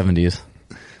 From the 70s.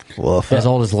 Woof. As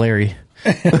old as Larry.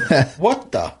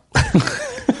 What the?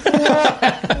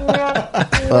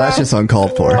 Well, that's just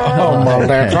uncalled for.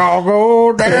 Let's all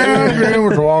go down,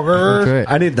 James Walker.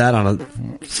 I need that on a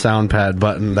sound pad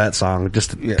button, that song,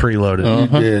 just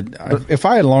preloaded. You did. If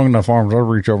I had long enough arms, I'd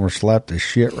reach over and slap the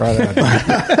shit right out of you.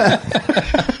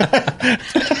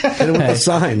 Hit it with a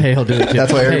sign. Hey, he'll do it too.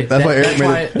 That's why Eric,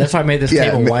 that's why I made this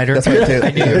table wider. That's why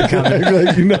I knew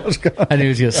it was coming. I knew he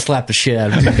was going to slap the shit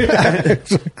out of me.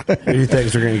 You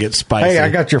think we're going to get spicy? Hey, I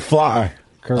got your fly.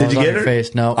 Did you get it?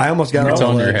 Face? No. I almost got it. It's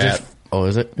on your hat. Oh,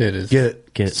 is it? It is. Get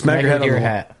it. Get it. Smack your head on your the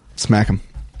hat. Smack him.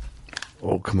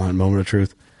 Oh, come on. Moment of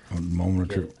truth. Moment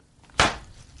of truth.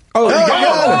 Oh, you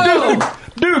got it.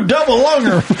 Dude, double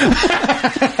lunger.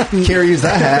 Can't use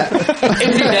that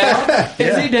hat.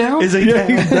 Is he down? Is he down? Is he down?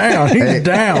 He's down. He's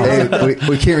down. Hey,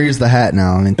 we can't reuse the hat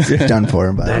now. I mean, it's done for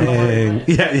him. But Dang.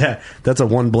 Yeah. That's a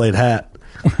one-blade hat.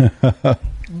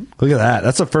 Look at that.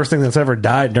 That's the first thing that's ever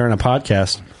died during a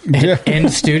podcast. In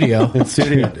studio.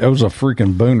 It was a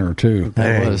freaking booner, too.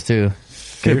 That was, too.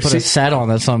 Could have put a saddle on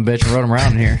that son of a bitch and rode him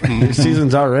around here. Your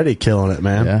season's already killing it,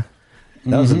 man. Yeah.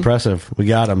 That was impressive. We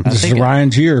got him. This is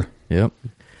Ryan's year. Yep.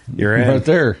 You're in. Right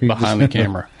there. Behind the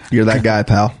camera. you're that guy,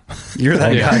 pal. You're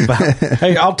that guy. Pal.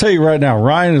 Hey, I'll tell you right now,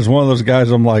 Ryan is one of those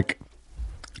guys. I'll be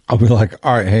like,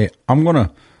 all right, hey, I'm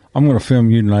gonna film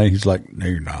you tonight. He's like, no,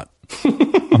 you're not.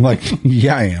 I'm like,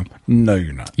 yeah, I am. No,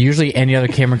 you're not. Usually any other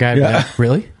camera guy would be like,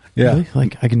 really? Yeah. Really?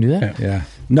 Like, I can do that? Yeah.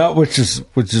 No, which is,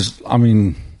 I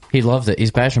mean, he loves it.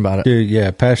 He's passionate about it. Dude,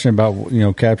 yeah, passionate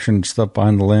about, capturing stuff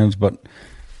behind the lens, but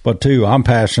too, I'm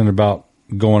passionate about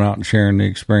going out and sharing the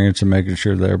experience and making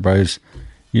sure that everybody's,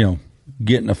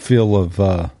 getting a feel of,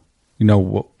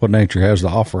 what nature has to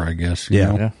offer, I guess.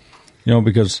 You know,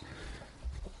 because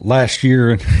last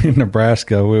year in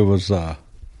Nebraska, it was, well,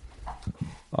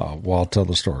 I'll tell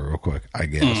the story real quick, I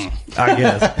guess.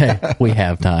 Hey, we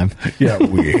have time. Yeah,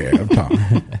 we have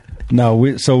time. No,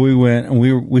 we went and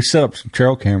we set up some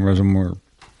trail cameras and we're,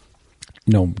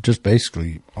 just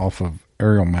basically off of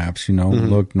aerial maps,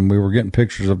 looked and we were getting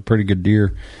pictures of pretty good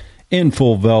deer in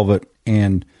full velvet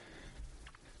and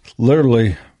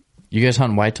literally. You guys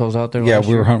hunting whitetails out there? Yeah,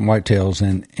 we were hunting whitetails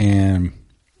and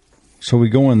so we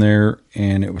go in there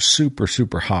and it was super,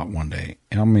 super hot one day.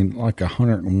 I mean, like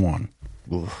 101.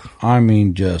 Oof. I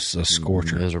mean, just a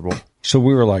scorcher. Miserable. So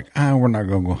we were like, we're not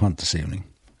going to go hunt this evening.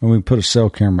 And we put a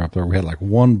cell camera up there. We had like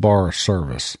one bar of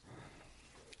service.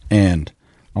 And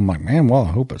I'm like, man, well,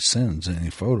 I hope it sends any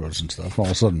photos and stuff. All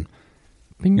of a sudden,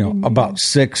 about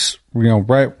 6,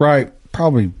 right,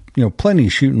 probably, plenty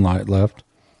of shooting light left.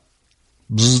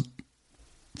 Bzz,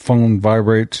 phone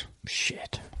vibrates.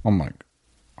 Shit. I'm like,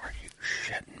 are you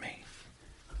shitting me?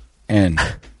 And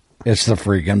it's the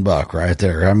freaking buck right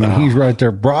there. I mean, he's right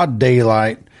there, broad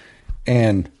daylight.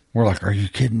 And we're like, are you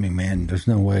kidding me, man? There's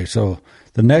no way. So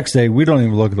the next day, we don't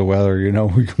even look at the weather. We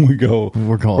go.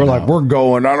 We're going. We're like, we're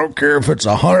going. I don't care if it's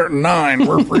 109.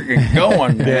 We're freaking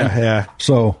going, man. Yeah.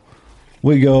 So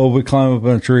we go. We climb up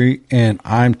in a tree, and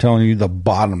I'm telling you, the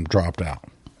bottom dropped out.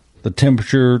 The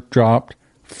temperature dropped.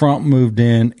 Front moved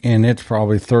in, and it's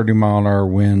probably 30-mile-an-hour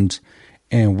winds,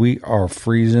 and we are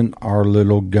freezing our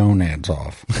little gonads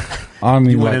off. I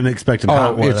mean, you wouldn't expect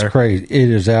hot weather. It's crazy. It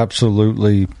is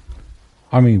absolutely.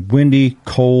 I mean, windy,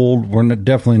 cold. We're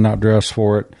definitely not dressed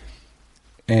for it.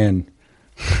 And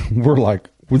we're like,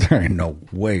 there ain't no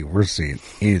way we're seeing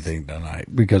anything tonight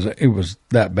because it was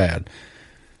that bad.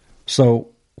 So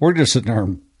we're just sitting there,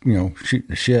 shooting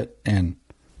the shit and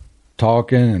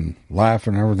talking and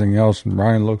laughing and everything else. And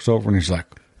Ryan looks over and he's like,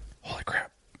 holy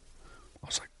crap. I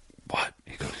was like, what?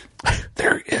 He goes,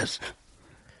 there he is.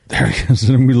 There he is.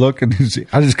 And we look and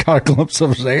I just got a glimpse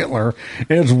of his antler.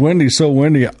 And it's windy, so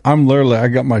windy. I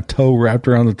got my toe wrapped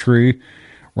around the tree.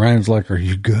 Ryan's like, are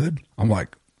you good? I'm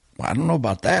like, well, I don't know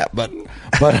about that, but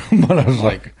I was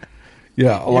like,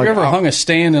 yeah. You ever hung a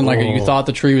stand and you thought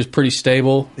the tree was pretty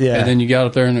stable? Yeah. And then you got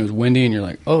up there and it was windy and you're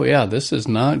like, oh yeah, this is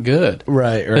not good.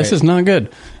 Right. This is not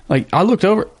good. Like I looked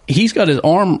over, he's got his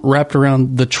arm wrapped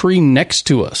around the tree next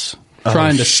to us.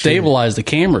 trying to stabilize the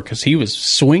camera because he was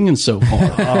swinging so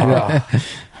far.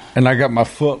 And I got my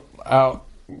foot out,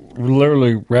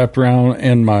 literally wrapped around,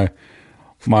 and my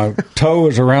toe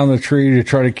is around the tree to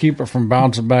try to keep it from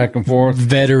bouncing back and forth.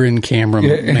 Veteran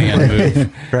cameraman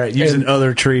move. Right, using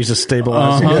other trees to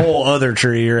stabilize the whole other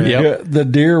tree. Right? Yeah, the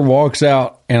deer walks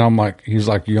out, and I'm like, he's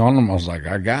like, you on him? I was like,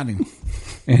 I got him.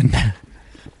 And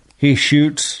he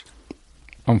shoots,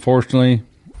 unfortunately,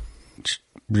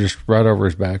 just right over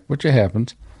his back, which it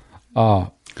happens.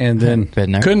 And then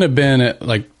couldn't have been at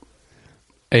like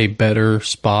a better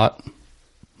spot.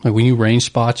 Like when you range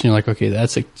spots and you're like, okay,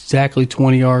 that's exactly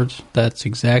 20 yards. That's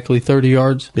exactly 30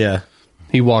 yards. Yeah.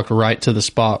 He walked right to the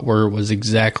spot where it was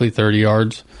exactly 30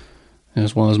 yards. And it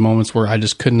was one of those moments where I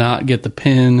just could not get the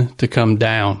pin to come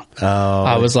down. Oh.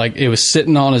 I was like, it was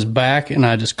sitting on his back and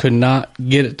I just could not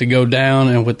get it to go down.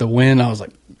 And with the wind, I was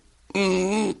like,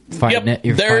 yep,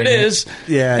 there it is.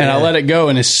 Yeah, and I let it go.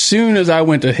 And as soon as I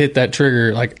went to hit that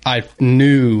trigger, like I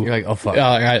knew, you're like, oh fuck,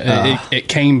 it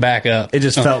came back up. It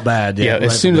just felt bad. Yeah,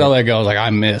 as soon as I let go, I was like, I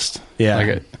missed. Yeah,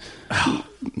 like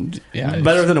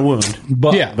better than a wound.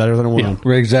 But better than a wound.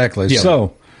 Yeah. Exactly. Yeah.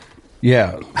 So,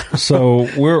 so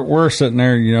we're sitting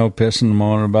there, pissing and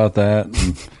moaning about that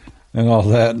and all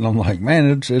that, and I'm like,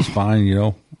 man, it's fine,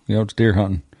 it's deer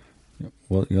hunting.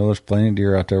 Well, there's plenty of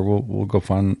deer out there. We'll go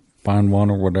find one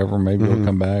or whatever. Maybe he'll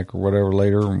come back or whatever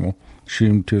later, and we'll shoot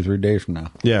him 2 or 3 days from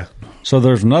now. Yeah. So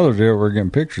there's another deer we're getting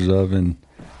pictures of, and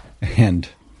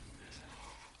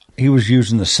he was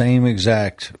using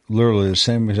literally the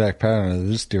same exact pattern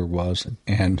that this deer was.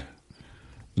 And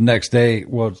the next day,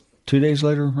 2 days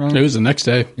later, right? It was the next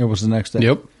day. It was the next day.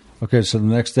 Yep. Okay, so the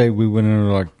next day we went in and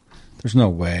we're like, there's no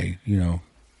way, 2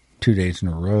 days in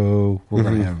a row we're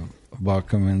going to have a buck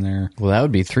come in there. Well, that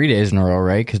would be 3 days in a row,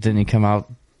 right? Because didn't he come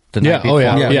out the night before?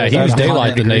 Yeah, he was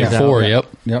daylight the day before, yep.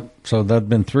 So that'd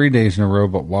been 3 days in a row,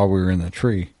 but while we were in the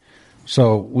tree.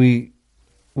 So we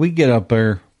get up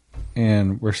there,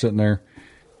 and we're sitting there,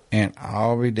 and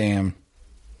I'll be damned,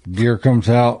 deer comes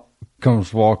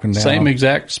walking down. Same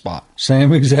exact spot,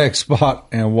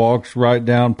 and walks right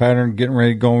down pattern, getting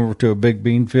ready to go over to a big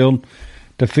bean field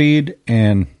to feed,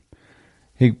 and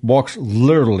he walks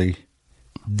literally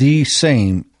the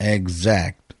same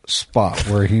exact spot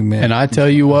where he met. And I tell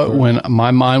you what, when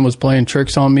my mind was playing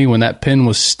tricks on me, when that pin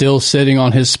was still sitting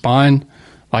on his spine,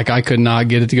 like I could not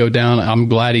get it to go down. I'm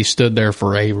glad he stood there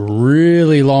for a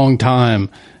really long time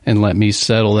and let me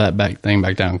settle that thing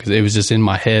back down, because it was just in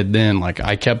my head then. Like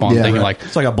I kept on thinking, like,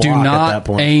 it's like a block do not at that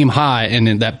point. aim high, and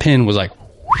then that pin was like,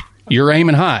 you're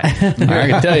aiming high. I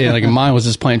can tell you, like mine was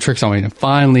just playing tricks on me. And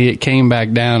finally, it came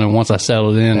back down. And once I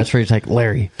settled in, that's where he's like,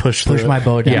 Larry, push my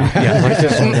bow down.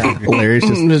 Larry's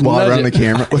just walking around the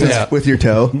camera with your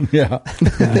toe. Yeah,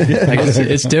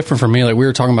 it's different for me. Like we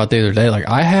were talking about the other day. Like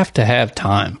I have to have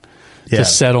time to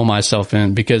settle myself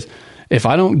in, because if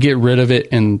I don't get rid of it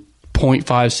in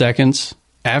 0.5 seconds,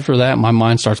 after that, my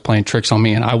mind starts playing tricks on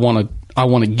me, and I want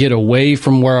to get away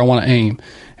from where I want to aim,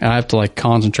 and I have to like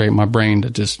concentrate my brain to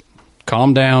just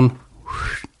calm down.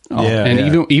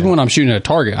 Even when I'm shooting at a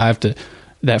target, I have to,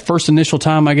 that first initial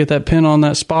time I get that pin on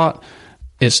that spot,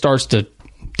 it starts to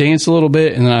dance a little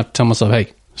bit, and then I have to tell myself,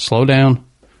 hey, slow down,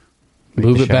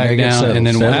 move it back down, and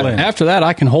then after that,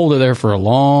 I can hold it there for a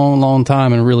long, long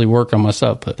time and really work on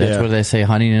myself. But that's what they say,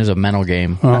 hunting is a mental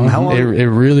game. How long, it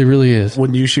really, really is.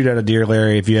 When you shoot at a deer,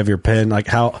 Larry, if you have your pin, like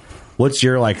what's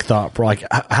your like thought? Like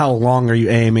how long are you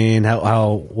aiming?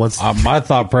 What's my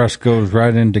thought process goes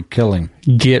right into killing.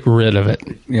 Get rid of it.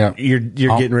 Yeah, you're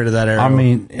getting rid of that arrow. I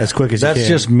mean, as quick as that's you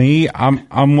can. just me.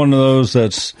 I'm one of those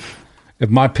that's, if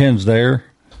my pin's there,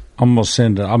 I'm gonna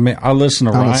send it. I mean, I listen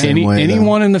to Ryan.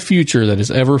 Anyone in the future that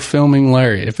is ever filming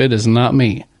Larry, if it is not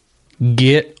me,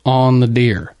 get on the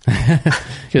deer,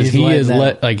 because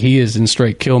he is in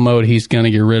straight kill mode. He's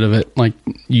gonna get rid of it. Like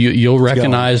you'll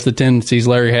recognize the tendencies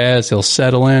Larry has. He'll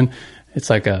settle in. It's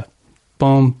like a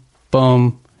boom,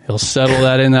 boom. He'll settle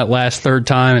that in that last third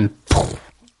time, and poof,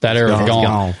 that arrow's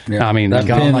gone. Yeah. I mean, that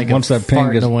pin, like once that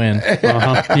pin gets the wind,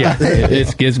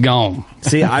 it's gone.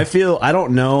 See, I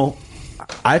don't know.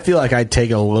 I feel like I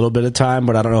take a little bit of time,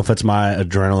 but I don't know if it's my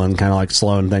adrenaline kind of like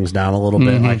slowing things down a little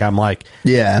bit. Like I'm like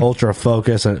ultra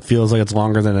focused, and it feels like it's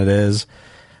longer than it is.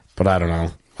 But I don't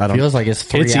know. It feels like it's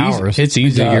 3 hours. It's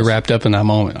easy to get wrapped up in that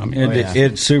moment. I mean,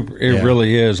 it's super. It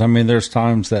really is. I mean, there's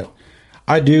times that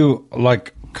I do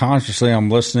like consciously. I'm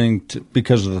listening to,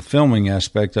 because of the filming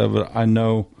aspect of it. I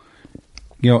know,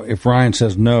 if Ryan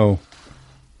says no,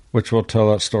 which we'll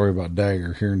tell that story about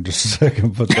Dagger here in just a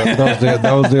second, but that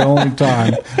was the only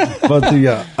time. But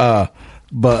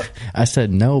But I said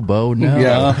no, Bo, no.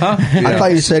 Yeah. I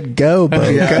thought you said go, Bo,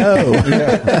 go.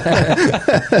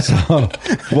 So,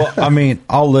 well, I mean,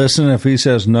 I'll listen. If he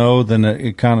says no, then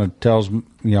it kind of tells me,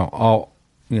 I'll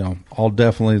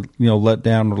definitely, let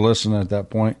down or listen at that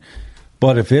point.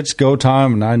 But if it's go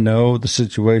time and I know the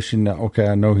situation, okay,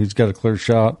 I know he's got a clear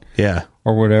shot,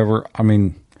 or whatever. I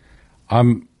mean,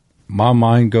 my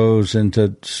mind goes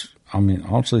into,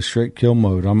 honestly, straight kill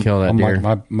mode. Kill that deer.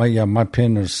 Like my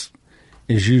pin is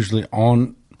usually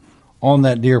on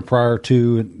that deer prior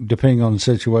to, depending on the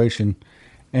situation.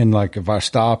 And like if I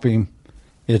stop him,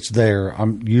 it's there.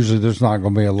 Usually there's not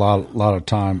going to be a lot of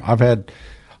time.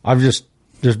 There's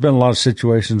been a lot of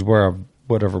situations where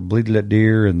I've bleeded that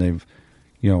deer and they've,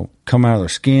 come out of their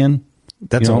skin.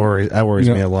 That worries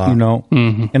me a lot. And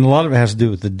a lot of it has to do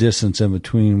with the distance in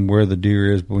between where the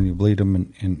deer is when you bleed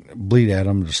them and bleed at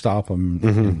them to stop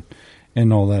them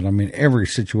and all that. I mean, every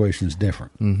situation is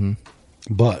different. Mm-hmm.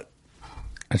 But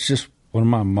it's just when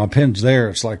my pin's there,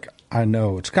 it's like I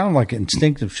know. It's kind of like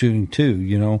instinctive shooting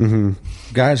too,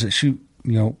 Guys that shoot,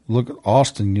 look at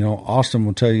Austin. Austin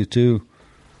will tell you too.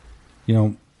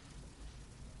 You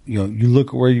look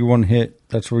at where you want to hit.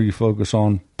 That's where you focus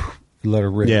on. You let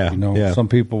her rip. Some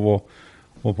people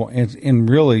will and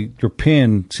really your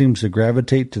pin seems to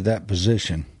gravitate to that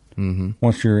position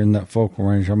once you're in that focal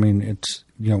range. I mean, it's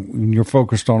when you're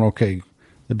focused on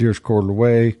the deer's quartered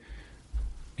away,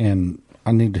 and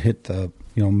I need to hit the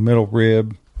middle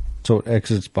rib so it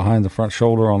exits behind the front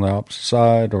shoulder on the opposite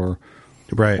side or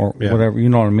whatever. You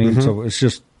know what I mean? So it's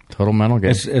just total mental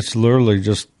game. It's literally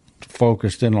just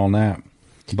focused in on that.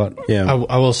 But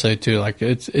I will say too, like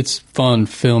it's fun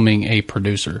filming a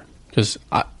producer because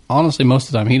honestly, most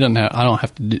of the time I don't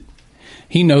have to do.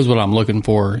 He knows what I'm looking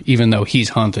for, even though he's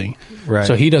hunting. Right.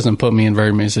 So he doesn't put me in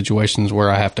very many situations where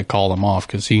I have to call him off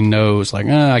because he knows, like,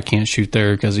 I can't shoot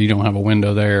there because you don't have a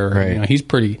window there. Right. He's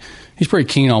pretty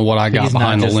keen on what I got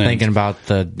behind the lens. He's not just thinking about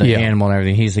the animal and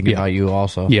everything. He's thinking about you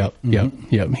also. Yep.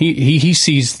 He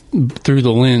sees through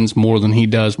the lens more than he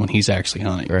does when he's actually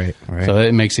hunting. Right. So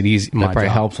it makes it easy. That probably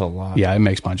helps a lot. Yeah, it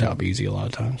makes my job easy a lot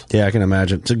of times. Yeah, I can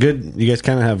imagine. It's you guys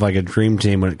kind of have like a dream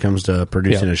team when it comes to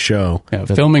producing a show. Yeah,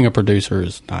 filming a producer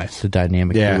is nice. The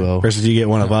dynamic duo. Versus you get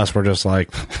one of us, we're just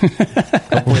like,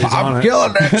 I'm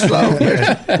killing that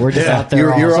stuff. We're just out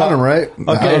there. You're on them, right?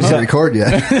 Okay, I didn't record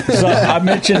yet. So I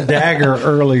mentioned Dagger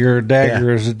earlier.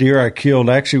 Dagger is a deer I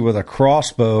killed actually with a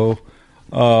crossbow.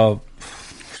 It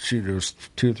was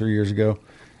 2 or 3 years ago.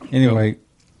 Anyway,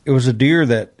 it was a deer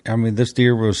that, this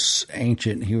deer was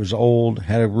ancient. He was old,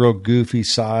 had a real goofy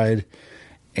side,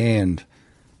 and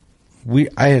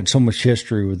I had so much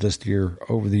history with this deer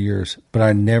over the years, but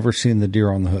I'd never seen the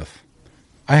deer on the hoof.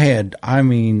 I had,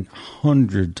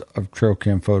 hundreds of trail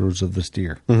cam photos of this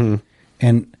deer.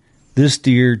 And this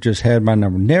deer just had my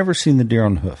number. Never seen the deer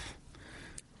on the hoof.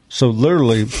 So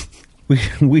literally,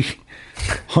 we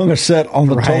hung a set on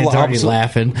the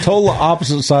total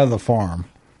opposite side of the farm,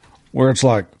 where it's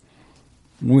like,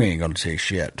 we ain't going to see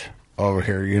shit over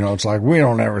here. It's like, we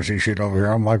don't ever see shit over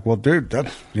here. I'm like, well, dude,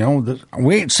 that's,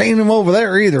 we ain't seen him over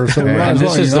there either. So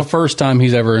this is the first time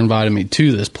he's ever invited me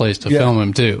to this place to film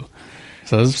him too.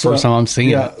 So this is the first time I'm seeing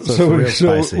it. So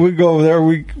we go over there,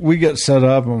 we get set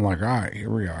up. I'm like, all right, here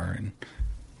we are.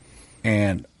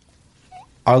 And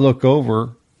I look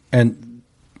over, and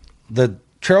the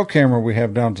trail camera we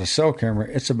have down to cell camera,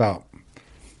 it's about,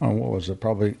 what was it?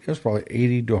 It was probably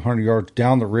 80 to 100 yards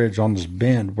down the ridge on this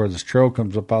bend where this trail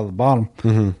comes up out of the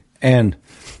bottom. And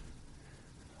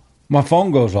my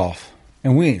phone goes off,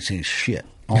 and we ain't seen shit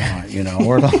all night,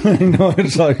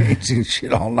 it's like, we ain't seen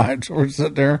shit all night. So we're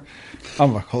sitting there.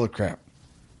 I'm like, holy crap.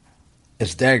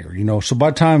 It's Dagger, So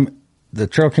by the time the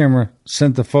trail camera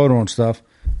sent the photo and stuff,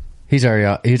 he's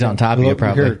on top of you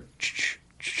probably.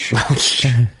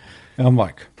 And I'm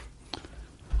like,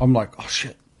 oh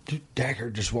shit, dude, Dagger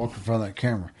just walked in front of that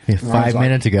camera. Yeah, 5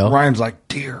 minutes ago. Ryan's like,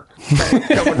 deer.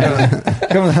 Coming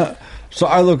down. So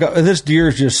I look up, and this deer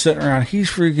is just sitting around. He's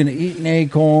freaking eating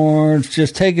acorns,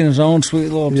 just taking his own sweet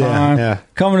little time,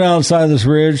 coming down the side of this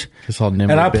ridge. Just all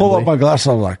nimble, and I pull up my glasses.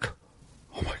 I'm like,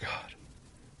 oh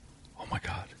my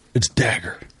God, it's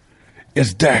Dagger.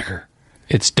 It's Dagger.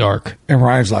 It's dark. And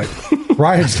Ryan's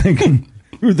thinking,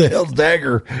 who the hell's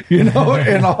Dagger? And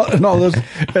all this.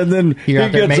 And then you're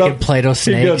out there making Play-Doh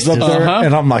snakes. He gets up there,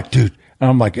 and I'm like, dude. And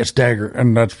I'm like, it's Dagger.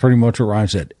 And that's pretty much what Ryan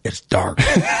said. It's dark.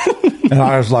 And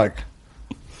I was like,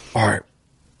 all right,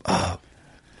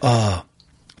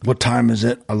 what time is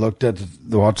it? I looked at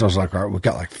the watch. I was like, all right, we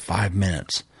got like 5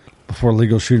 minutes before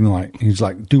legal shooting light. He's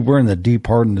like, dude, we're in the deep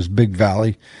part in this big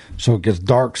valley, so it gets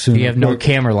dark soon. You have no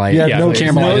camera light. Yeah, no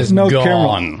camera light is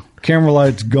gone. Camera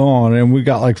light's gone, and we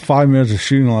got like 5 minutes of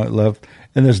shooting light left,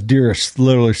 and this deer is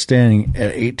literally standing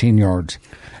at 18 yards.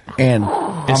 And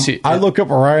I look up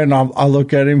at Ryan, and I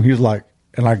look at him, he's like,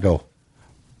 and I go,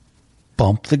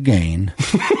 bump the gain.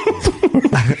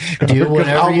 Do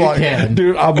whatever you can.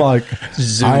 Dude, I'm like,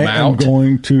 Zoom I out. am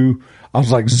going to, I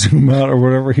was like, zoom out or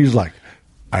whatever. He's like,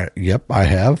 yep, I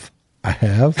have.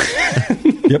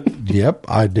 Yep,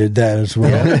 I did that as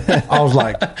well. I was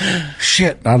like,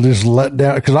 shit. I just let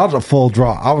down because I was at full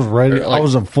draw. I was ready. I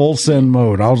was in full send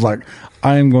mode. I was like,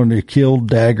 I am going to kill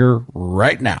Dagger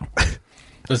right now.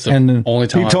 That's the only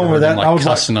time he I've told me heard that him, like, I was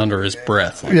cussing under his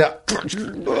breath. Like, yeah.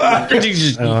 He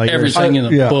just eat everything in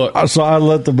the book. So I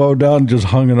let the bow down and just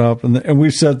hung it up. And we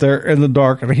sat there in the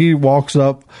dark, and he walks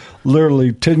up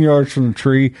literally 10 yards from the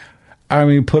tree. I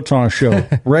mean, puts on a show.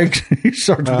 Rakes, he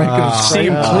starts making a See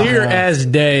him clear as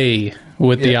day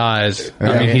with the eyes.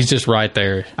 I mean, he's just right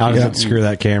there. I was going to screw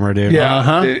that camera, dude.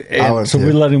 Yeah. And so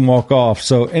we let him walk off.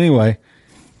 So anyway,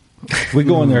 we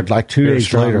go in there like 2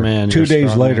 days later. Man. 2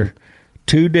 days later. Man.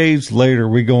 2 days later,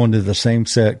 we go into the same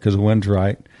set because the wind's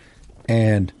right.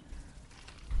 And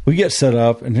we get set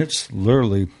up, and it's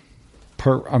literally,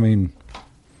 probably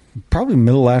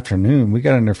middle afternoon. We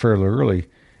got in there fairly early.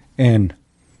 And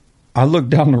I looked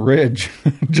down the ridge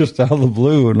just out of the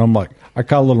blue, and I'm like, I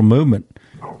caught a little movement.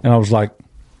 And I was like,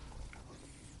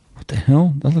 what the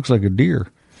hell? That looks like a deer.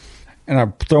 And I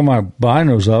throw my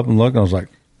binos up and look, and I was like,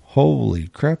 holy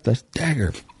crap, that's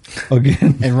Dagger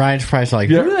again. And Ryan's probably like,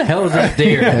 where the hell is that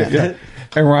deer?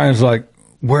 And Ryan's like,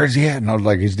 where's he at? And I was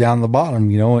like, he's down the bottom,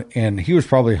 and he was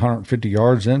probably 150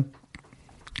 yards in.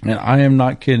 And I am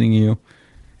not kidding you.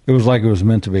 It was like it was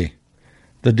meant to be.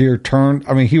 The deer turned.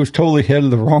 I mean, he was totally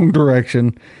headed the wrong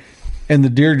direction, and the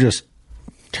deer just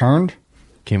turned.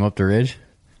 Came up the ridge?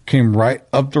 Came right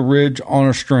up the ridge on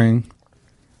a string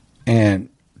and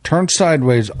turned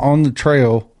sideways on the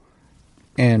trail,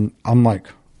 and I'm like,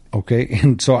 okay.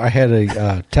 And so I had a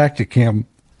Tacticam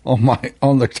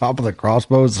on the top of the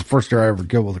crossbow. It's the first deer I ever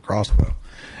killed with a crossbow.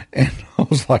 And I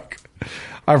was like,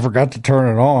 I forgot to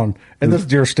turn it on. And this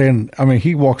deer standing, I mean,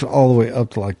 he walks all the way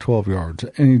up to like 12 yards,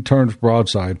 and he turns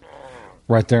broadside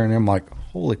right there. And I'm like,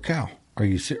 holy cow, are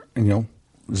you serious?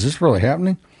 Is this really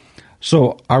happening?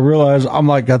 So I realized I'm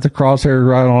like, got the crosshairs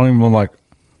right on him. I'm like,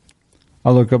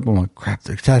 I look up, I'm like, crap,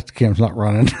 the Tacticam's not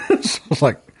running. So I was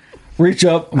like, reach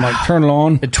up, I'm like, turn it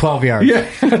on. At 12 yards. Yeah,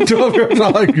 12 yards. I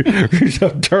like, reach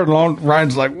up, turn it on.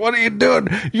 Ryan's like, what are you doing?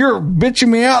 You're bitching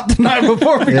me out the night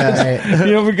before because,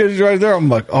 because you're right there. I'm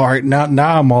like, all right, now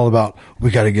I'm all about,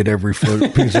 we got to get every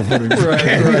piece of footage.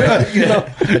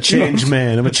 A change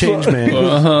man. I'm a change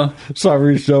man. So I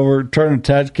reached over, turned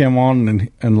the Tacticam on,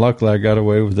 and luckily I got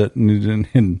away with it,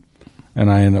 and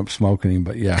I ended up smoking him.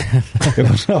 But yeah,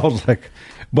 I was like,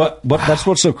 but that's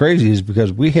what's so crazy is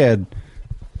because we had,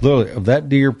 literally, of that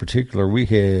deer in particular, we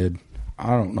had,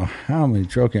 I don't know how many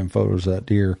trail cam photos of that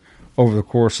deer over the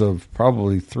course of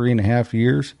probably 3.5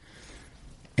 years,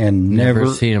 and never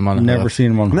seen him on the never hoof.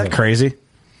 seen him on the Isn't that hoof. crazy?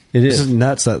 It is. This is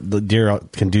nuts that the deer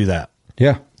can do that.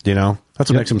 Yeah. That's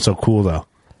what makes them so cool, though.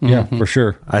 Yeah, for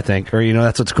sure. I think. Or,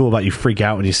 that's what's cool about you freak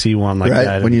out when you see one like right?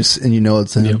 that. When it's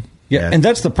him. Yeah, and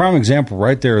that's the prime example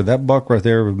right there. That buck right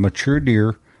there with mature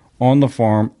deer on the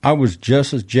farm. I was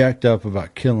just as jacked up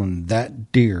about killing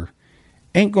that deer.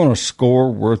 Ain't going to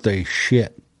score worth a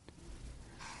shit.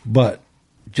 But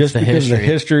just because of the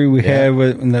history we had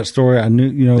in that story, I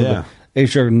knew, the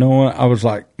HR knowing, I was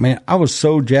like, man, I was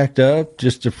so jacked up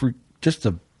just to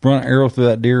run an arrow through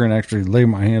that deer and actually lay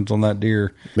my hands on that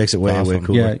deer. Makes it way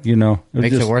cooler. Yeah,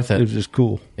 Makes it worth it. It was just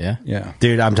cool. Yeah. Yeah.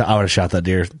 Dude, I would have shot that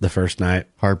deer the first night.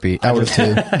 Heartbeat. I would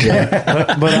too.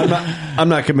 Yeah. But I'm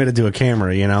not committed to a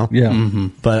camera, Yeah. Mm-hmm.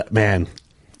 But man,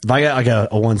 if I got like a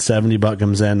 170 buck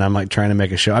comes in, I'm like trying to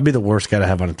make a show. I'd be the worst guy to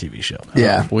have on a TV show.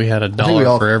 Yeah. We had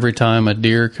 $1 for every time a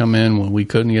deer come in when we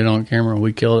couldn't get on camera.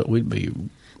 We killed it. We'd be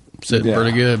sitting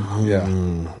pretty good. Yeah.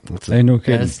 Ain't no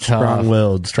kidding. That's tough.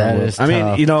 Strong-willed. I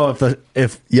mean,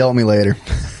 if Yell at me later.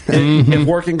 if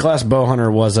Working Class Bow Hunter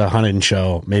was a hunting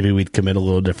show, maybe we'd commit a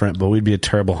little different, but we'd be a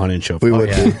terrible hunting show. We would.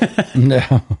 No.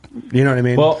 You know what I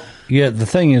mean? Well, yeah, the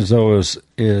thing is, though,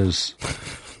 is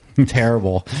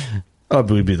terrible. Oh,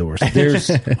 but we'd be the worst.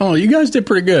 Oh, you guys did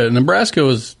pretty good. Nebraska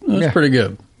was pretty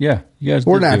good. Yeah, you guys.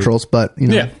 We're did naturals, but we're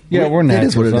naturals. It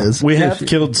is what it is. We have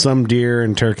killed some deer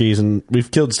and turkeys, and we've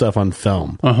killed stuff on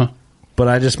film. But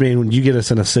I just mean, when you get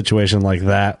us in a situation like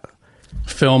that,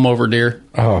 film over deer.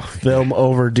 Oh, film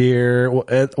over deer.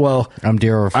 Well, I'm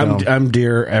deer over film. I'm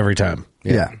deer every time.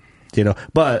 Yeah.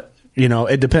 But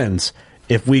it depends.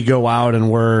 If we go out and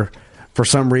we're, for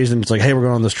some reason, it's like, hey, we're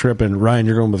going on this trip and Ryan,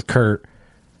 you're going with Kurt,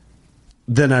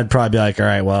 then I'd probably be like, all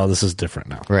right, well, this is different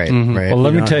now. Right. Well,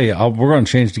 let me tell you, we're going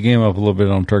to change the game up a little bit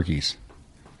on turkeys.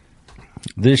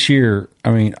 This year,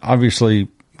 I mean, obviously,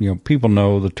 people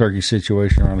know the turkey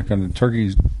situation around the country.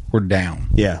 Turkeys were down.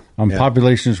 Yeah.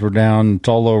 Populations were down. It's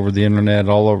all over the internet,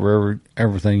 all over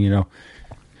everything,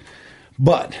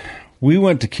 But we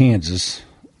went to Kansas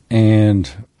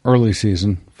and early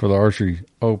season for the archery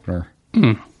opener.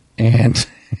 And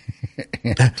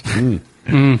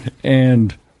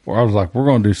and I was like, we're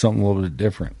going to do something a little bit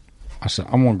different. I said,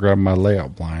 I'm going to grab my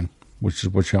layout blind, which is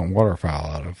what you hunt waterfowl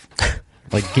out of.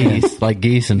 Like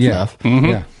geese and stuff. Mm-hmm.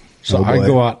 Yeah. So I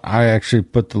go out, I actually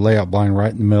put the layout blind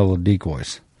right in the middle of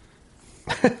decoys.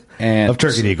 And of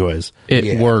turkey decoys.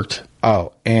 It worked.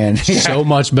 Oh, and so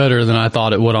much better than I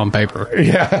thought it would on paper.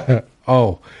 Yeah.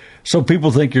 Oh, so people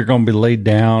think you're going to be laid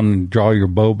down and draw your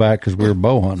bow back because we were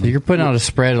bow hunting. So you're putting out a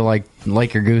spread of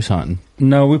like you're goose hunting.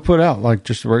 No, we put out like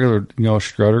just a regular,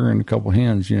 strutter and a couple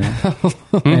hens,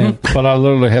 but I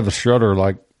literally have a strutter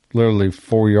like literally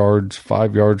 4 yards,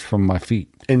 5 yards from my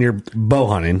feet. And you're bow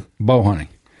hunting. Bow hunting.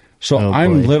 So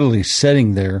I'm literally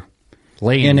sitting there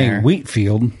in a wheat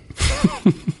field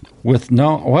with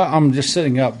I'm just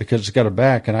sitting up because it's got a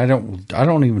back, and I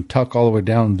don't even tuck all the way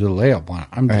down to the layout blind.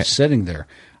 I'm just sitting there.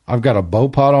 I've got a bow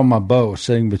pot on my bow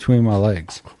sitting between my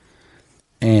legs.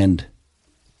 And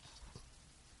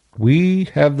we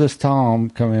have this Tom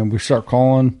come in. We start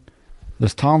calling.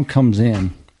 This Tom comes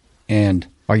in, and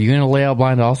are you in a layout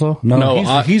blind also?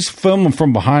 No, he's filming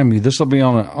from behind me. This will be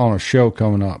on a show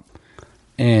coming up.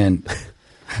 And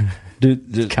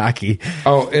dude, cocky.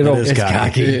 Oh, it's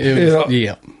cocky.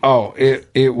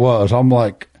 It was. I'm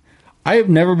like, I have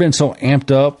never been so amped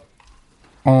up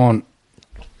on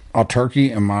a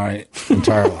turkey in my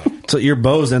entire life. So your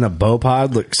bow's in a bow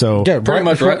pod? Yeah, pretty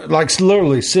much right. Like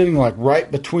literally sitting like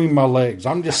right between my legs.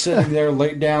 I'm just sitting there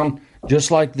laid down just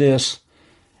like this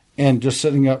and just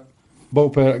sitting up, bow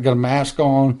pad. I got a mask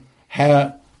on,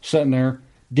 hat, sitting there.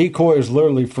 Decoy is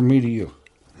literally from me to you.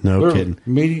 No kidding.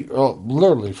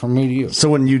 Literally from me to you.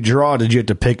 So when you draw, did you have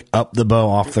to pick up the bow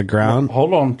off the ground? No,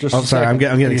 hold on. Just sorry. I'm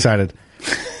getting excited.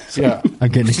 Yeah. I'm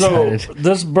getting excited. So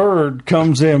this bird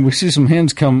comes in. We see some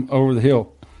hens come over the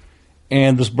hill.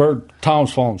 And this bird,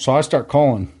 Tom's falling. So I start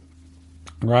calling,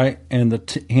 right? And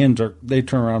the hens, they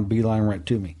turn around and beeline right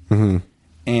to me. Mm-hmm.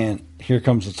 And here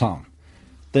comes the Tom.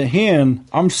 The hen,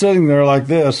 I'm sitting there like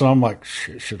this, and I'm like,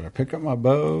 should I pick up my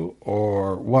bow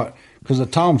or what? Because the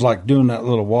Tom's like doing that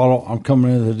little waddle. I'm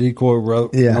coming into the decoy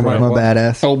rope. Yeah, I'm a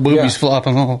badass. Old boobies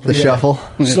flopping off. The shuffle.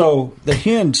 So the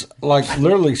hen's like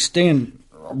literally stand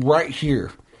right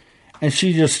here, and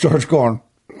she just starts going.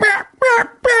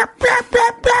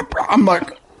 I'm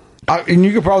like, and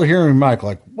you could probably hear me, Mike,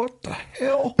 like, what the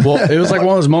hell? Well, it was like one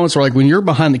of those moments where, like, when you're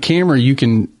behind the camera, you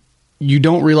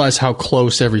don't realize how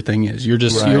close everything is. You're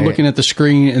just you're looking at the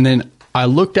screen, and then I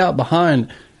looked out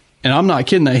behind, and I'm not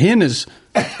kidding. The hen is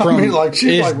Doug,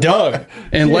 what?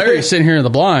 And Larry's sitting here in the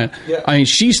blind. Yeah. I mean,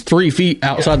 she's 3 feet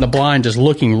outside the blind, just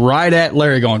looking right at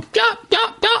Larry, going,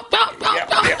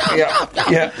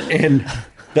 yeah. And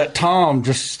that Tom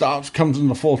just stops, comes in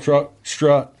the full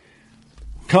strut,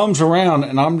 comes around,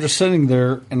 and I'm just sitting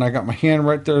there, and I got my hand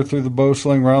right there through the bow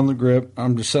sling around the grip.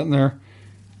 I'm just sitting there,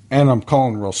 and I'm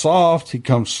calling real soft. He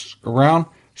comes around,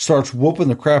 starts whooping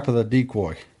the crap of the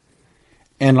decoy.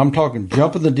 And I'm talking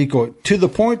jumping the decoy to the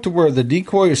point to where the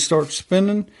decoy starts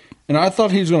spinning, and I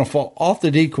thought he was going to fall off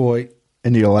the decoy.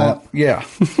 Into your lap? Yeah.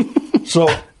 So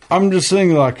I'm just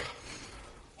sitting like,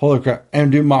 holy crap.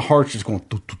 And dude, my heart's just going.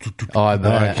 Oh, I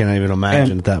bet. I can't even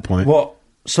imagine at that point. Well,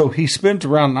 so he spins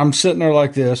around, and I'm sitting there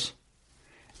like this,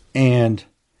 and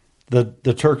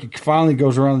the turkey finally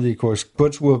goes around the decoy,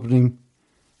 quits whooping him,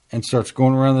 and starts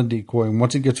going around the decoy. And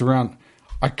once he gets around,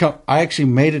 I actually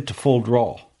made it to full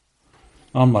draw.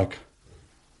 I'm like,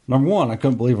 number one, I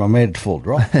couldn't believe I made it to full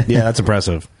draw. Yeah, that's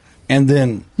impressive. And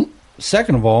then,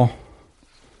 second of all,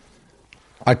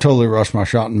 I totally rushed my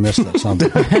shot and missed that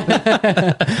something.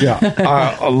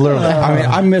 Yeah, literally. I mean,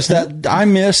 I missed that. I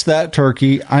missed that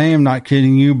turkey. I am not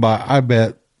kidding you by, I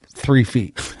bet, 3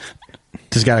 feet.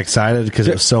 Just got excited because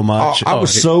it was so much. I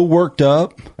was so worked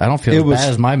up. I don't feel as bad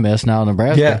as my miss now in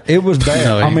Nebraska. Yeah, it was bad.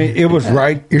 I mean, it was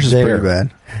right Yours there. Is pretty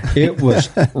bad. It was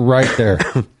right there.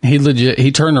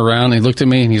 He turned around and he looked at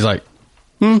me and he's like,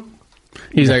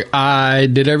 He's like, I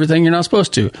did everything you're not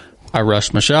supposed to. I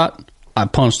rushed my shot. I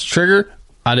punched the trigger.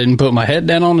 I didn't put my head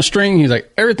down on the string. He's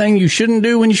like, everything you shouldn't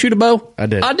do when you shoot a bow, I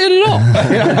did it all.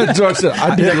 Yeah, that's what I said.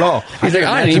 I did it all. He's like,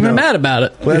 I ain't even mad about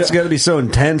it. Well, that's got to be so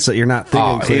intense that you're not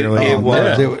thinking clearly. It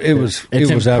was. It was.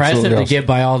 It's it was impressive absolutely to awesome. get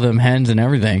by all them hens and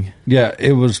everything. Yeah,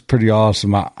 it was pretty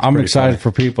awesome. I'm excited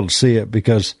for people to see it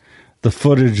because the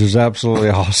footage is absolutely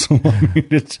awesome.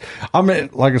 I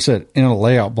mean, like I said, in a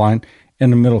layout blind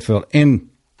in the middle field. And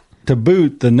to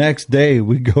boot, the next day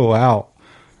we go out,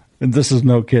 and this is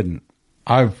no kidding.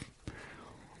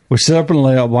 We set up in the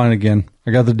layout blind again.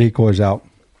 I got the decoys out.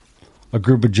 A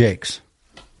group of jakes.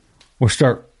 We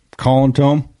start calling to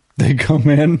them. They come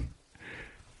in,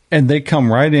 and they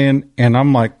come right in, and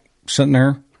I'm like sitting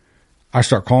there. I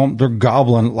start calling. They're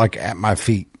gobbling like at my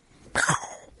feet.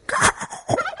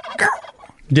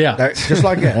 Yeah. Just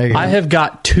like that. I have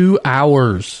got 2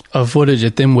 hours of footage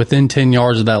at them within 10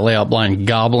 yards of that layout blind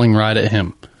gobbling right at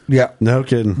him. Yeah. No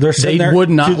kidding. They're sitting They there would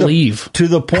not to leave. To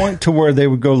the point to where they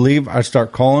would go leave. I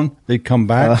start calling. They'd come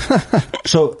back.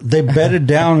 So they bedded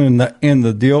down in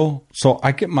the deal. So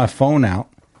I get my phone out,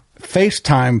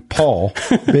 FaceTime Paul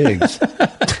Biggs.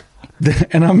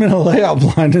 And I'm in a layout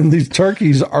blind, and these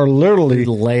turkeys are literally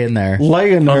laying there.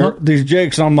 These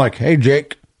jakes. And I'm like, hey,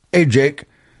 Jake. Hey, Jake.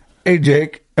 Hey,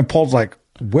 Jake. And Paul's like,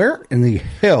 where in the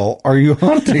hell are you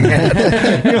hunting at?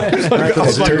 I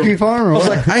was like, turkey farm? I was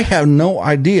like, I have no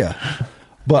idea.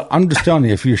 But I'm just telling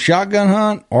you, if you shotgun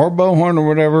hunt or bow hunt or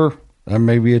whatever, that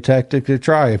may be a tactic to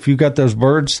try. If you got those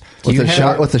birds with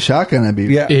the shotgun, that'd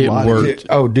be it worked.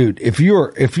 Oh, dude, if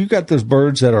you got those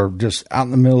birds that are just out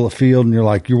in the middle of the field and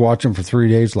you're watching for 3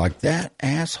 days, like that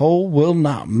asshole will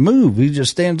not move. He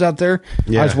just stands out there.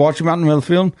 Yeah. I just watch him out in the middle of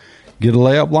the field. Get a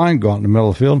layup line, go out in the middle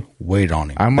of the field, wait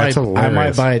on him. I might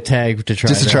buy a tag to try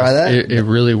just to try that. It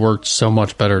really worked so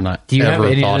much better than I Do you ever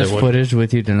have any thought of it this would. footage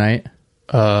with you tonight?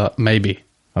 Maybe.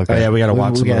 Okay. Oh, yeah, we got to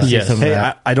watch some of gotta that. see Yes. some of Hey,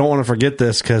 that. I don't want to forget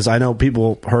this because I know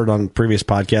people heard on previous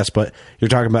podcasts, but you're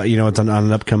talking about, it's on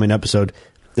an upcoming episode.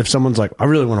 If someone's like, I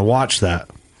really want to watch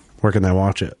that, where can they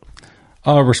watch it?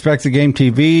 Respect the Game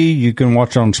TV. You can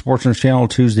watch it on Sportsman's Channel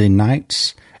Tuesday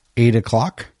nights, 8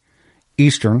 o'clock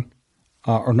Eastern.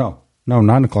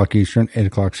 9 o'clock Eastern, 8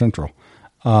 o'clock Central.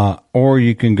 Or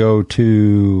you can go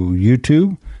to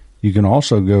YouTube. You can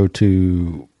also go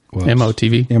to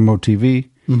MOTV. MOTV.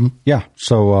 Mm-hmm. Yeah.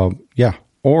 So,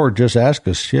 or just ask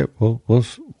us. Shit, we'll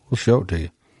show it to you.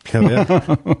 Hell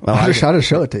yeah. Well, I'll just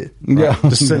show it to you. Yeah.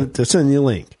 Just send you a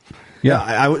link. Yeah.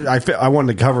 I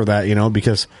wanted to cover that,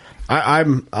 because I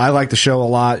like the show a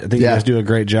lot. I think you guys do a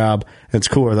great job. It's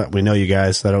cooler that we know you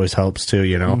guys. That always helps too,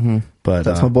 Mm-hmm. But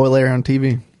that's my boy Larry on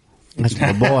TV. That's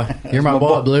my boy. You're my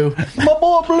boy, Blue. My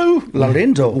boy, Blue.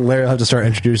 Lorenzo. Larry will have to start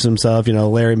introducing himself.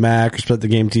 Larry Mack, Respect the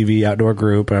Game TV outdoor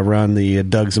group. I run the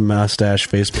Doug's and Mustache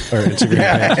Facebook or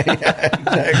Instagram page.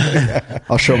 Exactly.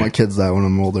 I'll show my kids that when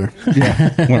I'm older.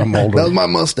 Yeah, when I'm older. That was my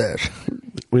mustache.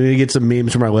 We need to get some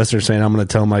memes from our listeners saying, I'm going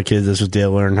to tell my kids this was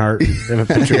Dale Earnhardt. They have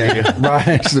a picture of you.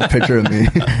 Right. Just a picture of me.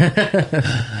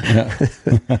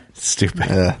 Stupid.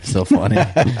 Yeah. So funny.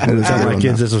 Tell my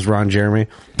kids this was Ron Jeremy.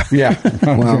 Yeah.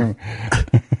 Well,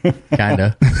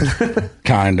 Kinda.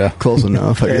 close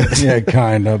enough, I guess. Yeah,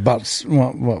 kind of. About,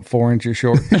 4 inches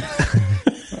short?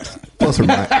 Plus or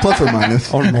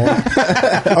minus. Or more.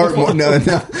 Or more. No.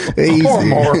 Easy.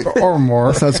 Or more.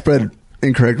 Let's not spread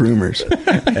incorrect rumors.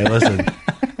 Hey, listen.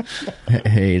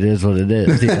 Hey, it is what it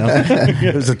is.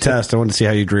 It was a test. I wanted to see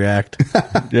how you'd react.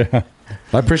 Yeah.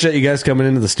 I appreciate you guys coming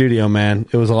into the studio, man.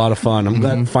 It was a lot of fun. I'm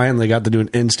glad I finally got to do an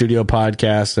in-studio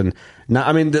podcast. And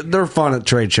they're fun at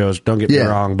trade shows, don't get me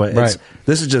wrong, but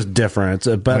this is just different. It's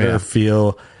a better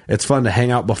feel. It's fun to hang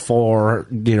out before,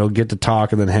 get to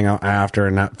talk and then hang out after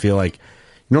and not feel like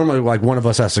normally like one of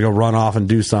us has to go run off and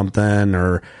do something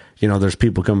or, there's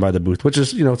people coming by the booth, which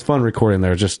is, it's fun recording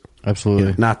there. Just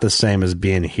absolutely not the same as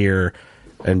being here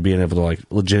and being able to like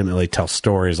legitimately tell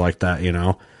stories like that,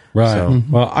 Right. So,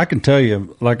 Well, I can tell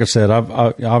you, like I said,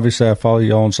 obviously I follow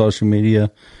you all on social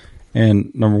media,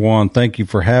 and number one, thank you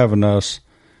for having us.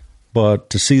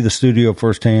 But to see the studio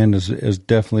firsthand has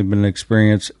definitely been an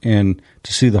experience, and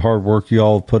to see the hard work you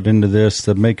all put into this,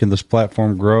 to making this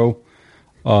platform grow.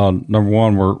 Number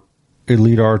one, we're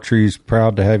Elite Archery's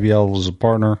proud to have you all as a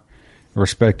partner.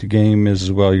 Respect the Game is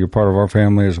as well. You're part of our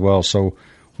family as well. So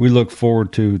we look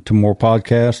forward to more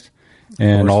podcasts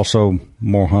and also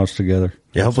more hunts together.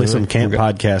 Yeah, hopefully some camp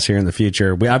podcasts here in the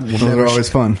future. They're always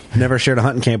fun. Never shared a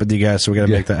hunting camp with you guys, so we got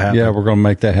to make that happen. Yeah, we're going to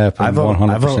make that happen.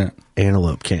 100%.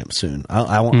 Antelope camp soon.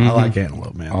 I like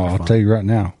antelope, man. Oh, I'll tell you right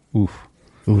now. Oof.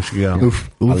 We should go. Oof.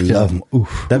 I love them.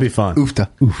 Oof. That'd be fun. Oofta.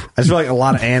 Oof. I just feel like a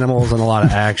lot of animals and a lot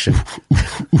of action.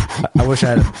 I wish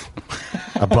I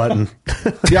a button.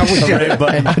 Yeah,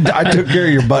 I took care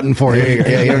of your button for you.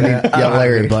 Yeah, you don't need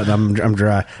Larry. Button. I'm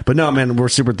dry. But no, man, we're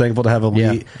super thankful to have Elite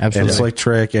and absolutely. Slick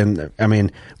Trick. And I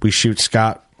mean, we shoot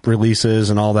Scott releases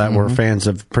and all that. We're fans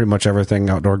of pretty much everything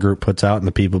Outdoor Group puts out and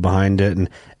the people behind it. And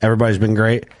everybody's been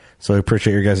great. So we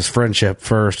appreciate your guys' friendship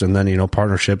first, and then, you know,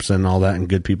 partnerships and all that, and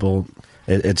good people.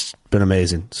 It's been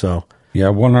amazing. So yeah,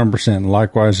 100%.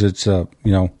 Likewise, it's you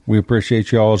know, we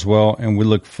appreciate you all as well, and we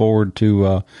look forward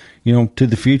to you know, to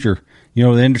the future. You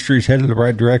know, the industry's headed the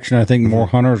right direction. I think more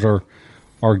hunters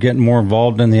are getting more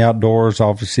involved in the outdoors.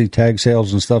 Obviously, tag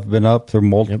sales and stuff have been up through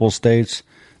multiple states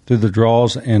through the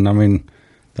draws, and I mean,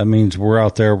 that means we're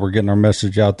out there, we're getting our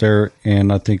message out there,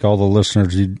 and I think all the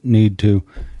listeners need to,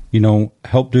 you know,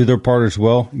 help do their part as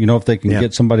well. You know, if they can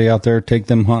get somebody out there, take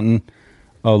them hunting,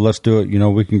 let's do it. You know,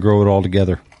 we can grow it all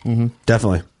together.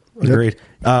 Definitely. Agreed.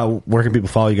 Where can people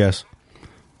follow you guys?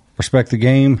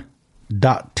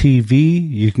 RespectTheGame.tv.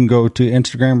 You can go to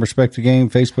Instagram, Respect the Game,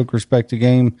 Facebook, Respect the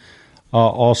Game.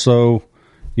 Also,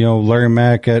 you know, Larry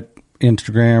Mack at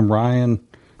Instagram.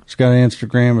 Ryan's got an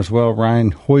Instagram as well.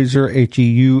 Ryan Heuser,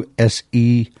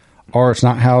 Heuser. It's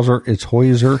not Hauser, it's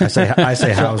Heuser. I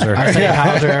say Hauser. I say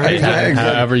Hauser every time.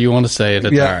 Exactly. However you want to say it.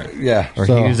 It's all right. Yeah. Or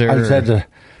so Heuser. I just had to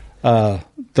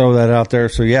throw that out there.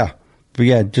 So, yeah. But,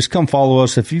 yeah, just come follow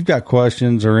us. If you've got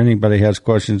questions or anybody has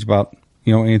questions about,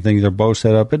 you know, anything their bow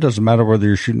set up, it doesn't matter whether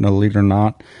you're shooting a lead or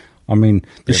not. I mean,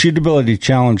 the shootability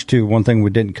challenge, too, one thing we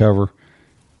didn't cover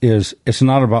is it's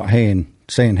not about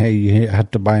saying, hey, you have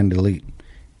to buy an Elite.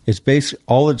 It's basically,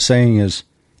 all it's saying is,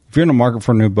 if you're in the market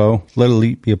for a new bow, let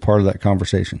Elite be a part of that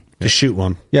conversation. Just shoot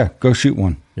one. Yeah, go shoot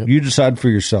one. Yep. You decide for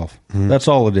yourself. That's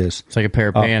all it is. It's like a pair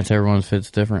of pants. Everyone's fits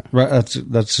different. Right.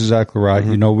 That's exactly right.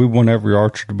 You know, we want every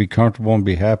archer to be comfortable and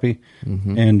be happy.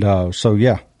 And so,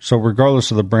 yeah. So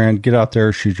regardless of the brand, get out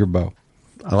there, shoot your bow.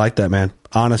 I like that, man.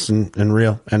 Honest and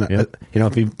real. And, you know,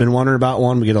 if you've been wondering about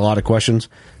one, we get a lot of questions.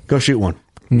 Go shoot one.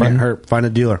 Find a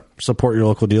dealer. Support your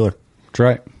local dealer. That's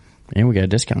right. And we got a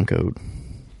discount code.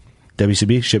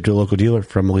 WCB, ship to a local dealer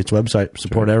from Elite's website.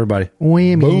 Support everybody.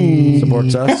 Boom.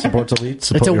 Supports us, supports Elite.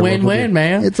 Support It's a your local win-win, dealer.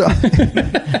 man. It's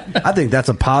I think that's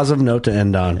a positive note to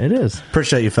end on. It is.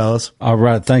 Appreciate you, fellas. All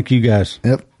right. Thank you, guys.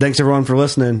 Yep. Thanks, everyone, for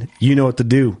listening. You know what to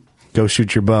do. Go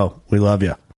shoot your bow. We love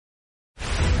you.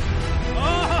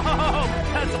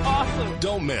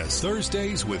 Don't miss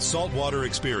Thursdays with Saltwater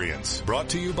Experience, brought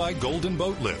to you by Golden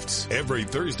Boat Lifts, every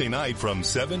Thursday night from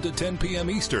 7 to 10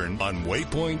 p.m. Eastern on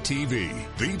Waypoint TV,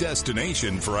 the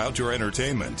destination for outdoor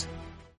entertainment.